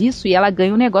faz isso e ela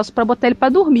ganha um negócio pra botar ele pra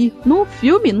dormir. No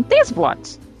filme não tem esse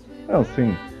plot. Não,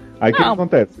 sim. Aí o que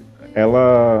acontece?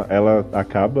 Ela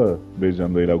acaba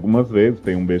beijando ele algumas vezes.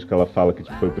 Tem um beijo que ela fala que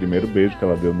tipo, foi o primeiro beijo que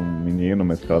ela deu num menino,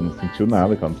 mas que ela não sentiu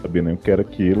nada, que ela não sabia nem o que era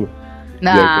aquilo.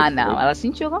 Não, ela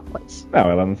sentiu alguma coisa. Não,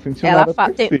 ela não sentiu nada.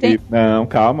 Não,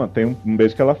 calma, tem um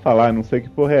beijo que ela fala, não sei que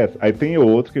porra é essa. Aí tem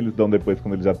outro que eles dão depois,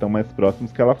 quando eles já estão mais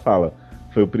próximos, que ela fala,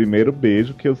 foi o primeiro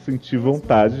beijo que eu senti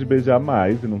vontade de beijar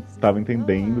mais e não tava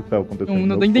entendendo o que tava acontecendo.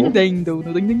 Não tô entendendo.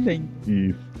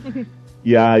 Isso.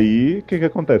 E aí, o que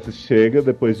acontece? Chega,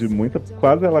 depois de muita...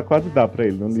 Ela quase dá pra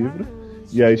ele no livro.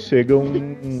 E aí chega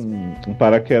um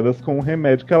paraquedas com um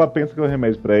remédio, que ela pensa que é um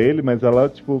remédio pra ele, mas ela,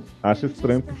 tipo, acha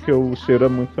estranho porque o cheiro é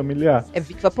muito familiar. É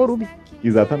Vic Vaporub.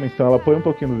 Exatamente, então ela põe um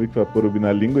pouquinho do Vic Vaporub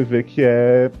na língua e vê que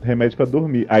é remédio pra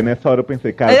dormir. Aí nessa hora eu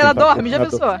pensei, cara... Aí ela dorme, já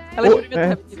pensou? Ela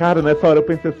experimenta. Cara, nessa hora eu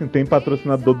pensei assim, tem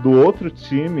patrocinador do outro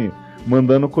time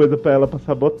mandando coisa pra ela pra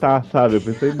sabotar, sabe? Eu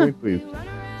pensei muito isso.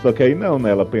 Só que aí não,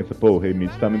 né? Ela pensa, pô, o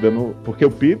Remit tá me dando... Porque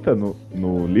o Pita,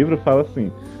 no livro, fala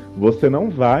assim... Você não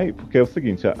vai... Porque é o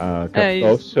seguinte, a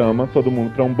Capitol chama todo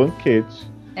mundo pra um banquete.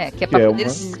 Que é pra poder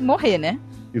morrer, né?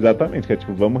 Exatamente, que é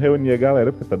tipo, vamos reunir a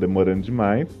galera, porque tá demorando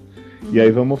demais. E aí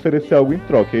vamos oferecer algo em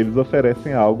troca. E eles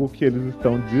oferecem algo que eles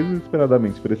estão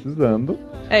desesperadamente precisando.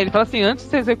 Ele fala assim, antes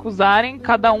de vocês recusarem,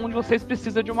 cada um de vocês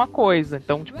precisa de uma coisa.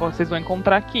 Então, tipo, vocês vão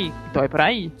encontrar aqui. Então é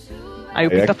pra ir. Aí o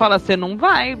Pita fala, você não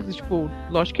vai? Tipo,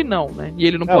 lógico que não, né? E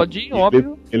ele não pode ir,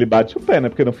 óbvio. Ele bate o pé, né?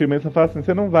 Porque no filme ele só fala assim,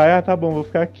 você não vai, tá bom, vou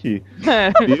ficar aqui.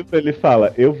 No livro ele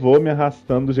fala, eu vou me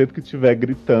arrastando do jeito que tiver,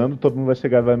 gritando, todo mundo vai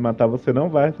chegar e vai me matar, você não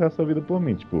vai arriscar a sua vida por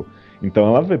mim, tipo. Então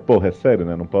ela vê, porra, é sério,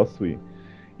 né? Não posso ir.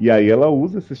 E aí ela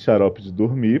usa esse xarope de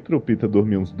dormir pro Pita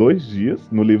dormir uns 2 dias.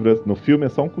 No filme é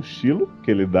só um cochilo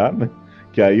que ele dá, né?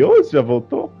 Que aí hoje já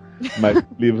voltou. Mas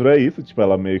no livro é isso, tipo,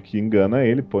 ela meio que engana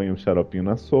ele, põe um xaropinho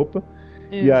na sopa.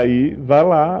 E aí vai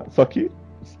lá, só que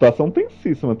situação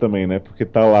tensíssima também, né? Porque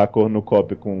tá lá a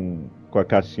cornucópia com a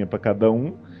caixinha pra cada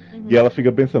um. E ela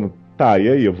fica pensando, tá, e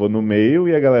aí? Eu vou no meio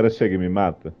e a galera chega e me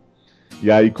mata?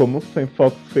 E aí, como sem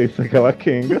Fox fez aquela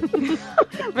Kenga...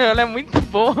 Meu, ela é muito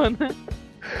boa, né?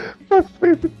 Fox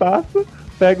Face passa,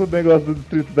 pega o negócio do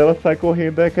distrito dela, sai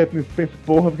correndo, aí a Katniss pensa,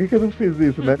 porra, por que eu não fiz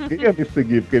isso, né? Ninguém ia me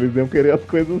seguir, porque eles iam querer as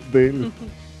coisas deles.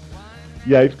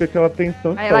 E aí fica aquela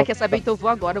tensão. Aí ela quer saber, então eu vou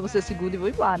agora, você segunda e vou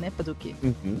ir lá, né? Fazer o quê?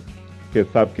 Porque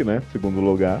sabe que, né? Segundo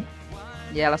lugar.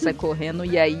 E ela sai correndo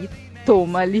e aí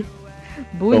toma ali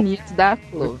bonito da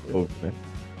Clove. Né?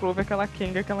 Clove aquela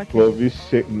Kenga.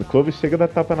 Clove chega da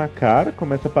tapa na cara,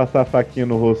 começa a passar a faquinha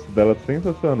no rosto dela,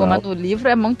 sensacional. Pô, mas no livro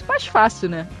é muito mais fácil,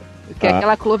 né? Porque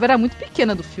aquela Clove era muito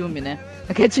pequena do filme, né?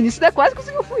 A Katniss quase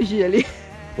conseguiu fugir ali.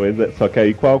 Pois é, só que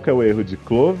aí qual que é o erro de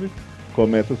Clove?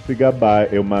 Começa a se gabar.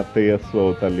 Eu matei a sua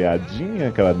outra aliadinha,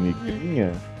 aquela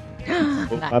nigrinha.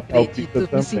 Vou matar o Pita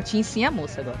também. Me senti em sim a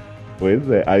moça agora. Pois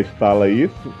é, aí fala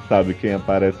isso, sabe quem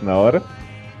aparece na hora?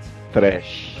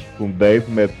 Trash. Com 10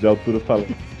 metros de altura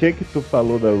falando, o que tu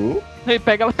falou da Rue? Ele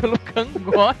pega ela pelo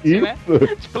cangote, né?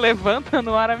 Tipo, levanta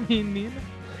no ar a menina.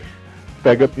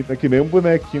 Pega a Pita que nem um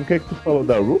bonequinho, o que tu falou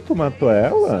da Rue? Tu matou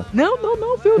ela? Não,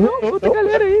 viu? Não, outra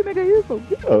galera aí, nega isso.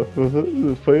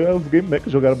 Foi os Game Man que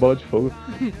jogaram bola de fogo.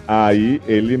 Aí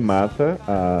ele mata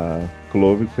a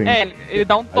Clove sem... ele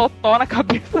dá um totó na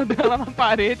cabeça dela na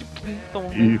parede.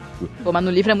 Isso. Pô, mas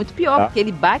no livro é muito pior, porque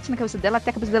ele bate na cabeça dela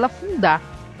até a cabeça dela afundar.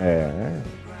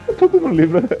 Tudo no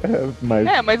livro é mais...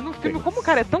 mas no filme, como o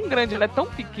cara é tão grande, ela é tão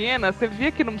pequena, você via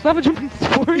que não precisava de muito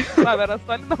esforço, sabe? Era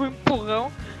só ele dar um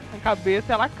empurrão na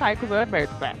cabeça e ela cai com os olhos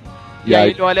abertos, velho. E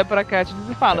aí ele olha pra Katniss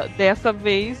e fala, dessa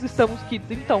vez estamos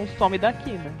quites, então some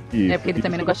daqui, né? Isso, porque ele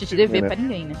também não gosta de dever pra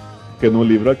ninguém, né? Porque no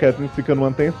livro a Katniss fica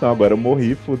numa tensão, agora eu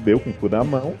morri, fudeu com o cu na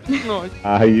mão.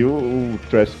 Aí o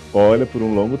Trash olha por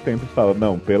um longo tempo e fala,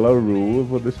 não, pela Rue eu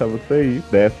vou deixar você ir,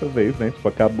 dessa vez, né? Tipo,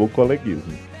 acabou o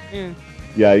coleguismo.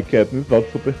 E aí Katniss volta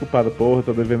super culpada, porra,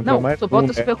 tô devendo pra mais um. Não,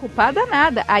 volta super culpada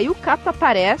nada. Aí o Cato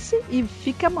aparece e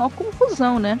fica mal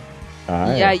confusão, né?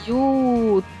 Aí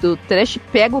o Trash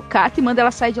pega o Cato e manda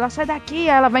ela sair de lá, sai daqui,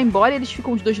 aí ela vai embora e eles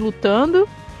ficam os dois lutando.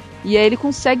 E aí ele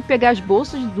consegue pegar as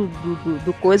bolsas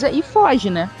do coisa e foge,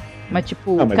 né? Mas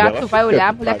tipo, o Cato vai olhar,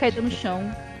 a mulher caída no chão.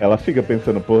 Ela fica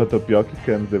pensando, porra, tô pior que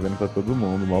Canis, devendo pra todo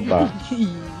mundo, mó barra.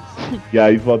 E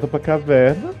aí volta pra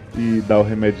caverna e dá o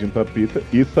remedinho pra Pita.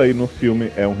 Isso aí no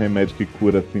filme é um remédio que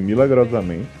cura assim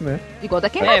milagrosamente, né? Igual da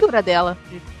queimadura dela.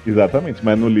 Exatamente,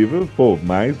 mas no livro, pô,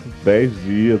 mais 10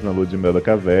 dias na lua de mel da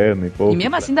caverna. E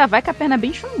mesmo assim ainda vai com a perna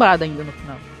bem chumbada ainda no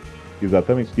final.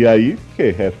 Exatamente. E aí, que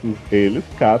restos eles,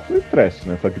 Cato e Trash,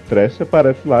 né? Só que Trash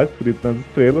aparece lá, escrito nas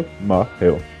estrelas,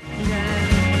 morreu.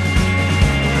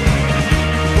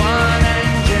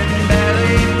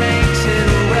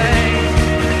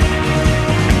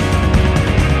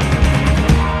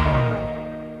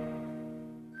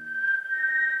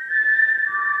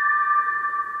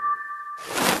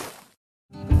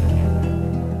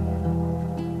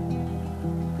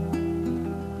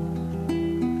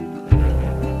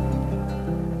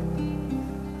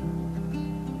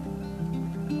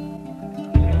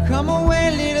 Come away,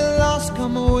 little lost, come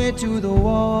on the way to the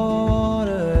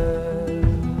water,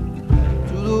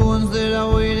 to the ones that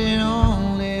are waiting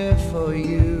only for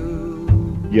you.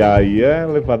 E aí é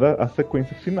levada a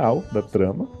sequência final da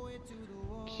trama,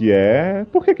 que é...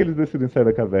 Por que eles decidem sair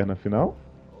da caverna afinal?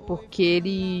 Porque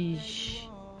eles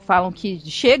falam que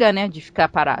chega, né, de ficar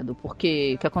parado.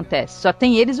 Porque o que acontece? Só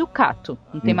tem eles e o Cato.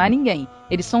 Não tem mais ninguém.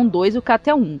 Eles são 2 e o Cato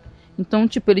é 1. Então,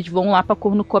 tipo, eles vão lá pra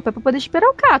cornucópia pra poder esperar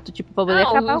o Cato. Tipo, pra poder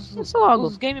acabar isso logo.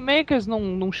 Os game makers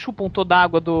não chupam toda a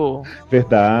água do...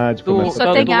 Verdade. Do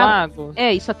lago.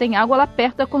 É, e só tem água lá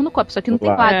perto da cornucópia. Só que não tem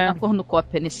lago na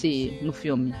cornucópia no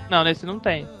filme. Não, nesse não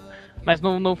tem. Mas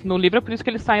no livro é por isso que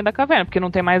eles saem da caverna, porque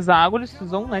não tem mais água, eles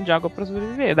precisam, né, de água pra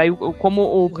sobreviver. Daí, como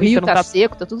o rio tá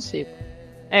seco, tá tudo seco.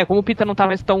 É, como o Pita não tá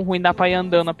mais tão ruim, dá pra ir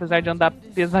andando, apesar de andar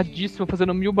pesadíssimo,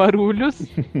 fazendo 1000 barulhos,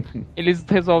 eles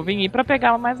resolvem ir pra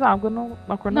pegar mais água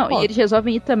na cornucópia. Não, e eles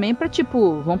resolvem ir também pra,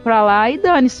 tipo, vão pra lá e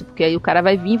dane-se, porque aí o cara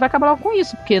vai vir e vai acabar com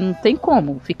isso, porque não tem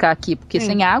como ficar aqui, porque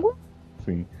sem água...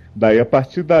 Sim. Daí, a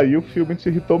partir daí, o filme te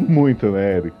irritou muito,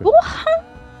 né, Erika? Porra!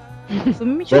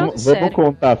 Vamos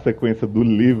contar a sequência do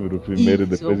livro primeiro, e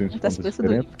depois a gente conta a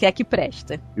diferença. Que é que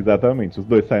presta. Exatamente, os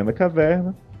dois saem da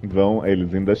caverna,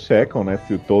 eles ainda checam, né,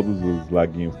 se todos os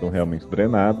laguinhos estão realmente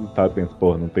drenados e tal, e pensam,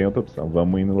 porra, não tem outra opção,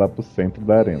 vamos indo lá pro centro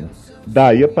da arena.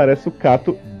 Daí aparece o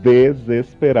Cato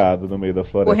desesperado no meio da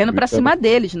floresta. Correndo pra cima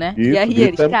deles, né? Isso, e aí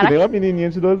eles, que nem uma menininha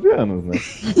de 12 anos, né?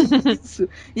 Isso.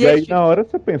 E aí na hora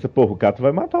você pensa, porra, o Cato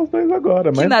vai matar os dois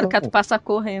agora. Mas nada, o Cato passa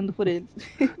correndo por eles.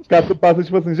 O Cato passa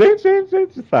tipo assim, gente,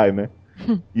 sai, né?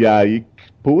 E aí,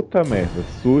 puta merda,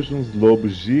 surgem uns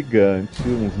lobos gigantes,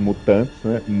 uns mutantes,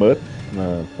 né? Mutts,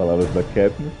 nas palavras da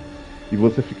Katniss. E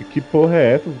você fica, que porra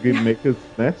é essa? Os game makers,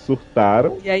 né,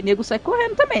 surtaram. E aí nego sai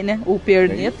correndo também, né? O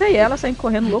Perneta e ela saem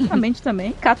correndo loucamente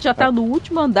também. Cato já tá no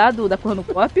último andar da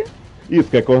cornucópia. Isso,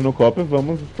 que a cornucópia,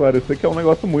 vamos esclarecer que é um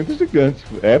negócio muito gigante.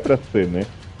 É pra ser, né?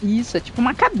 Isso, é tipo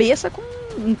uma cabeça com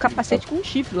um capacete com um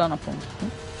chifre lá na ponta.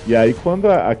 E aí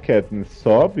quando a Katniss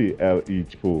sobe e,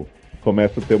 tipo,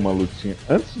 começa a ter uma lutinha...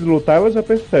 Antes de lutar, ela já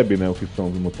percebe, né, o que são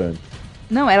os mutantes.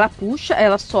 Não, ela puxa,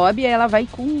 ela sobe e ela vai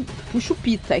puxa o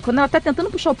Pita. E quando ela tá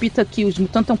tentando puxar o Pita, que os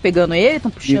mutantes estão pegando ele,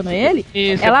 estão puxando ele,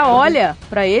 ela olha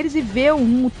pra eles e vê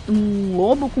um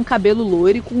lobo com cabelo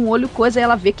loiro e com um olho coisa, e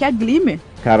ela vê que é a Glimmer.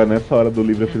 Cara, nessa hora do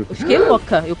livro eu fiz assim... Eu fiquei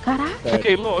louca, caraca.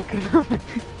 Fiquei louca.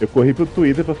 Eu corri pro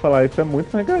Twitter pra falar, isso é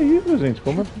muito negaído, gente,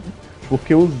 como assim?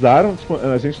 Porque usaram, tipo,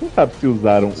 a gente não sabe se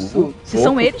usaram se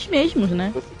são eles mesmos,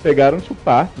 né? Pegaram, tipo,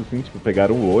 partes, assim, tipo,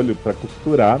 pegaram o olho pra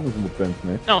costurar nos mutantes,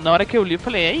 né? Não, na hora que eu li, eu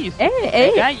falei, é isso.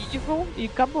 Pegar Evil e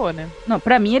acabou, né? Não,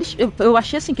 pra mim, eu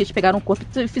achei assim, que eles pegaram o corpo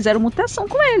e fizeram mutação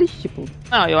com eles, tipo...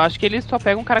 Não, eu acho que eles só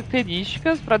pegam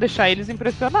características pra deixar eles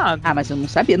impressionados. Ah, mas eu não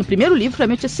sabia. No primeiro livro, pra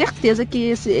mim, eu tinha certeza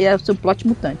que esse é o seu plot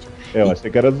mutante. Eu achei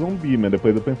que era zumbi, mas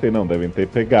depois eu pensei, não, devem ter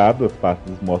pegado as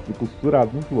partes dos mortos e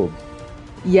costurado nos lobos.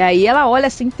 E aí ela olha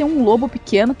assim, tem um lobo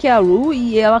pequeno que é a Rue,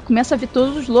 e ela começa a ver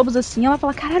todos os lobos assim, ela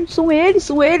fala, caralho, são eles,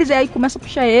 e aí começa a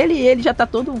puxar ele, e ele já tá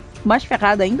todo mais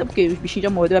ferrado ainda, porque os bichinhos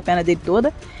já mordeu a perna dele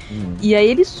toda. E aí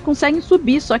eles conseguem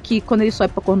subir, só que quando ele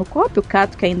sobe pra cornucópia, o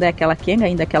Cato, que ainda é aquela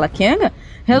Kenga,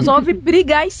 resolve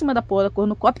brigar em cima da porra da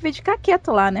cornucópia em vez de ficar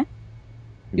quieto lá, né?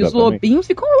 E os lobinhos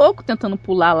ficam loucos tentando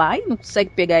pular lá e não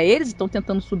conseguem pegar eles, estão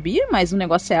tentando subir, mas o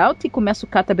negócio é alto, e começa o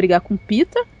Cato a brigar com o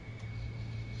Pita.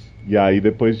 E aí,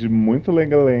 depois de muito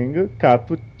lenga-lenga,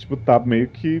 Cato, tipo, tá meio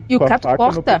que e com o Cato a faca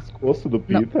corta no pescoço do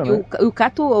Pita, né? O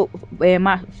Cato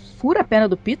fura a perna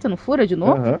do Pita, não fura de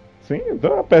novo? Sim,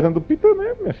 então a perna do Pita,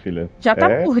 né, minha filha? Já tá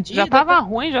mordida. Já tava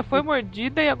ruim, já foi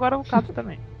mordida e agora o Cato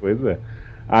também. Pois é.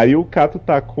 Aí o Cato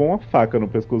tá com a faca no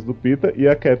pescoço do Pita e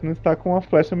a Katniss tá com a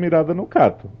flecha mirada no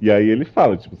Cato. E aí ele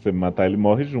fala, tipo, se você matar ele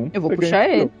morre junto. Eu vou puxar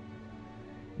ele.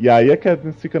 E aí a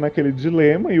Katniss fica naquele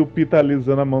dilema e o Pita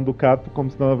alisando a mão do Cato como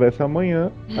se não houvesse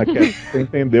amanhã. A Katniss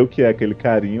entendeu que é aquele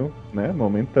carinho, né,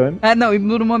 momentâneo. Ah, não, e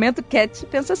no momento Cat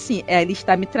pensa assim, ele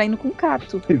está me traindo com o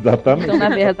Cato. Exatamente. Então, na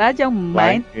verdade, é um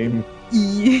mind game.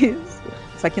 Isso.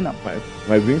 Só que não.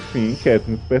 Mas enfim,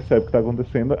 Katniss percebe o que tá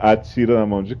acontecendo, atira na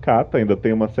mão de Cato, ainda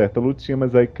tem uma certa lutinha,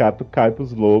 mas aí Cato cai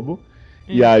pros lobos.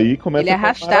 E aí começa ele é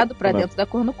arrastado pra dentro da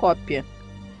cornucópia.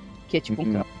 Que é tipo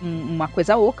uma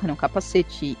coisa oca, né? Um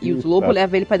capacete. E os lobos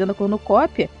levam ele pra dentro da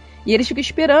cornucópia. E eles ficam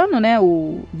esperando, né?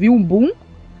 O Vium-Bum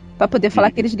pra poder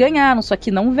falar que eles ganharam. Só que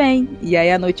não vem. E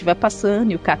aí a noite vai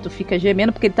passando e o Cato fica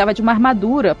gemendo porque ele tava de uma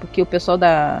armadura. Porque o pessoal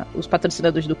os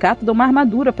patrocinadores do Cato dão uma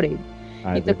armadura pra ele.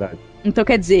 Ah, é verdade. Então,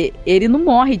 quer dizer, ele não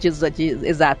morre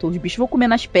exato. Os bichos vão comer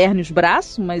nas pernas e os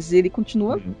braços, mas ele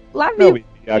continua lá vivo.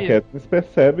 a Katniss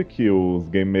percebe que os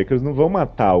Game Makers não vão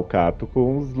matar o Cato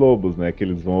com os lobos, né? Que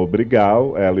eles vão obrigar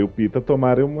ela e o Pita a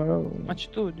tomarem uma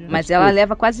atitude. Mas ela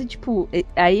leva quase, tipo...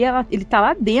 Aí ele tá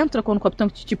lá dentro quando o Capitão,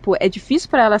 tipo, é difícil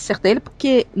pra ela acertar ele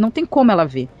porque não tem como ela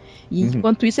ver. E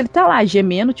enquanto isso ele tá lá,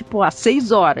 gemendo, tipo, há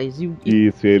 6 horas.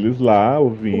 Isso, e eles lá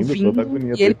ouvindo toda a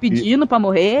agonia e ele pedindo pra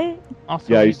morrer. Nossa,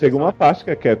 e aí chega uma parte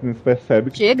que a Katniss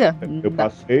percebe que chega.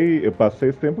 Eu passei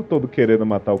esse tempo todo querendo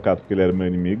matar o Cato porque ele era meu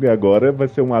inimigo, e agora vai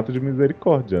ser um ato de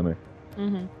misericórdia, né?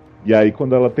 Uhum. E aí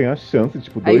quando ela tem a chance,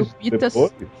 tipo, 2 dias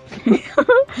depois...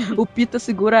 o Pita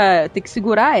tem que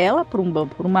segurar ela por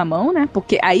uma mão, né?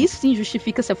 Porque aí sim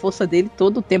justifica-se a força dele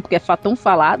todo o tempo, que é tão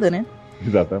falada, né?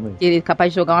 Exatamente. Ele é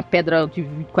capaz de jogar uma pedra de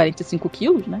 45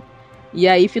 quilos, né? E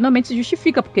aí finalmente se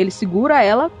justifica, porque ele segura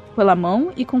ela pela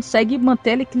mão e consegue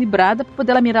manter ela equilibrada pra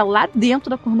poder ela mirar lá dentro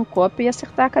da cornucópia e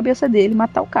acertar a cabeça dele e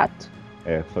matar o Cato.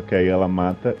 Só que aí ela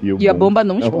mata e a bomba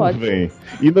não explode. Vem.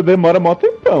 E ainda demora mó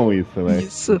tempão isso, né?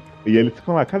 Isso. E eles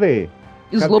ficam lá, cadê?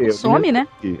 E os lobos somem, né?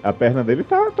 A perna dele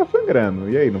tá sangrando.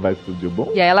 E aí, não vai explodir o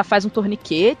bom? E aí ela faz um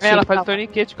torniquete. Ela faz o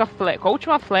torniquete com a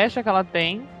última flecha que ela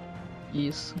tem.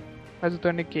 Isso. Faz o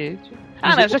torniquete.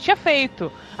 Ela já tinha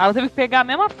feito. Ela teve que pegar a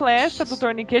mesma flecha do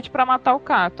torniquete pra matar o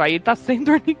Cato. Aí tá sem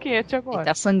torniquete agora. Ele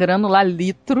tá sangrando lá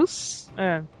litros.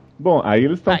 Bom, aí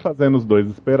eles estão fazendo os dois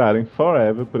esperarem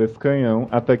forever por esse canhão,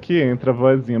 até que entra a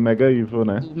vozinha Mega Evil,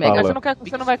 né?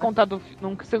 Você não vai contar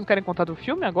vocês não querem contar do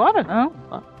filme agora?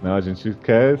 Não, a gente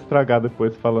quer estragar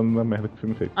depois falando da merda que o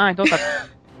filme fez. Então tá.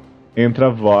 Entra a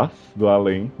voz do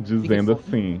além, dizendo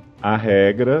assim, a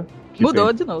regra...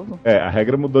 Mudou de novo. A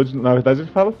regra mudou na verdade ele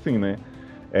fala assim, né?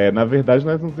 Na verdade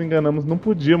nós nos enganamos, não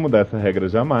podia mudar essa regra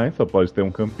jamais, só pode ter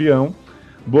um campeão.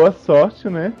 Boa sorte,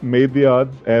 né? May the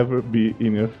odds ever be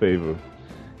in your favor.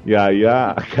 E aí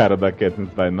a cara da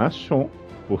Katniss vai na Shon,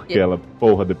 porque ela,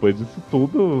 porra, depois disso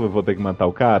tudo, eu vou ter que matar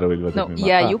o cara, ou ele vai ter que me matar.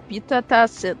 E aí o Pita tá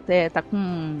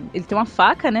com... Ele tem uma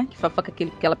faca, né? Que foi a faca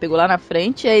que ela pegou lá na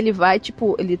frente, aí ele vai,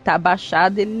 tipo, ele tá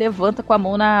abaixado, ele levanta com a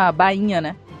mão na bainha,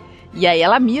 né? E aí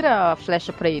ela mira a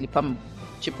flecha pra ele,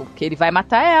 tipo, porque ele vai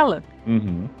matar ela.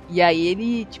 Uhum. E aí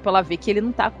ele, tipo, ela vê que ele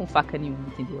não tá com faca nenhuma,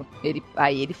 entendeu?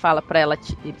 Aí ele fala pra ela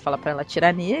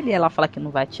atirar nele, ela fala que não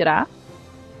vai atirar.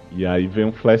 E aí vem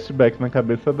um flashback na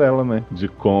cabeça dela, né? De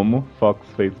como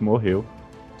Foxface morreu.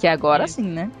 Que agora sim,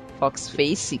 né?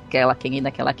 Foxface,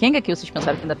 aquela Kenga que vocês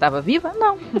pensaram que ainda tava viva?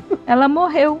 Não. Ela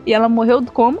morreu. E ela morreu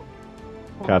como?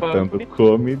 Catando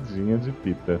comidinha de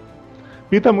Pita.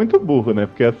 Pita é muito burro, né?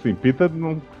 Porque assim, Pita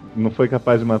não foi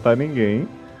capaz de matar ninguém.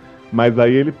 Mas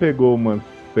aí ele pegou umas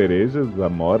cerejas,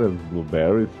 amoras,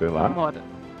 blueberries, sei lá.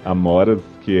 Amoras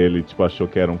que ele, tipo, achou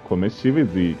que eram comestíveis.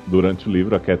 E durante o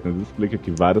livro a Katniss explica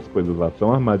que várias coisas lá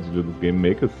são armadilhas dos Game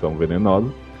Makers, são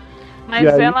venenosas. Mas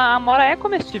aí... a amora é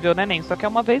comestível, né, nem? Só que é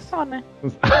uma vez só, né?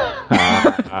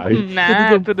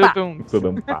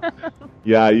 Tudo pá.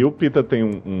 E aí o Pita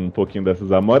tem um pouquinho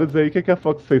dessas amoras. E aí o que a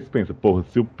Foxface pensa? Porra,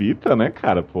 se o Pita, né,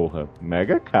 cara, porra,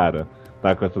 mega cara,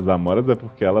 tá com essas amoras é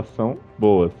porque elas são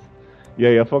boas. E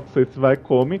aí a Foxface vai,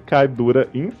 come, cai dura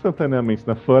instantaneamente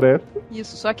na floresta.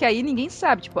 Isso, só que aí ninguém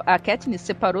sabe. Tipo, a Katniss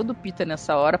separou do Pita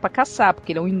nessa hora pra caçar,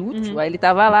 porque ele é um inútil. Aí ele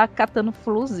tava lá catando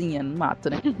florzinha no mato,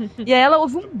 né? E aí ela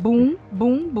ouve um boom,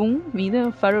 boom, boom, in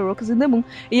the fireworks in the moon.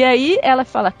 E aí ela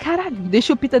fala, caralho,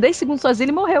 deixa o Pita 10 segundos sozinho,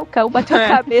 ele morreu, caiu, bateu a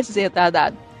cabeça,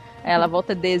 retardado. Aí ela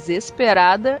volta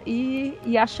desesperada e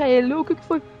acha ele, o que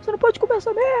foi? Você não pode comer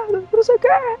essa merda, não sei o que.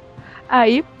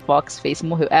 Aí Foxface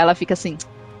morreu. Aí ela fica assim...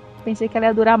 Pensei que ela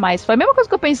ia durar mais. Foi a mesma coisa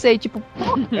que eu pensei, tipo...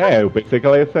 eu pensei que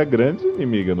ela ia ser a grande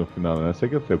inimiga no final, né? Achei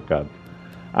que ia ser o Cato.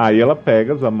 Aí ela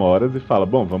pega as amoras e fala,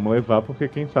 bom, vamos levar porque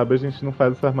quem sabe a gente não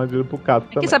faz essa armadilha pro Cato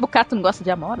também. Quem sabe o Cato não gosta de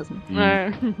amoras,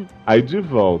 né? Aí de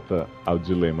volta ao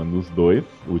dilema nos dois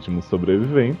últimos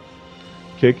sobreviventes,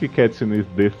 o que Katniss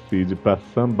decide pra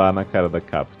sambar na cara da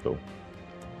Capitol?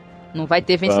 Não vai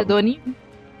ter vencedor nenhum.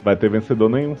 Vai ter vencedor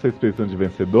nenhum, vocês precisam de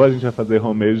vencedor, a gente vai fazer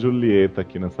Romeu e Julieta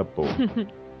aqui nessa porra.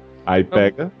 Aí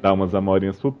pega, dá umas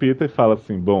amorinhas pro Pita e fala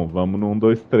assim, bom, vamos no 1,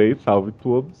 2, 3, salve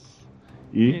todos.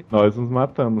 E nós nos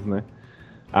matamos, né?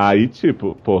 Aí,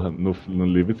 tipo, porra, no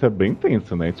livro isso é bem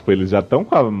tenso, né? Tipo, eles já estão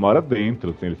com a amora dentro,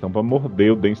 assim, eles estão pra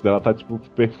morder, o dente dela tá, tipo,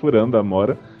 perfurando a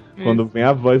amora. Quando vem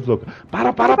a voz louca,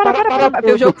 para.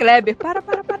 Vê o João Kleber, para.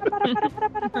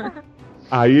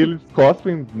 Aí eles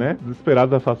cospem, né,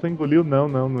 desesperados, ela fala, você engoliu? Não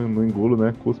engulo,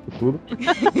 né, cuspo tudo.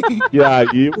 E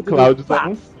aí o Cláudio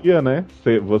anuncia, né,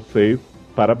 vocês,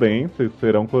 parabéns, vocês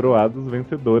serão coroados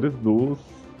vencedores dos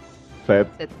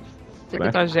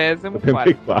 74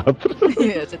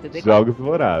 Jogos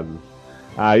Vorazes.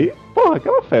 Aí, porra,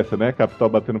 aquela festa, né, Capitão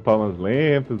batendo palmas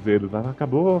lentas, e eles,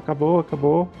 acabou.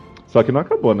 Só que não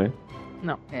acabou, né.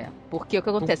 Não. Porque o que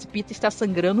acontece? Peter está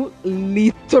sangrando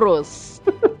litros.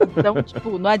 Então,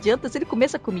 tipo, não adianta se ele comer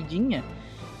essa comidinha.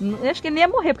 Eu acho que ele nem ia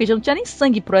morrer, porque já não tinha nem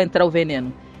sangue pra entrar o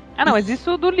veneno. Ah, não, mas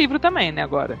isso do livro também, né,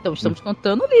 agora. Então, estamos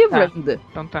contando o livro ainda.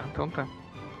 Então tá.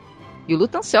 E o Lu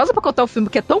tá ansiosa pra contar o filme,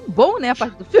 que é tão bom, né, a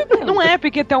parte do filme. Não é,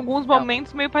 porque tem alguns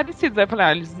momentos meio parecidos. Aí eu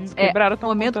falei, eles quebraram tão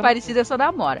momento parecido é só da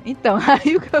Amora. Então,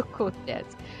 aí o que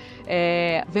acontece?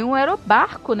 Vem um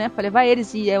aerobarco, né, pra levar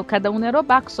eles, e cada um no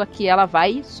aerobarco, só que ela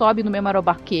vai e sobe no mesmo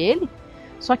aerobarco que ele,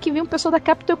 só que vem um pessoal da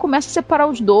Capitol e começa a separar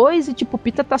os dois, e tipo, o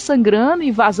Peter tá sangrando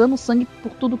e vazando sangue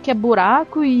por tudo que é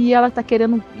buraco, e ela tá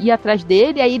querendo ir atrás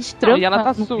dele, e aí eles trancam e ela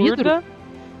tá no surda. vidro.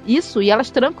 Isso, e elas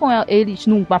trancam eles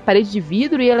numa parede de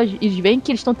vidro, e eles veem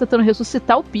que eles estão tentando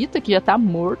ressuscitar o Peter, que já tá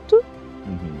morto,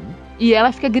 e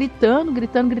ela fica gritando,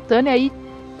 e aí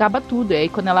acaba tudo, e aí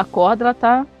quando ela acorda, ela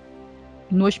tá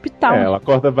no hospital. Ela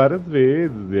acorda várias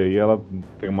vezes, e aí ela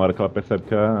tem uma hora que ela percebe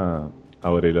que a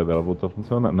orelha dela voltou a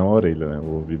funcionar. Não a orelha, né?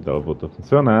 O ouvido dela voltou a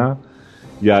funcionar.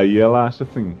 E aí ela acha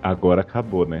assim, agora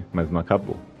acabou, né? Mas não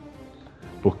acabou.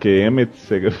 Porque Emmett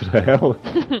chega pra ela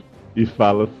e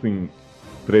fala assim,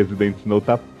 Presidente Snow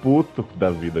tá puto da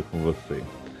vida com você.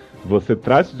 Você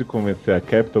trate de convencer a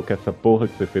Capitol que essa porra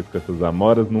que você fez com essas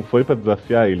amoras não foi pra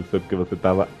desafiar ele, foi porque você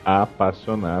tava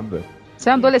apaixonada. Você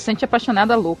é uma adolescente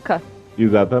apaixonada louca.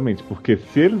 Exatamente, porque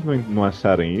se eles não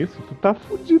acharem isso, tu tá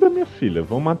fudida, minha filha.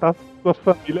 Vão matar sua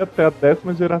família até a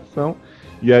 10ª geração.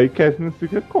 E aí Katniss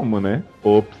fica como, né?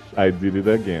 Ops, I did it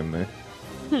again, né?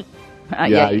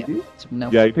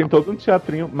 E aí tem todo um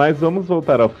teatrinho. Mas vamos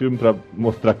voltar ao filme pra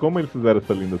mostrar como eles fizeram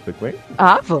essa linda sequência?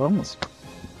 Vamos.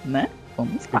 Né?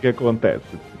 Vamos lá. O que acontece?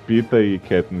 Pita e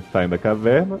Katniss saem da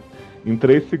caverna. Em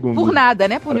 3 segundos... Por nada,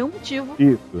 né? Por nenhum motivo.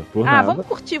 Isso, por nada. Vamos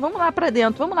curtir, vamos lá pra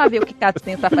dentro. Vamos lá ver o que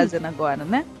Katniss tá fazendo agora,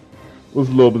 né? Os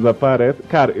lobos aparecem.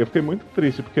 Cara, eu fiquei muito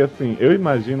triste, porque assim, eu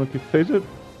imagino que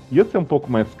ia ser um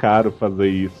pouco mais caro fazer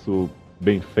isso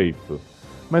bem feito.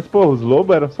 Mas, pô, os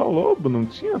lobos eram só lobo, não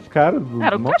tinha as caras dos...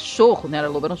 Era um cachorro, né? Era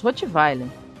lobo, era um Rottweiler.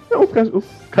 Não, os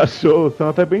cachorros são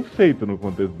até bem feitos no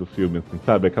contexto do filme, assim,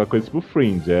 sabe? Aquela coisa tipo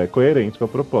Fringe, é coerente com a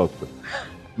proposta.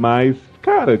 Mas,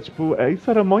 cara, tipo, isso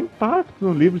era maior impacto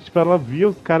no livro, tipo, ela via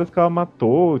os caras que ela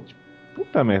matou, tipo,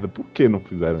 puta merda, por que não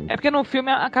fizeram isso? É porque no filme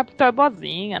a Capitol é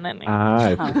boazinha, né?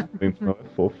 Então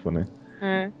é fofo, né?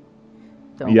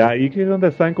 Então, e aí, o que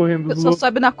acontece? Saem correndo dos lobos. Só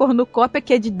sobe na cornucópia,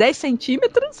 que é de 10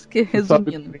 centímetros, que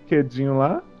resumindo. Sobe um brinquedinho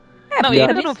lá. Não, e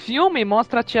ainda no filme,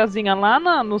 mostra a tiazinha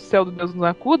lá no céu do Deus nos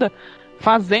acuda,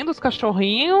 fazendo os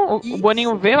cachorrinhos, o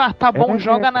Boninho vê, tá bom,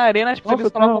 joga na arena, tipo, nossa,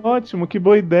 tá ótimo, que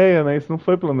boa ideia, né? Isso não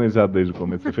foi planejado desde o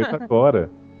começo, foi feito agora.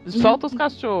 Solta os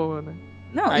cachorros, né?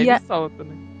 Não, aí ele solta,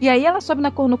 né? E aí ela sobe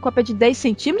na cornucópia de 10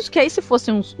 centímetros, que aí se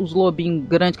fossem os lobinhos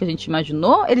grandes que a gente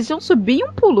imaginou, eles iam subir em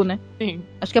um pulo, né? Sim.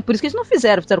 Acho que é por isso que eles não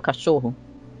fizeram o cachorro.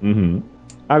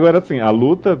 Agora, assim, a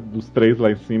luta dos 3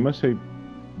 lá em cima, achei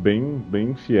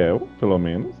bem fiel, pelo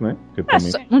menos, né?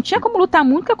 Também... não tinha como lutar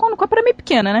muito, porque a cornucópia era meio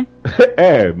pequena, né?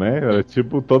 né? Era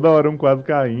tipo, toda hora um quase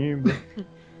caindo.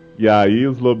 E aí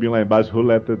os lobinhos lá embaixo, who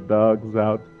let the dogs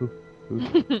out?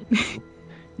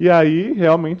 E aí,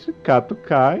 realmente, Cato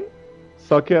cai.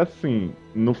 Só que, assim,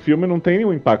 no filme não tem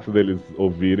o impacto deles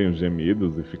ouvirem os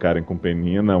gemidos e ficarem com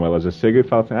peninha, não. Ela já chega e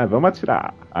fala assim, vamos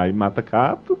atirar. Aí mata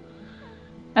Cato.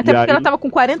 Até porque ela tava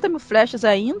com 40 mil flechas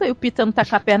ainda, e o Peter não tá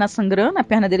com a perna sangrando, a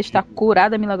perna dele está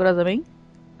curada milagrosamente.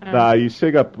 Daí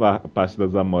chega a parte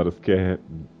das amoras, que é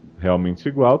realmente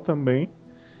igual também.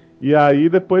 E aí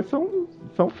depois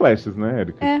são flashes, né,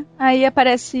 Erika? Aí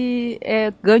aparece,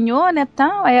 ganhou, né,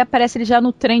 tal, aí aparece ele já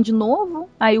no trem de novo,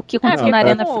 aí o que aconteceu na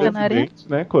arena fica na arena.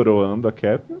 Né, coroando a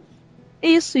Katniss.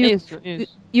 Isso.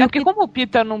 E porque como o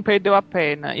Peter não perdeu a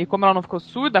perna e como ela não ficou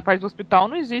surda, a parte do hospital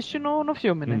não existe no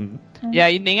filme, né? E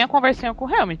aí nem a conversinha com o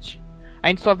Helmut. A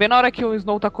gente só vê na hora que o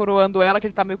Snow tá coroando ela, que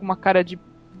ele tá meio com uma cara de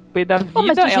pé da vida.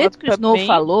 Mas do jeito que o Snow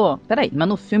falou... Peraí, mas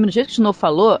no filme, do jeito que o Snow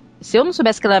falou, se eu não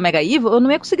soubesse que ela era Mega Evil, eu não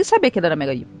ia conseguir saber que ela era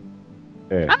Mega Evil.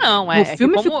 No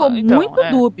filme ficou muito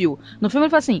dúbio. No filme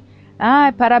ele falou assim...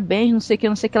 parabéns, não sei o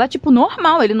que lá. Tipo,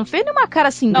 normal, ele não fez nenhuma cara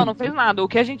assim. Não fez nada. O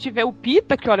que a gente vê, o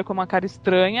Pita que olha com uma cara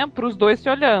estranha, pros dois se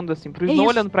olhando, assim. Pro Snow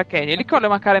olhando pra Kenny. Ele que olha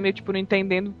uma cara meio, tipo, não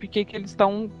entendendo por que eles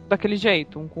estão daquele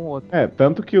jeito, um com o outro.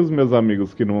 Tanto que os meus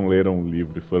amigos que não leram o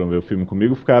livro e foram ver o filme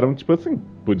comigo ficaram, tipo assim,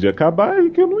 podia acabar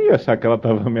e que eu não ia achar que ela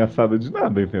tava ameaçada de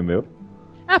nada, entendeu?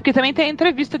 Porque também tem a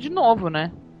entrevista de novo,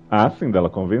 né? Sim, dela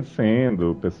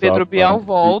convencendo o pessoal. Pedro Bial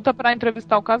volta pra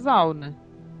entrevistar o casal, né?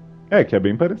 Que é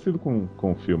bem parecido com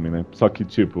o filme, né? Só que,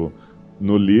 tipo,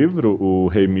 no livro, o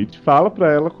Haymitch fala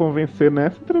pra ela convencer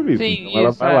nessa entrevista. Sim, então ela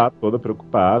isso, vai lá toda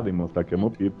preocupada em mostrar que ama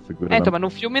o Peter, segurando. Então, mas no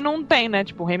filme não tem, né?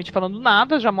 Tipo, o Haymitch falando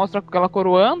nada, já mostra ela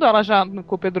coroando, ela já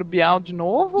com o Pedro Bial de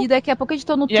novo. E daqui a pouco a gente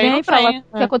tá no E aí trem, no fala trem,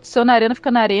 o que aconteceu na arena,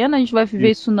 fica na arena, a gente vai viver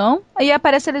isso não. Aí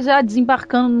aparece ele já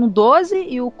desembarcando no 12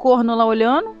 e o corno lá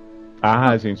olhando.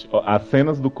 Ah, gente, as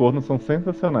cenas do corno são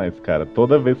sensacionais, cara.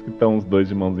 Toda vez que estão os dois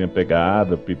de mãozinha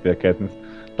pegada, Peter e a Katniss,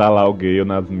 tá lá o Gale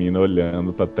nas minas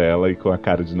olhando pra tela e com a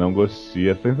cara de não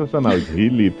gostia. É sensacional, ri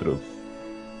litros.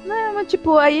 Mas,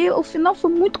 tipo, aí o final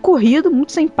foi muito corrido,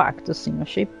 muito sem impacto, assim, eu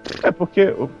achei.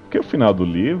 Porque o final do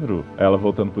livro, ela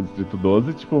voltando pro Distrito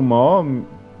 12, tipo,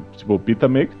 o Peter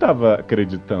meio que tava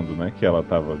acreditando, né, que ela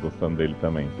tava gostando dele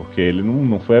também. Porque ele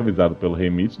não foi avisado pelo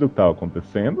Haymitch do que tava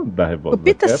acontecendo, da revolta. O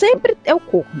Peter sempre é o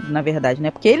corno, na verdade,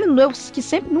 né? Porque ele é o que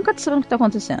sempre nunca tá sabendo o que tá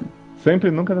acontecendo. Sempre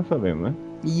nunca tá sabendo, né?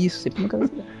 Isso, sempre nunca tá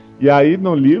sabendo. E aí,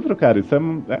 no livro, cara, isso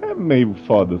é meio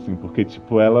foda, assim, porque,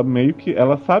 tipo, ela meio que...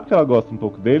 Ela sabe que ela gosta um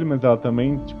pouco dele, mas ela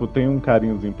também, tipo, tem um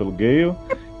carinhozinho pelo Gale.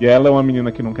 E ela é uma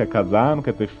menina que não quer casar, não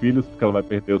quer ter filhos, porque ela vai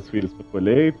perder os filhos pra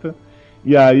colheita.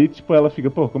 E aí, tipo, ela fica,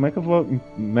 pô, como é que eu vou,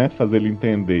 né, fazer ele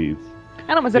entender isso?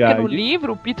 Ah, não, mas é porque no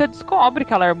livro o Peter descobre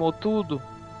que ela armou tudo.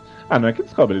 Ah, não é que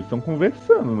descobre, eles estão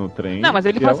conversando no trem. Não, mas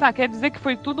ele fala assim, quer dizer que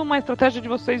foi tudo uma estratégia de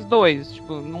vocês dois.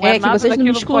 Tipo, não é que nada vocês não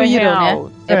me daquilo que foi excluíram, real.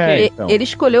 né? Então. Ele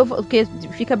escolheu, porque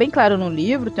fica bem claro no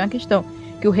livro, tem uma questão,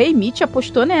 que o Haymitch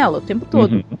apostou nela o tempo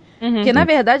todo. Porque, na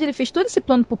verdade, ele fez todo esse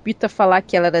plano pro Peter falar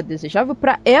que ela era desejável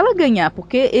pra ela ganhar,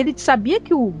 porque ele sabia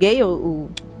que o Gale,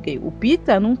 o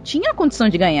Peter, não tinha condição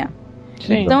de ganhar.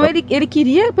 Sim. Então ele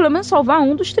queria pelo menos salvar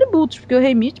um dos tributos, porque o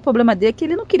Haymitch, o problema dele é que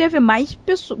ele não queria ver mais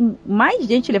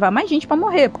gente, levar mais gente pra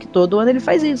morrer, porque todo ano ele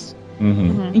faz isso.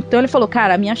 Então ele falou,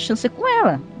 cara, a minha chance é com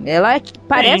ela. Ela é que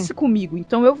parece comigo,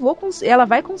 então ela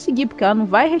vai conseguir, porque ela não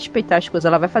vai respeitar as coisas,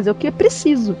 ela vai fazer o que é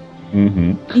preciso.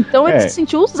 Então ele se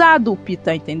sentiu usado, o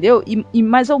Peter, entendeu?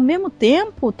 Mas ao mesmo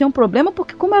tempo tem um problema,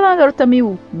 porque como ela é uma garota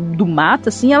meio do mato,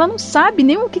 assim, ela não sabe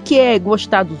nem o que é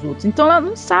gostar dos outros. Então ela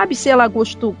não sabe se ela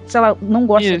não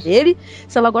gosta dele,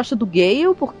 se ela gosta do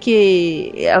Gale,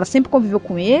 porque ela sempre conviveu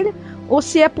com ele, ou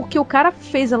se é porque o cara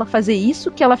fez ela fazer isso,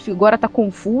 que ela agora tá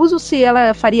confuso, se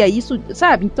ela faria isso,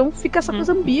 sabe? Então fica essa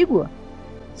coisa ambígua.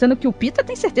 Sendo que o Peter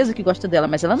tem certeza que gosta dela,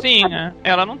 mas ela não sabe.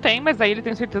 Ela não tem, mas aí ele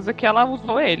tem certeza que ela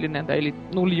usou ele, né? Daí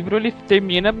no livro ele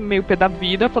termina meio pé da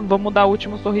vida, falando, vamos dar o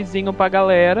último sorrisinho pra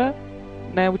galera,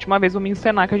 né? Última vez vamos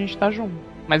encenar que a gente tá junto.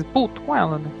 Mas puto com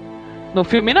ela, né? No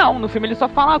filme não, no filme ele só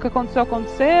fala, o que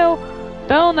aconteceu,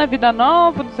 então, né, vida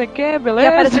nova, não sei o que, beleza. E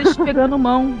aparece eles pegando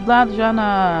mão lá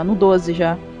já no 12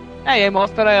 já. E aí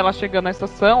mostra ela chegando na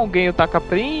estação, o Gale tá com a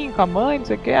Prim, com a mãe, não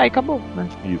sei o que, aí acabou, né?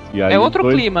 Isso. E aí é outro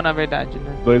clima, na verdade,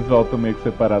 né? Os dois voltam meio que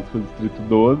separados pro Distrito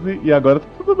 12 e agora tá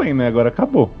tudo bem, né? Agora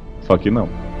acabou. Só que não.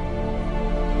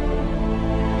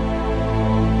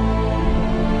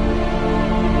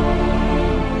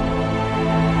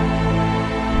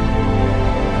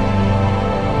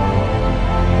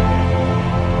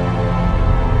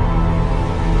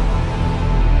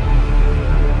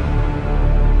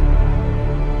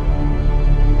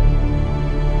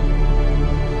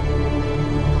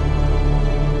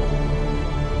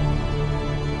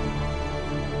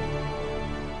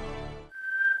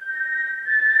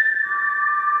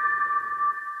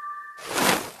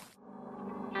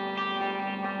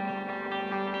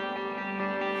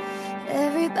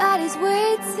 Everybody's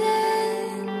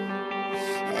waiting,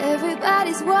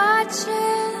 everybody's watching,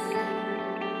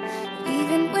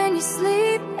 even when you're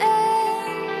sleeping.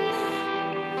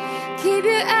 Keep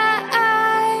your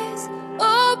eyes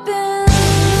open.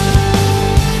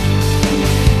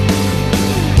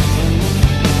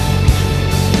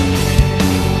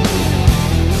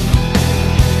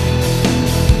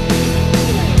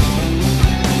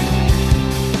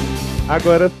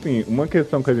 Agora sim, uma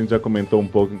questão que a gente já comentou um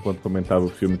pouco enquanto comentava o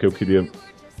filme, que eu queria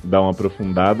dar uma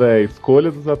aprofundada, é a escolha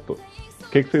dos atores. O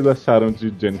que vocês acharam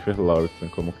de Jennifer Lawrence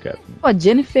como Katniss? Pô,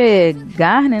 Jennifer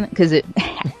Garner, quer dizer...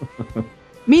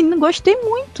 Menino, gostei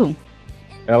muito.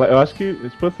 Eu acho que,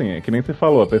 tipo assim, é que nem você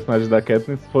falou, a personagem da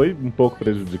Katniss foi um pouco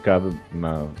prejudicada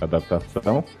na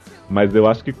adaptação, mas eu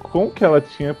acho que com o que ela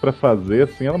tinha pra fazer,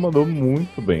 assim, ela mandou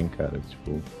muito bem, cara.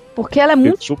 Tipo, porque ela é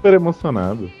muito... super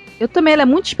emocionado. Eu também, ela é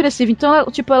muito expressiva. Então,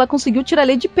 ela conseguiu tirar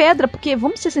lei de pedra. Porque,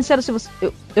 vamos ser sinceros, se você...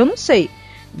 eu não sei.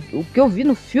 O que eu vi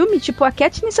no filme, tipo, a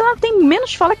Katniss, ela tem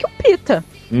menos fala que o Peter.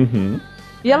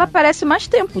 E ela aparece mais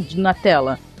tempo na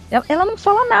tela. Ela não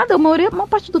fala nada. A maior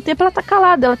parte do tempo ela tá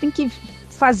calada. Ela tem que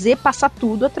passar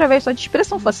tudo através só de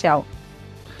expressão facial.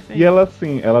 E ela,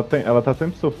 assim, ela tá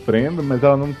sempre sofrendo, mas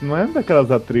ela não é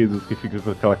daquelas atrizes que ficam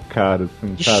com aquela cara,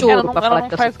 assim, De sabe? choro.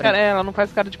 Ela não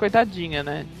faz cara de coitadinha,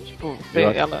 né? Tipo,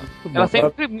 ela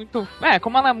sempre muito...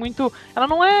 como ela é muito... Ela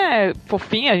não é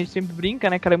fofinha, a gente sempre brinca,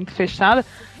 né? Que ela é muito fechada,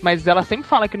 mas ela sempre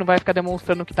fala que não vai ficar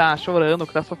demonstrando que tá chorando,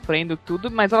 que tá sofrendo,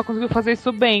 tudo, mas ela conseguiu fazer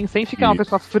isso bem, sem ficar uma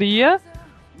pessoa fria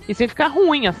e sem ficar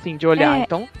ruim, assim, de olhar.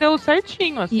 Então deu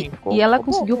certinho, assim. E ela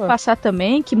conseguiu passar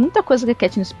também que muita coisa que a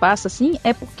Katniss passa, assim,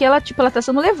 é porque ela tá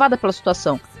sendo levada pela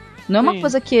situação. Não é uma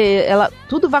coisa que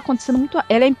tudo vai acontecendo muito...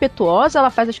 Ela é impetuosa,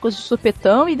 ela faz as coisas de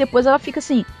supetão e depois ela fica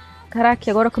assim, caraca,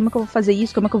 agora como é que eu vou fazer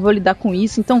isso? Como é que eu vou lidar com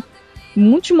isso? Então, em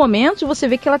muitos momentos você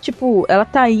vê que ela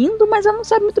tá indo, mas ela não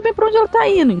sabe muito bem pra onde ela tá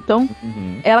indo. Então,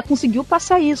 ela conseguiu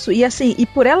passar isso. E assim, e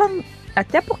por ela...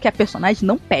 Até porque a personagem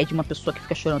não pede uma pessoa que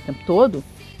fica chorando o tempo todo,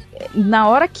 na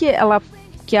hora que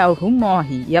a Rue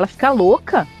morre e ela fica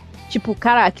louca, tipo,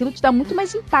 cara, aquilo te dá muito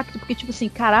mais impacto, porque, tipo assim,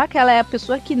 caraca, ela é a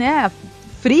pessoa que, né,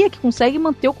 fria, que consegue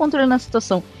manter o controle na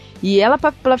situação. E ela,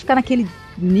 pra ela ficar naquele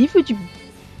nível de...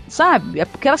 Sabe? É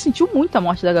porque ela sentiu muito a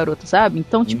morte da garota, sabe?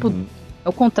 Então, tipo, é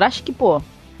o contraste que, pô,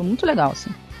 foi muito legal,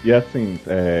 assim. E assim,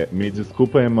 me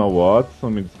desculpa Emma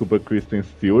Watson, me desculpa Kristen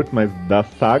Stewart, mas das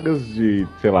sagas de,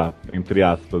 sei lá, entre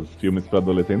aspas, filmes para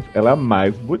adolescentes, ela é a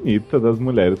mais bonita das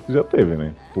mulheres que já teve,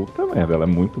 né? Puta merda, ela é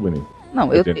muito bonita.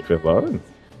 Não, Jennifer Lawrence?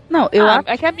 Não, eu acho...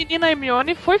 É que a menina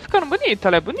Hermione foi ficando bonita,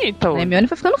 ela é bonita. A Hermione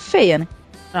foi ficando feia, né?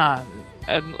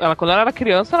 Ela, quando ela era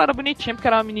criança, ela era bonitinha porque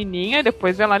era uma menininha e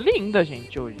depois ela é linda,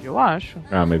 gente, hoje, eu acho.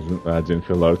 Mas a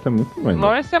Jennifer Lawrence é muito mais.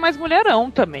 Lawrence é mais mulherão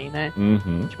também, né?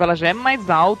 Tipo, ela já é mais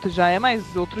alta, já é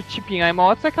mais outro tipinho. A Emma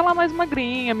Watson é aquela mais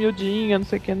magrinha, miudinha, não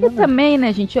sei o que. E também,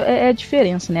 né, gente, é a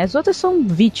diferença, né? As outras são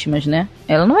vítimas, né?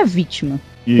 Ela não é vítima.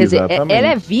 Quer dizer, ela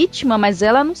é vítima, mas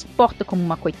ela não se porta como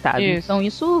uma coitada. Isso. Então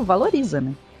isso valoriza,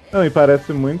 né? Não, e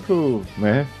parece muito,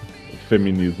 né,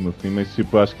 feminismo, assim, mas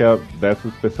tipo, eu acho que é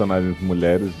dessas personagens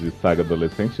mulheres de saga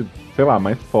adolescente, sei lá,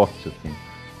 mais forte, assim.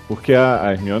 Porque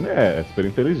a Hermione é super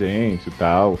inteligente e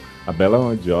tal, a Bella é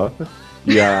uma idiota,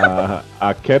 e a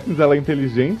Katniss, ela é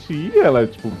inteligente e ela é,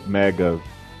 tipo, mega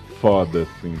foda,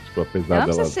 assim, tipo, apesar ela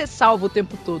dela... Ela precisa ser salva o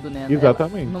tempo todo, né?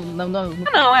 Exatamente.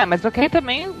 Mas eu quero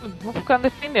também, vou ficar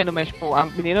defendendo, mas, tipo, a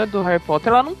menina do Harry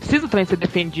Potter, ela não precisa também ser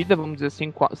defendida, vamos dizer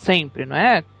assim, sempre, não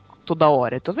é toda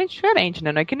hora, é totalmente diferente,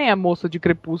 né? Não é que nem a moça de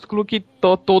Crepúsculo que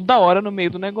toda hora no meio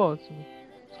do negócio.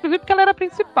 Inclusive porque ela era a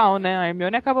principal, né? A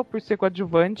Hermione acaba por ser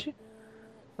coadjuvante.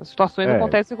 As situações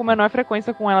acontecem com menor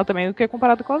frequência com ela também do que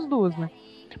comparado com as duas, né?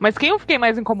 Mas quem eu fiquei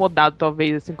mais incomodado,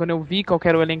 talvez, assim, quando eu vi qual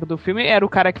era o elenco do filme, era o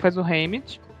cara que faz o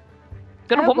Hamid.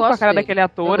 Eu não vou muito com a cara daquele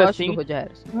ator, assim.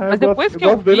 Mas depois que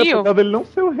eu vi... Eu dele não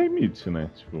ser o Hamid, né?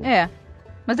 Tipo...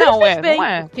 Mas ele fez bem, não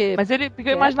é. Porque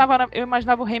eu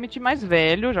imaginava o Hamid mais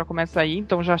velho, já começa aí,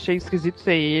 então já achei esquisito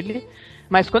ser ele.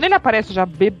 Mas quando ele aparece já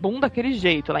bebum daquele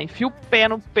jeito, lá, enfia o pé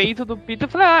no peito do Peter,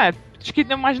 eu falei, acho que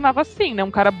eu imaginava assim, né?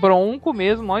 Um cara bronco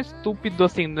mesmo, mó estúpido,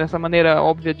 assim, dessa maneira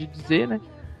óbvia de dizer, né?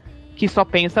 Que só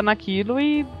pensa naquilo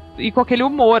e com aquele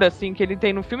humor, assim, que ele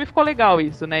tem no filme, ficou legal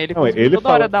isso, né? Ele conseguiu toda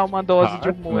hora dar uma dose de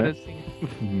humor, né? Assim.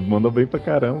 Mandou bem pra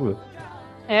caramba.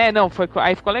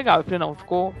 Aí ficou legal. Eu falei, não,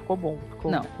 ficou bom.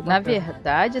 Ficou na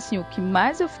verdade, assim, o que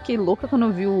mais eu fiquei louca quando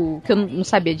eu vi que eu não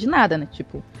sabia de nada, né?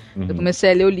 Tipo, eu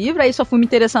comecei a ler o livro, aí só fui me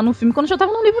interessar no filme quando eu já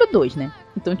tava no livro 2, né?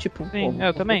 Então, tipo... Sim,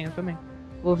 eu também.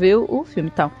 Vou ver o filme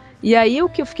e tal. E aí, o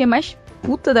que eu fiquei mais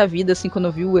puta da vida, assim, quando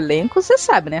eu vi o elenco, você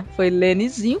sabe, né? Foi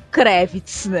Lennyzinho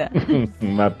Kravitz, né?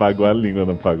 Mas pagou a língua,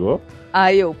 não pagou?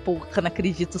 Aí eu, porra, não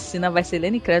acredito, Cina vai ser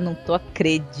Lenny Kravitz, não tô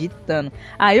acreditando.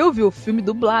 Aí eu vi o filme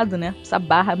dublado, né? Essa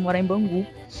barra morar em Bangu.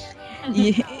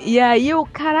 E aí eu,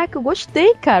 caraca, eu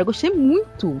gostei, cara, gostei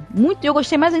muito, muito. E eu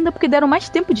gostei mais ainda porque deram mais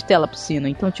tempo de tela pro Cina.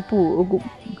 Então, tipo,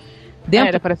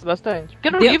 ele aparece bastante.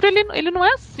 Porque no livro ele não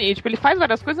é assim, tipo, ele faz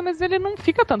várias coisas, mas ele não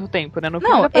fica tanto tempo, né? No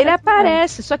filme ele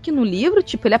aparece, só que no livro,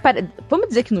 tipo, vamos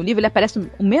dizer que no livro ele aparece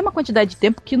a mesma quantidade de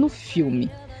tempo que no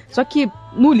filme. Só que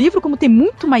no livro, como tem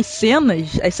muito mais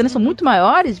cenas, as cenas são muito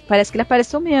maiores, parece que ele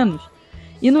apareceu menos.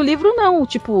 E no livro não,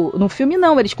 tipo, no filme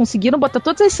não, eles conseguiram botar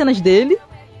todas as cenas dele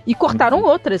e cortaram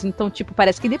outras, então, tipo,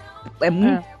 parece que ele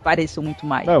pareceu muito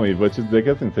mais. Não, e vou te dizer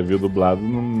que assim, você viu dublado,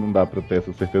 não dá pra ter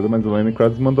essa certeza, mas o Lenny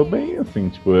Kravitz mandou bem, assim,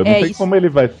 tipo, eu não sei como ele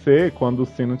vai ser quando o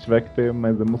Sino tiver que ter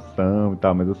mais emoção e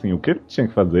tal, mas assim, o que ele tinha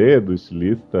que fazer do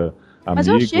estilista, amigo, mas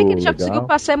eu achei que ele já conseguiu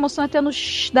passar a emoção até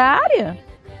da área.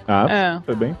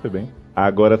 Foi bem.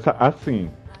 Agora, assim,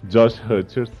 Josh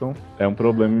Hutcherson é um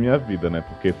problema em minha vida, né?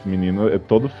 Porque esse menino,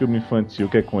 todo filme infantil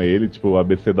que é com ele, tipo, o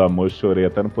ABC do Amor, chorei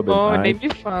até não poder mais. Nem me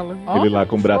fala. Ele lá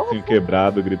com o bracinho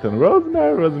quebrado, gritando,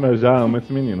 Rosemary, já amo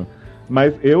esse menino.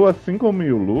 Mas eu, assim como o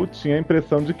Yulu, tinha a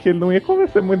impressão de que ele não ia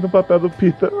convencer muito no papel do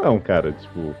Peter, não, cara.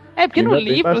 Tipo, É, porque no ainda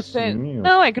bem livro você. baixinho.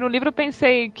 Não, é que no livro eu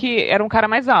pensei que era um cara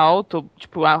mais alto.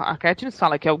 Tipo, a Katniss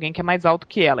fala que é alguém que é mais alto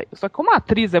que ela. Só que como a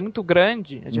atriz é muito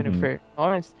grande, a Jennifer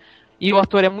Lawrence, e o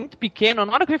ator é muito pequeno,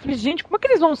 na hora que eu falei, gente, como é que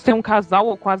eles vão ser um casal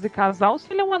ou quase casal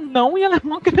se ele é um anão e ela é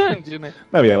uma grande, né?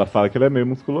 Não, e ela fala que ele é meio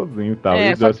musculosinho e tal.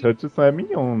 É, e o só Josh Hutcherson é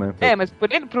mignon, né? É, mas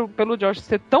pelo Josh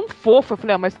ser tão fofo, eu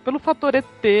falei, mas pelo fator ET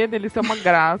dele ser uma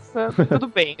graça, tudo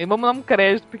bem. E vamos dar um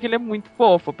crédito porque ele é muito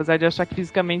fofo, apesar de achar que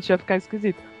fisicamente ia ficar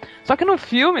esquisito. Só que no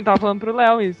filme, tava falando pro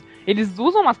Léo isso, eles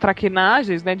usam umas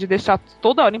traquinagens, né, de deixar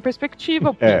toda hora em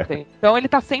perspectiva o Peter. Então ele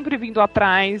tá sempre vindo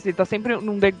atrás, ele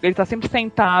tá sempre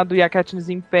sentado e a Katniss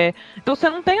em pé. Então você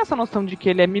não tem essa noção de que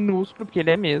ele é minúsculo, porque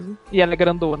ele é mesmo, e ela é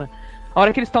grandona. A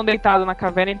hora que eles estão deitados na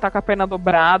caverna, ele tá com a perna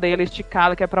dobrada e ela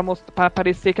esticada, que é pra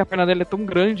parecer que a perna dele é tão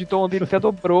grande, então onde ele até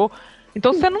dobrou.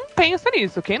 Então você não pensa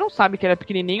nisso. Quem não sabe que ele é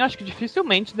pequenininho, acho que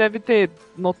dificilmente deve ter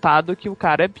notado que o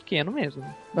cara é pequeno mesmo.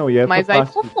 Não, e essa Mas aí parte...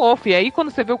 ficou fofo. E aí quando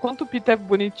você vê o quanto o Peter é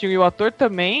bonitinho e o ator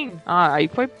também, aí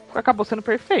acabou sendo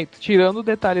perfeito. Tirando o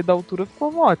detalhe da altura,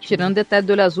 ficou ótimo. Tirando o detalhe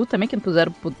do olho azul também, que não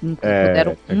puderam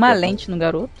uma lente no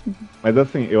garoto. Mas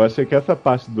assim, eu achei que essa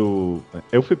parte do...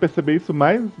 Eu fui perceber isso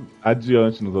mais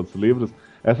adiante nos outros livros.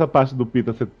 Essa parte do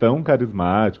Peter ser tão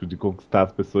carismático, de conquistar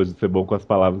as pessoas, de ser bom com as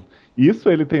palavras. Isso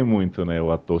ele tem muito, né,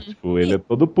 o ator. Tipo, ele é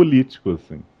todo político,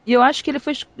 assim. E eu acho que ele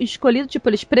foi escolhido, tipo,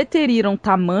 eles preteriram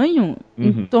tamanho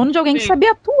em torno de alguém que Sim.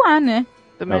 sabia atuar, né?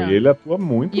 Não, e ele atua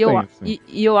muito bem, assim.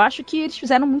 E eu acho que eles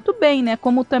fizeram muito bem, né?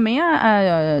 Como também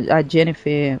a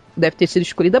Jennifer deve ter sido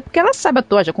escolhida porque ela sabe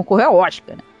atuar, já concorreu ao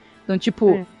Oscar, né? Então,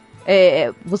 tipo,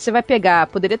 você vai pegar...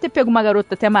 Poderia ter pego uma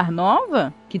garota até mais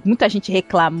nova, que muita gente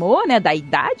reclamou, né? Da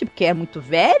idade, porque é muito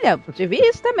velha. Eu vi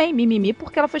isso também, mimimi,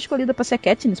 porque ela foi escolhida pra ser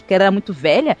Katniss, porque ela era muito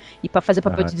velha, e pra fazer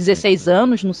papel de 16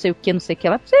 anos, não sei o que,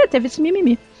 ela teve esse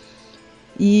mimimi.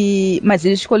 Mas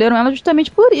eles escolheram ela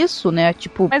justamente por isso, né?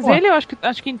 Tipo, mas ele, eu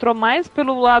acho que entrou mais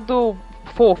pelo lado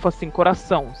fofo, assim,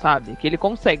 coração, sabe? Que ele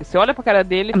consegue. Você olha pra cara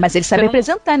dele... Mas ele sabe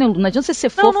representar, né? Não adianta você ser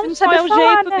fofo e não saber falar, falar, é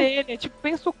o jeito né? dele. Tipo,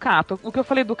 pensa o Cato. O que eu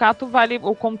falei do Cato vale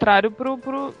o contrário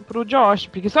pro Josh.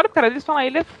 Porque você olha pra cara dele e fala,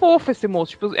 ele é fofo esse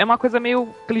moço. Tipo, é uma coisa meio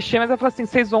clichê, mas eu falo assim,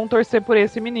 vocês vão torcer por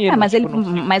esse menino. Mas, tipo,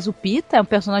 mas o Pita é um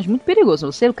personagem muito perigoso.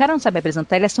 O cara não sabe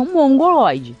representar, ele é só um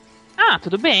mongoloide. Ah,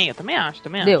 tudo bem, eu também acho,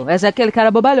 Entendeu? Esse é aquele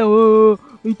cara bobalhão.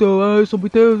 Então, eu sou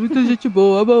muita gente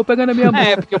boa, vou pegar na minha mão.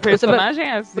 É, porque o personagem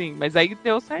é assim, mas aí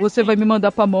deu certo. Você vai me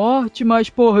mandar pra morte, mas,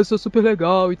 porra, eu sou super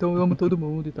legal, então eu amo todo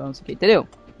mundo e tal, não sei o que, entendeu?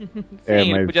 Sim,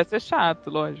 ele podia ser chato,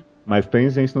 lógico. Mas tem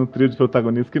gente no trio de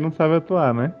protagonistas que não sabe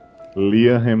atuar, né?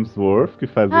 Liam Hemsworth, que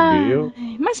faz o Gale.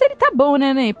 Mas ele tá bom,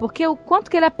 né, Ney? Porque o quanto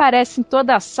que ele aparece em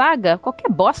toda a saga, qualquer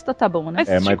bosta tá bom, né?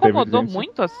 Mas te incomodou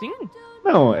muito assim?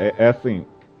 Não, é assim...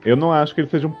 Eu não acho que ele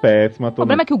seja um péssimo ator. O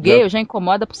problema é que o Gale já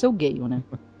incomoda por ser o Gale, né?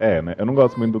 Né? Eu não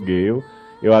gosto muito do Gale.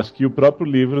 Eu acho que o próprio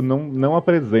livro não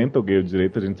apresenta o Gale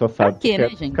direito. A gente só sabe que né,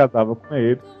 ela casava com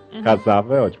ele.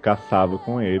 Casava é ótimo, caçava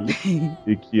com ele.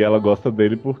 E que ela gosta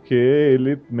dele porque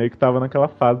ele meio que tava naquela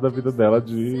fase da vida dela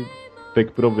de ter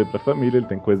que prover pra família. Ele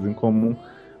tem coisas em comum.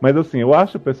 Mas assim, eu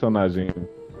acho o personagem,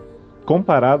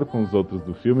 comparado com os outros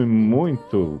do filme,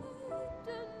 muito,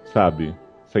 sabe...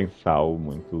 sem sal,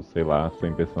 muito, sei lá,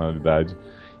 sem personalidade.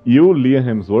 E o Liam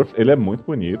Hemsworth, ele é muito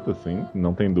bonito, assim,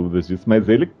 não tem dúvidas disso, mas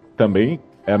ele também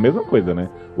é a mesma coisa, né?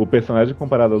 O personagem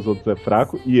comparado aos outros é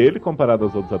fraco, e ele comparado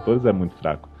aos outros atores é muito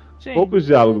fraco. Sim. Poucos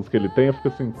diálogos que ele tem, eu fico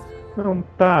assim,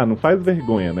 não faz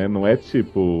vergonha, né? Não é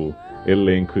tipo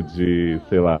elenco de,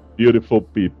 sei lá, Beautiful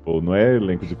People, não é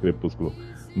elenco de Crepúsculo.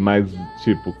 Mas,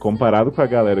 tipo, comparado com a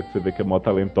galera que você vê que é mó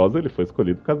talentosa, ele foi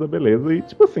escolhido por causa da beleza. E,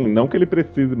 tipo assim, não que ele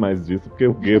precise mais disso, porque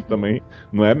o Gale também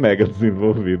não é mega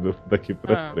desenvolvido daqui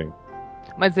pra frente.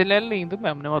 Mas ele é lindo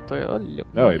mesmo, né? O ator, olha.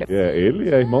 Não, ele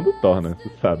é irmão do Thor, né? Você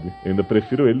sabe. Eu ainda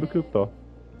prefiro ele do que o Thor.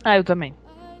 Ah, eu também.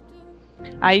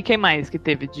 Aí, quem mais que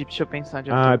teve de... Deixa eu pensar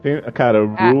de ator. Cara, o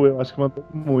Rue eu acho que mandou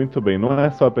muito bem. Não é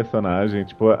só a personagem,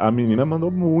 tipo, a menina mandou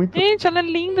muito. Gente, ela é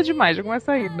linda demais, já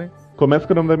começa a ir, né? Começa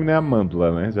com o nome da menina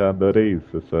Amândula, né? Já adorei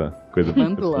isso, essa coisa.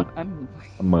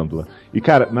 Amândula. E,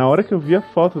 cara, na hora que eu vi a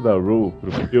foto da Rue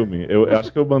pro filme, eu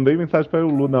acho que eu mandei mensagem pra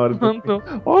Lu na hora do filme.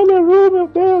 Olha a Rue, meu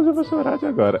Deus, eu vou chorar de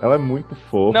agora. Ela é muito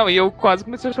fofa. Não, e eu quase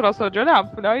comecei a chorar só de olhar.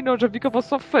 Falei, ai não, já vi que eu vou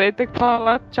sofrer, tem que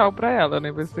falar tchau pra ela,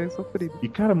 né? Vai ser sofrido. E,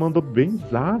 cara, mandou bem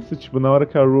zaço. Tipo, na hora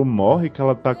que a Rue morre, que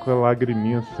ela tá com a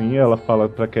lagriminha assim, ela fala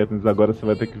pra Katniss, agora você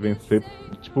vai ter que vencer.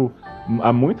 Tipo,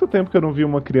 há muito tempo que eu não vi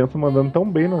uma criança mandando tão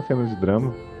bem numa cena de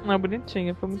drama. É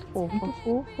bonitinha, foi muito fofo. Muito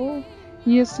fofo.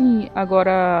 E assim,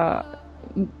 agora...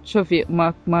 Deixa eu ver,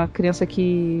 uma criança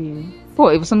que...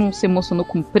 Pô, e você não se emocionou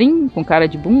com o Prim, com cara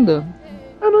de bunda?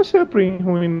 achei a Prim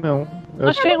ruim, não. Não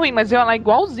achei ruim, mas ela é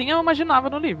igualzinha eu imaginava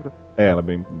no livro. Ela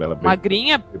bem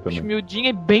magrinha, miudinha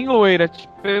e bem loira.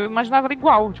 Tipo, eu imaginava ela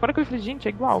igual. Tipo, hora que eu falei, gente,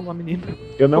 é igual a menina.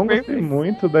 Eu não gostei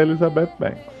muito da Elizabeth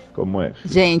Banks como F.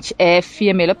 Gente, F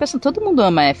é a melhor pessoa. Todo mundo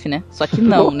ama F, né? Só que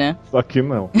não, né? Só que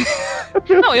não.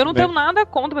 Não, eu não tenho nada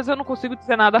contra, mas eu não consigo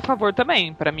dizer nada a favor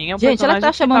também. Pra mim é um gente, personagem. Gente,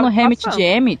 ela tá chamando o Hammett de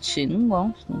Emmett? Não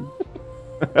gosto.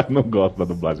 Não gosto da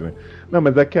dublagem, né? Não,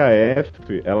 mas é que a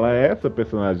F, ela é essa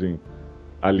personagem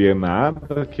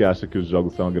alienada, que acha que os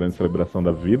jogos são uma grande celebração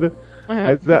da vida.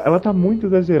 Mas ela tá muito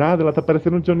exagerada, ela tá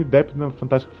parecendo o Johnny Depp na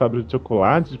Fantástica Fábrica de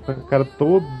Chocolate, tipo, a cara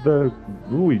toda...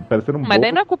 parecendo um Mas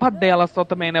daí não é culpa dela só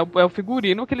também, né? É o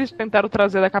figurino que eles tentaram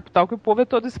trazer da capital, que o povo é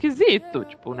todo esquisito.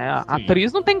 Tipo, né? A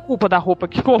atriz não tem culpa da roupa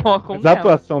que colocam. Mas a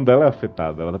atuação dela é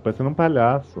afetada, ela tá parecendo um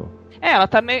palhaço. Ela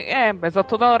tá meio... mas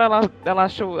toda hora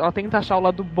ela tenta achar o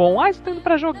lado bom. Ai, você tá indo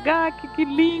pra jogar, que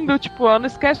lindo. Tipo, ela não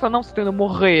esquece, fala, não, você tá indo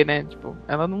morrer, né? Tipo,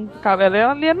 ela é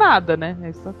alienada, né? É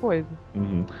essa coisa.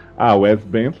 Uhum. O Wes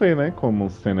Bentley, né, como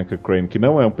Seneca Crane, que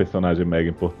não é um personagem mega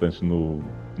importante no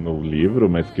livro,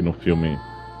 mas que no filme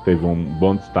teve um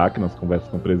bom destaque nas conversas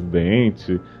com o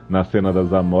presidente, na cena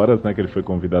das Amoras, né, que ele foi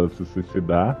convidado a se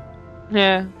suicidar.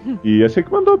 E achei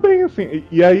que mandou bem, assim.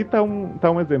 E aí tá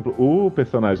um exemplo. O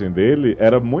personagem dele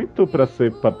era muito pra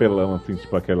ser papelão, assim,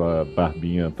 tipo aquela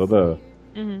barbinha toda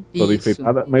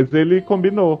enfeitada, mas ele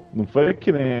combinou. Não foi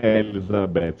que nem a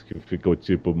Elizabeth, que ficou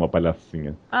tipo uma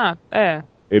palhacinha.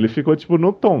 Ele ficou tipo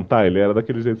no tom, tá? Ele era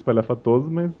daquele jeito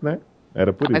espalhafatoso, mas, né?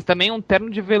 Era por isso. Mas também um terno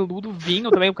de veludo, vinho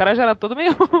também, o cara já era todo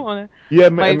meio, né? E é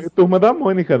meio turma da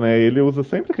Mônica, né? Ele usa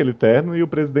sempre aquele terno e o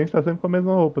presidente tá sempre com a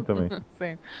mesma roupa também.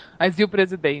 Sim. Mas e o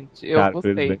presidente? Eu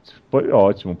gostei. O presidente foi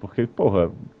ótimo, porque,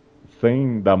 porra,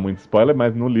 sem dar muito spoiler,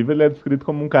 mas no livro ele é descrito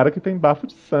como um cara que tem bafo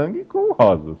de sangue com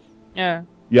rosas.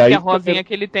 E aí, a rosinha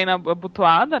que ele tem na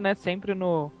abotoada, né? Sempre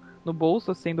no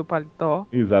bolso, assim, do paletó.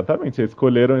 Exatamente. Eles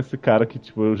escolheram esse cara que,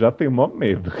 tipo, eu já tenho mó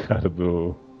medo, cara,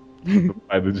 do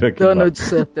pai do Jack Donald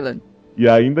Sutherland. E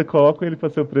ainda colocam ele pra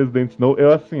ser o presidente Snow.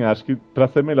 Eu, assim, acho que pra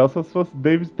ser melhor só se fosse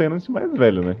David Tennant mais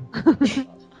velho, né?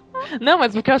 Não,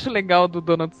 mas o que eu acho legal do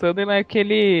Donald Sutherland é que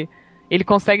ele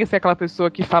consegue ser aquela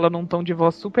pessoa que fala num tom de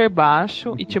voz super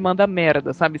baixo e te manda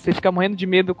merda, sabe? Você fica morrendo de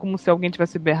medo como se alguém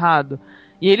tivesse berrado.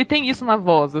 E ele tem isso na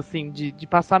voz, assim, de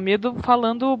passar medo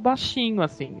falando baixinho,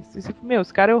 assim. Esse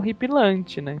cara é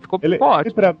horripilante, né? Ficou ótimo.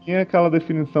 Ele, pra mim, é aquela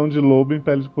definição de lobo em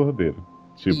pele de cordeiro.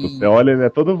 Tipo, você olha, ele é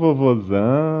todo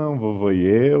vovôzão, vovô e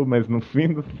eu, mas no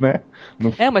fim, né?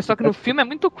 Mas só que no filme é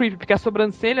muito creepy, porque a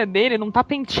sobrancelha dele não tá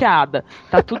penteada.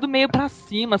 Tá tudo meio pra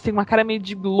cima, assim, uma cara meio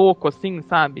de louco, assim,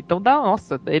 sabe? Então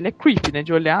nossa, ele é creepy, né?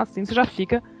 De olhar assim, você já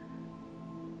fica...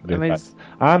 Mas...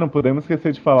 não podemos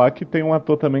esquecer de falar que tem um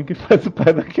ator também que faz o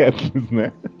pai da Katniss,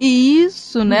 né?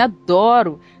 Isso, né?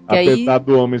 Adoro. Que apesar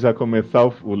do homem já começar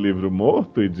o livro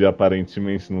morto e de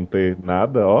aparentemente não ter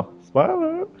nada,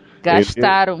 fala.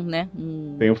 Gastaram, né?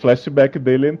 Tem um flashback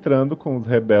dele entrando com os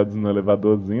rebeldes no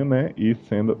elevadorzinho, né? E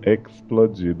sendo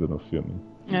explodido no filme.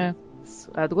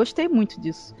 Eu gostei muito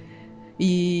disso.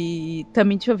 E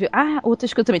também, deixa eu ver.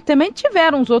 Outras coisas também. Também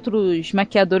tiveram os outros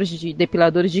maquiadores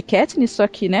depiladores de Katniss, só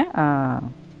que, né?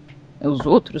 Os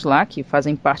outros lá que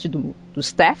fazem parte do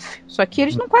staff, só que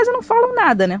eles quase não falam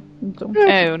nada, né? Então,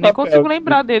 eu nem consigo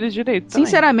lembrar deles direito.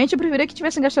 Sinceramente, eu preferia que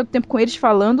tivessem gastado tempo com eles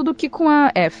falando do que com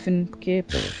a F, né? Porque...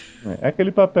 É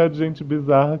aquele papel de gente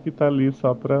bizarra que tá ali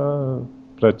só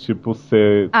pra tipo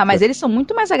ser... mas eles são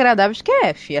muito mais agradáveis que a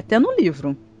F, até no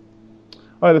livro.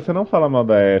 Olha, você não fala mal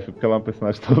da F, porque ela é uma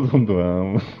personagem que todo mundo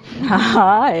ama.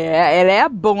 Ela é a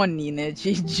Bonnie, né?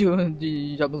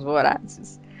 De Jogos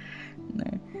Vorazes.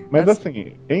 Né? Mas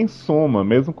assim, em suma,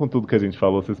 mesmo com tudo que a gente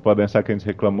falou, vocês podem achar que a gente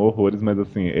reclamou horrores, mas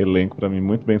assim, elenco pra mim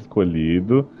muito bem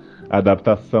escolhido,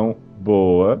 adaptação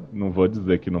boa, não vou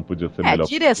dizer que não podia ser melhor. A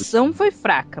direção foi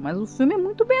fraca, mas o filme é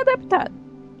muito bem adaptado.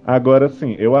 Agora,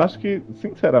 assim, eu acho que,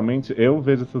 sinceramente, eu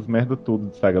vejo essas merda tudo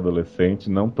de saga adolescente,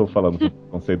 não tô falando com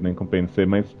conceito nem com PNC,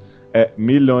 mas é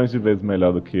milhões de vezes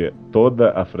melhor do que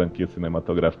toda a franquia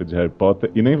cinematográfica de Harry Potter,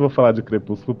 e nem vou falar de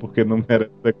Crepúsculo porque não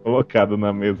merece ser colocado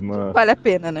na mesma... Vale a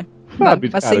pena, né? Sabe,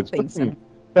 cara, tipo assim,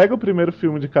 pega o primeiro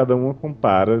filme de cada um e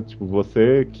compara, tipo,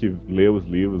 você que lê os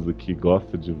livros e que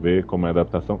gosta de ver como é a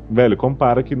adaptação, velho,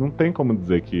 compara que não tem como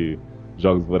dizer que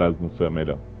Jogos Vorazes não foi a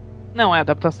melhor. Não, a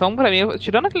adaptação pra mim,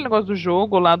 tirando aquele negócio do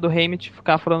jogo lá do Hammett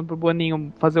ficar falando pro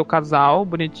Boninho fazer o casal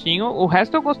bonitinho, o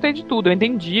resto eu gostei de tudo, eu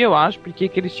entendi, eu acho, porque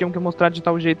que eles tinham que mostrar de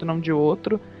tal jeito, não de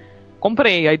outro.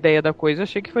 Comprei a ideia da coisa,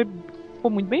 achei que foi ficou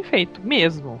muito bem feito,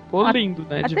 mesmo. Ficou lindo,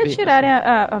 né? Até tirarem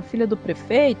a filha do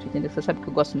prefeito, entendeu? Você sabe que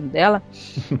eu gosto muito dela.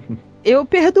 Eu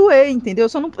perdoei, entendeu?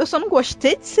 Eu só não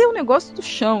gostei de ser um negócio do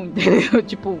chão, entendeu?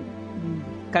 Tipo,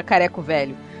 cacareco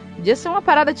velho. Podia ser uma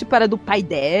parada tipo, era do pai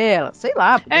dela, sei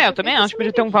lá. Eu também acho que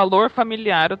podia ter um valor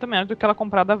familiar, eu também acho, do que ela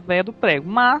comprada velha do prego.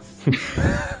 Mas,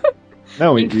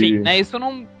 Não, enfim, né? Isso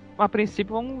não... A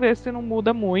princípio, vamos ver se não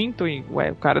muda muito. E,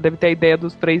 o cara deve ter a ideia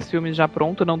dos 3 filmes já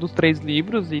pronto, não dos 3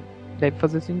 livros, e deve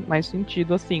fazer mais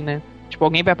sentido assim, né? Tipo,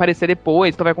 alguém vai aparecer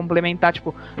depois, então vai complementar,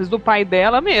 tipo, às vezes do pai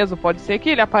dela mesmo. Pode ser que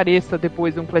ele apareça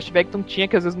depois de um flashback que não tinha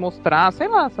que às vezes mostrar, sei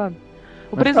lá, sabe?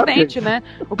 O presidente, né?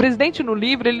 O presidente no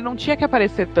livro, ele não tinha que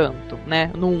aparecer tanto, né?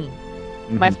 No 1.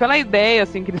 Mas pela ideia,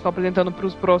 assim, que eles estão apresentando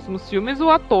pros próximos filmes, o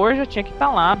ator já tinha que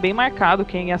estar lá, bem marcado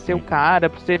quem ia ser o cara,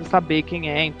 pra você saber quem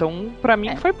é. Então, pra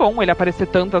mim, foi bom ele aparecer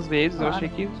tantas vezes. Claro. Eu achei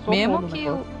que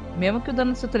mesmo que o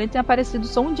Donald Sutherland tenha aparecido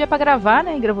só um dia pra gravar,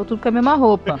 né? E gravou tudo com a mesma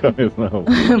roupa. Com a mesma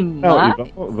roupa.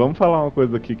 Não, vamos falar uma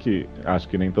coisa aqui que acho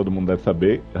que nem todo mundo deve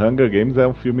saber. Hunger Games é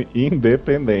um filme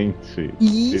independente.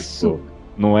 Isso! Tipo,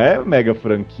 não é mega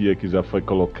franquia que já foi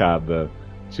colocada...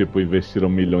 Tipo, investiram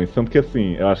milhões. Tanto que,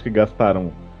 assim, eu acho que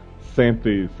gastaram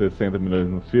 160 milhões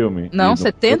no filme. Não,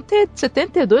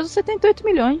 72 ou 78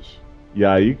 milhões. E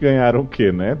aí ganharam o quê,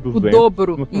 né? 200 o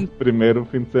dobro. No primeiro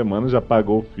fim de semana, já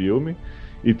pagou o filme.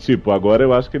 E, tipo, agora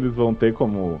eu acho que eles vão ter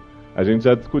como... A gente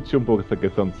já discutiu um pouco essa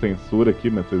questão de censura aqui,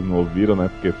 mas vocês não ouviram, né?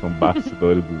 Porque são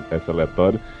bastidores dessa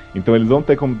aleatório. Então eles vão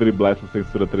ter como driblar essa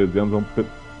censura 13 anos, vão,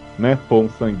 né, pôr um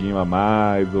sanguinho a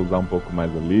mais, usar um pouco mais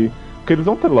ali. Porque eles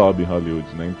vão ter lobby em Hollywood,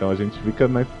 né? Então a gente fica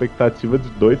na expectativa de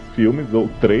 2 filmes, ou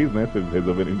 3, né? Se eles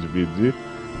resolverem dividir,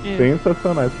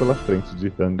 sensacionais pela frente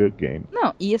de Hunger Games.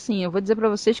 Não, e assim, eu vou dizer pra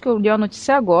vocês que eu li a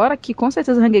notícia agora que com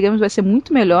certeza Hunger Games vai ser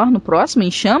muito melhor no próximo,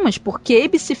 em chamas, porque a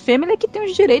ABC Family é que tem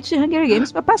os direitos de Hunger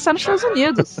Games pra passar nos Estados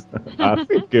Unidos. Sim,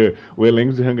 porque o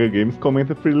elenco de Hunger Games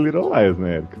comenta Pretty Little Lies,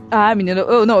 né, Erika? Menina,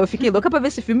 eu fiquei louca pra ver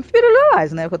esse filme Pretty Little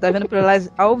Lies, né? Eu tava vendo Pretty Little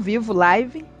Lies ao vivo,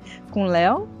 live, com o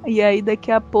Léo, e aí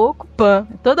daqui a pouco,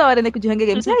 toda hora elenco de Hunger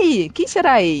Games. E aí, quem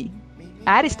será aí?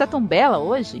 A área está tão bela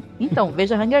hoje? Então,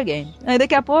 veja Hunger Games. Aí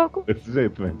daqui a pouco... Desse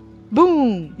jeito, né?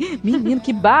 Bum! Menino,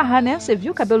 que barra, né? Você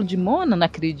viu o cabelo de Mona? Não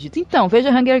acredito. Então,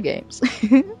 veja Hunger Games.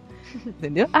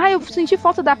 Entendeu? Eu senti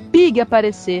falta da Pig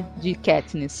aparecer, de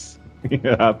Katniss.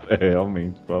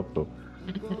 Realmente, faltou.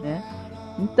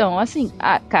 Então, assim,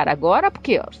 cara, agora,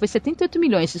 porque foi 78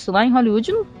 milhões, isso lá em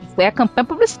Hollywood foi a campanha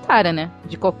publicitária, né?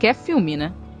 De qualquer filme,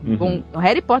 né? O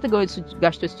Harry Potter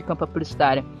gastou isso de campanha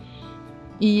publicitária.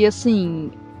 E,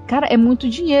 assim, cara, é muito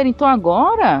dinheiro. Então,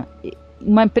 agora,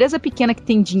 uma empresa pequena que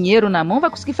tem dinheiro na mão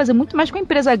vai conseguir fazer muito mais que uma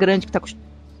empresa grande que tá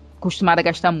acostumada a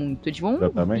gastar muito. Eles vão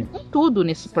vir com tudo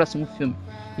nesse próximo filme.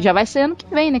 Já vai ser ano que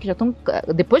vem, né? Que já estão.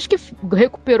 Depois que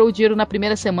recuperou o dinheiro na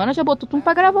primeira semana, já botou tudo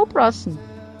pra gravar o próximo.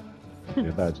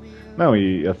 Verdade. Não,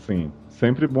 e assim,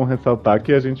 sempre bom ressaltar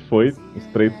que a gente foi os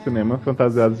 3 do cinema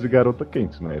fantasiados de garota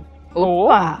quente, né?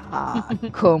 Opa!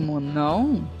 Como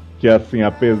não? Que assim,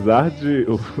 apesar de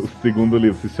o segundo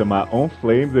livro se chamar On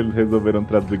Flames, eles resolveram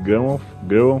traduzir Girl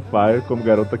on Fire como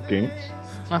garota quente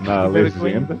na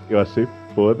legenda. Eu achei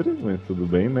podre, mas tudo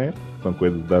bem, né? São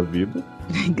coisas da vida.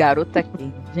 Garota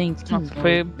quente. Gente, que Nossa,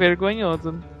 foi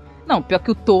vergonhoso. Não, pior que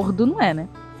o Tordo não é, né?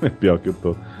 Pior que o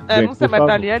Tordo. Gente, não sei, mas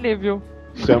tá ali, viu?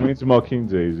 Chamem de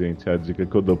Mockingjay, gente. É a dica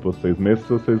que eu dou pra vocês. Mesmo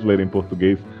se vocês lerem em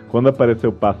português, quando aparecer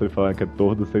o pássaro e falar que é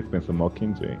Tordo, vocês pensam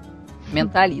Mockingjay.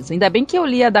 Mentaliza. Ainda bem que eu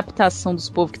li a adaptação dos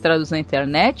povos que traduzem na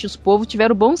internet, os povos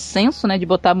tiveram bom senso, né, de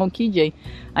botar Mockingjay.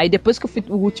 Aí depois que eu fui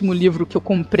o último livro que eu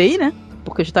comprei, né,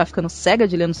 porque eu já tava ficando cega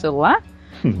de ler no celular,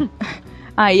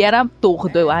 aí era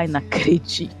Tordo. Eu, não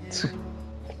acredito.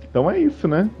 Então é isso,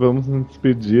 né? Vamos nos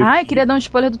despedir. Queria dar um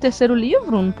spoiler do 3º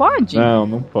livro, não pode?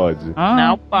 Não pode.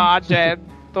 Não pode,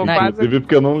 Inclusive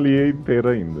porque eu não li inteiro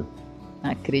ainda.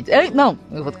 Não acredito.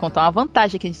 Eu vou te contar uma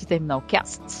vantagem aqui antes de terminar o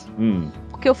cast.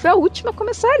 Porque eu fui a última a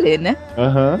começar a ler, né?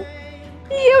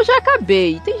 E eu já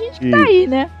acabei. Tem gente que tá aí,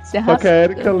 né? Só que a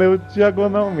Erika leu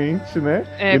diagonalmente, né?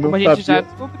 Como a gente já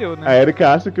descobriu, né? A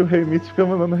Erika acha que o Rei Mitch fica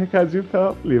mandando recadinho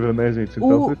pra livro, né, gente?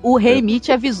 Então, o Rei Mitch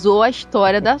avisou a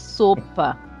história da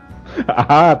sopa.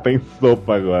 Tem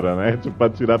sopa agora, né? Tipo, pra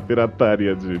tirar a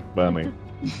pirataria de Panem.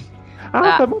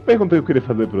 Sabe uma pergunta que eu queria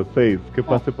fazer pra vocês? Que eu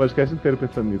passei o podcast inteiro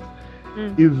pensando nisso.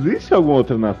 Existe alguma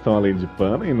outra nação além de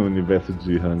Panem no universo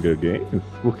de Hunger Games?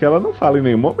 Porque ela não fala em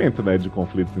nenhum momento, né, de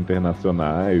conflitos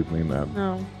internacionais, nem nada.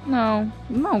 Não.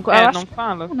 Ela não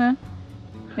fala. Né?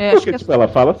 Porque, tipo, ela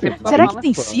fala assim... Será que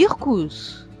tem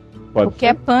circos? Pode Porque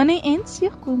ser. é Panem and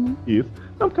Circo, né? Isso.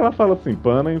 Não, porque ela fala assim,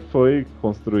 Panem foi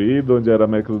construído onde era a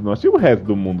América do Norte. E o resto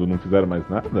do mundo não fizeram mais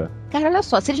nada? Cara, olha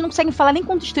só, se eles não conseguem falar nem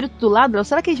com o distrito do lado,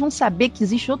 será que eles vão saber que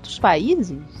existem outros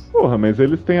países? Porra, mas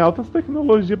eles têm altas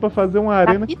tecnologias pra fazer uma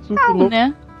arena que Capital,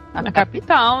 né? A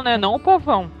capital, né? Não o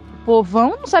povão. O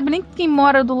povão não sabe nem quem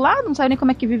mora do lado, não sabe nem como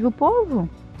é que vive o povo.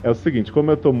 É o seguinte,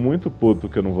 como eu tô muito puto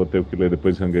que eu não vou ter o que ler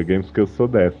depois de Hunger Games, porque eu sou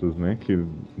dessas, né? Que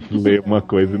lê uma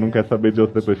coisa e não quer saber de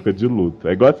outra, depois fica de luto.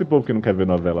 É igual esse povo que não quer ver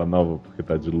novela nova porque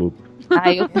tá de luto.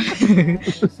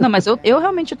 Não, mas eu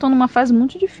realmente tô numa fase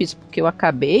muito difícil, porque eu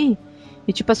acabei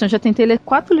e, tipo assim, eu já tentei ler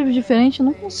 4 livros diferentes e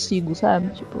não consigo, sabe?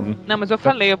 Tipo... Não, mas eu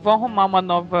falei, eu vou arrumar uma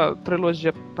nova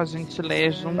trilogia pra gente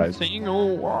ler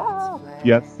juntinho.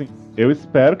 E assim, eu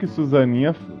espero que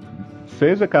Suzaninha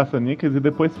seja caça-níqueis e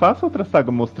depois faça outra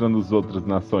saga mostrando as outras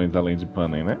nações além de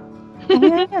Panem, né?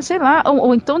 Sei lá.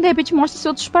 Ou então, de repente, mostra-se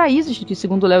outros países que,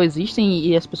 segundo o Léo, existem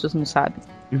e as pessoas não sabem.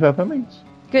 Exatamente.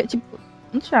 Porque, tipo,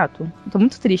 muito chato. Eu tô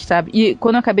muito triste, sabe? E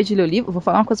quando eu acabei de ler o livro, eu vou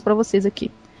falar uma coisa pra vocês aqui.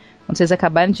 Quando vocês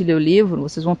acabarem de ler o livro,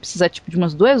 vocês vão precisar, tipo, de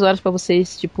umas 2 horas pra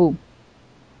vocês, tipo...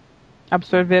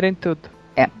 absorverem tudo.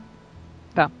 É.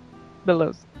 Tá.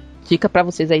 Beleza. Dica pra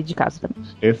vocês aí de casa também.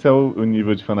 Esse é o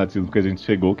nível de fanatismo que a gente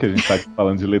chegou, que a gente tá aqui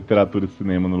falando de literatura e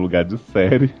cinema no lugar de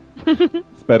série.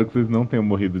 Espero que vocês não tenham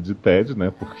morrido de tédio,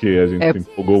 né? Porque a gente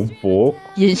se empolgou um pouco.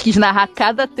 E a gente quis narrar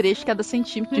cada trecho, cada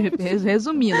centímetro,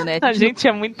 resumindo, né? A gente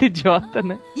é muito idiota,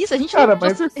 né? Isso, a gente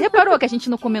Você reparou que a gente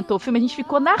não comentou o filme? A gente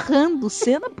ficou narrando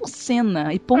cena por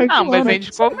cena e pontuando. Mas a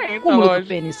gente comenta,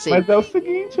 lógico. Mas é o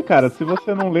seguinte, cara, se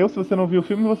você não leu, se você não viu o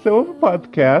filme, você ouve o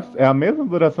podcast. É a mesma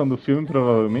duração do filme,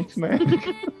 provavelmente, né?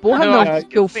 Porra, não,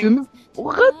 porque o filme...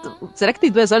 Porra, será que tem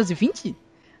 2 horas e 20?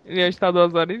 Ele está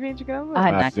 2 horas e 20 gravando.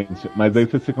 Gente, mas aí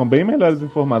vocês ficam bem melhores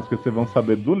informados, porque vocês vão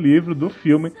saber do livro, do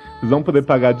filme. Vocês vão poder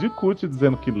pagar de cult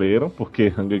dizendo que leram,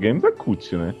 porque Hunger Games é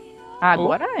cult, né?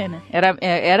 Agora é, né?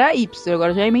 Era hipster,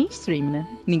 agora já é mainstream, né?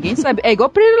 Ninguém sabe. É igual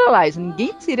Pretty Little Lies,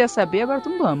 ninguém queria saber, agora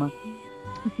todo mundo ama.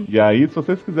 E aí, se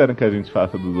vocês quiserem que a gente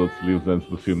faça dos outros livros antes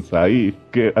do filme sair,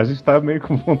 porque a gente tá meio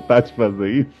com vontade de fazer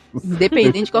isso.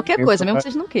 Independente de qualquer coisa, mesmo que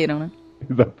vocês não queiram, né?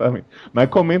 Exatamente. Mas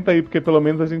comenta aí, porque pelo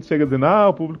menos a gente chega dizendo,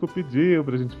 o público pediu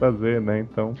pra gente fazer, né?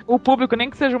 Então. O público, nem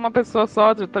que seja uma pessoa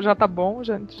só, já tá bom,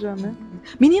 gente, já, né?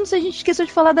 Meninos, a gente esqueceu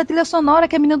de falar da trilha sonora,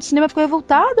 que a menina do cinema ficou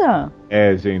revoltada.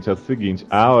 Gente, é o seguinte,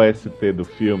 a OST do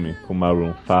filme, com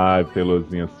Maroon 5,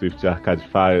 Taylorzinha Swift e Arcade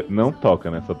Fire, não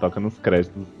toca, né? Só toca nos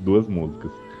créditos 2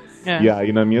 músicas. E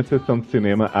aí, na minha sessão de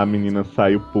cinema, a menina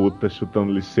saiu puta,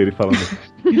 chutando lixeira e falando: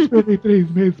 esperei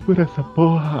 3 meses por essa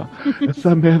porra,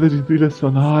 essa merda de trilha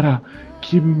sonora,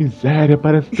 que miséria,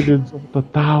 parece trilha de som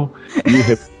total. E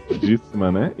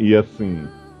repetidíssima, né? E assim,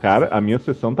 cara, a minha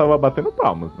sessão tava batendo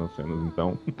palmas nas cenas,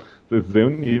 então vocês veem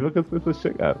o nível que as pessoas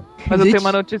chegaram. Mas eu tenho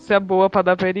uma notícia boa pra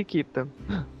dar pra Eriquita.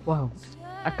 Uau.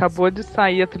 Acabou de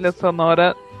sair a trilha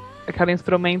sonora, aquela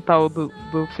instrumental do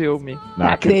filme. Não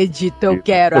acredito, eu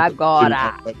quero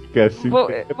agora.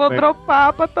 Vou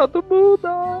dropar pra todo mundo.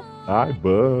 Ai,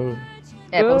 bom.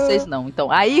 Pra vocês não.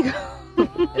 Então, aí...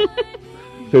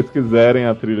 Se vocês quiserem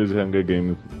a trilha de Hunger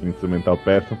Games instrumental,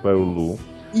 peçam para o Lu.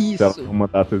 Isso. Se ela for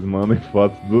mandar, vocês mandem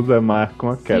fotos do Zé Mar com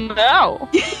a Cat. Não!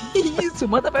 Isso,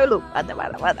 manda pra Lu.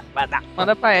 Manda.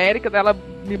 Manda pra Erika, dela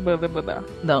me manda.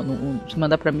 Não, se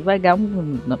mandar pra mim vai ganhar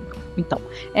um... Não. Então,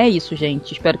 é isso,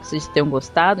 gente. Espero que vocês tenham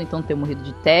gostado, então não tenham morrido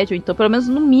de tédio. Então, pelo menos,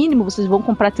 no mínimo, vocês vão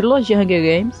comprar a trilogia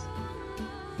Hunger Games.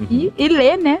 E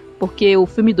ler, né? Porque o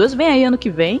filme 2 vem aí ano que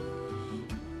vem.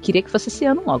 Queria que fosse esse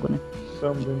ano logo, né?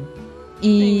 Também.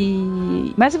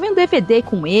 Mas eu venho DVD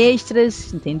com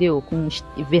extras, entendeu? Com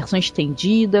versão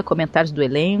estendida, comentários do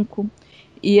elenco.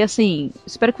 E assim,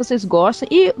 espero que vocês gostem.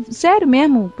 E, sério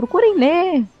mesmo, procurem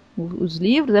ler os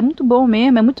livros, é muito bom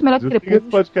mesmo, é muito melhor que Crepúsculo. Esse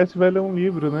podcast vai ler um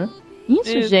livro, né?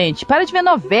 Isso, gente. Para de ver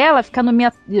novela, ficar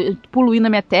poluindo a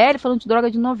minha tele falando de droga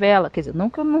de novela. Quer dizer, não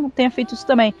que eu não tenha feito isso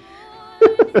também.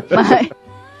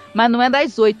 Mas não é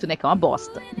das 8, né? Que é uma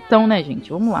bosta. Então, né, gente,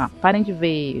 vamos lá. Parem de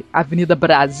ver Avenida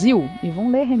Brasil e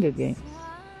vão ler Hunger Games.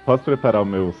 Posso preparar o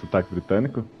meu sotaque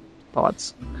britânico?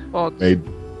 Pode.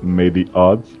 May the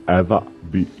odds ever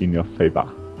be in your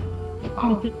favor.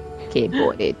 Que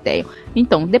bonitinho.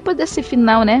 Então, depois desse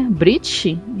final, né,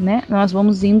 British, né, nós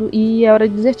vamos indo e é hora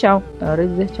de dizer tchau.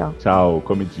 Tchau,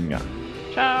 comidinha.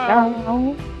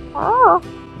 Tchau. Não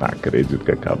acredito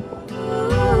que acabou.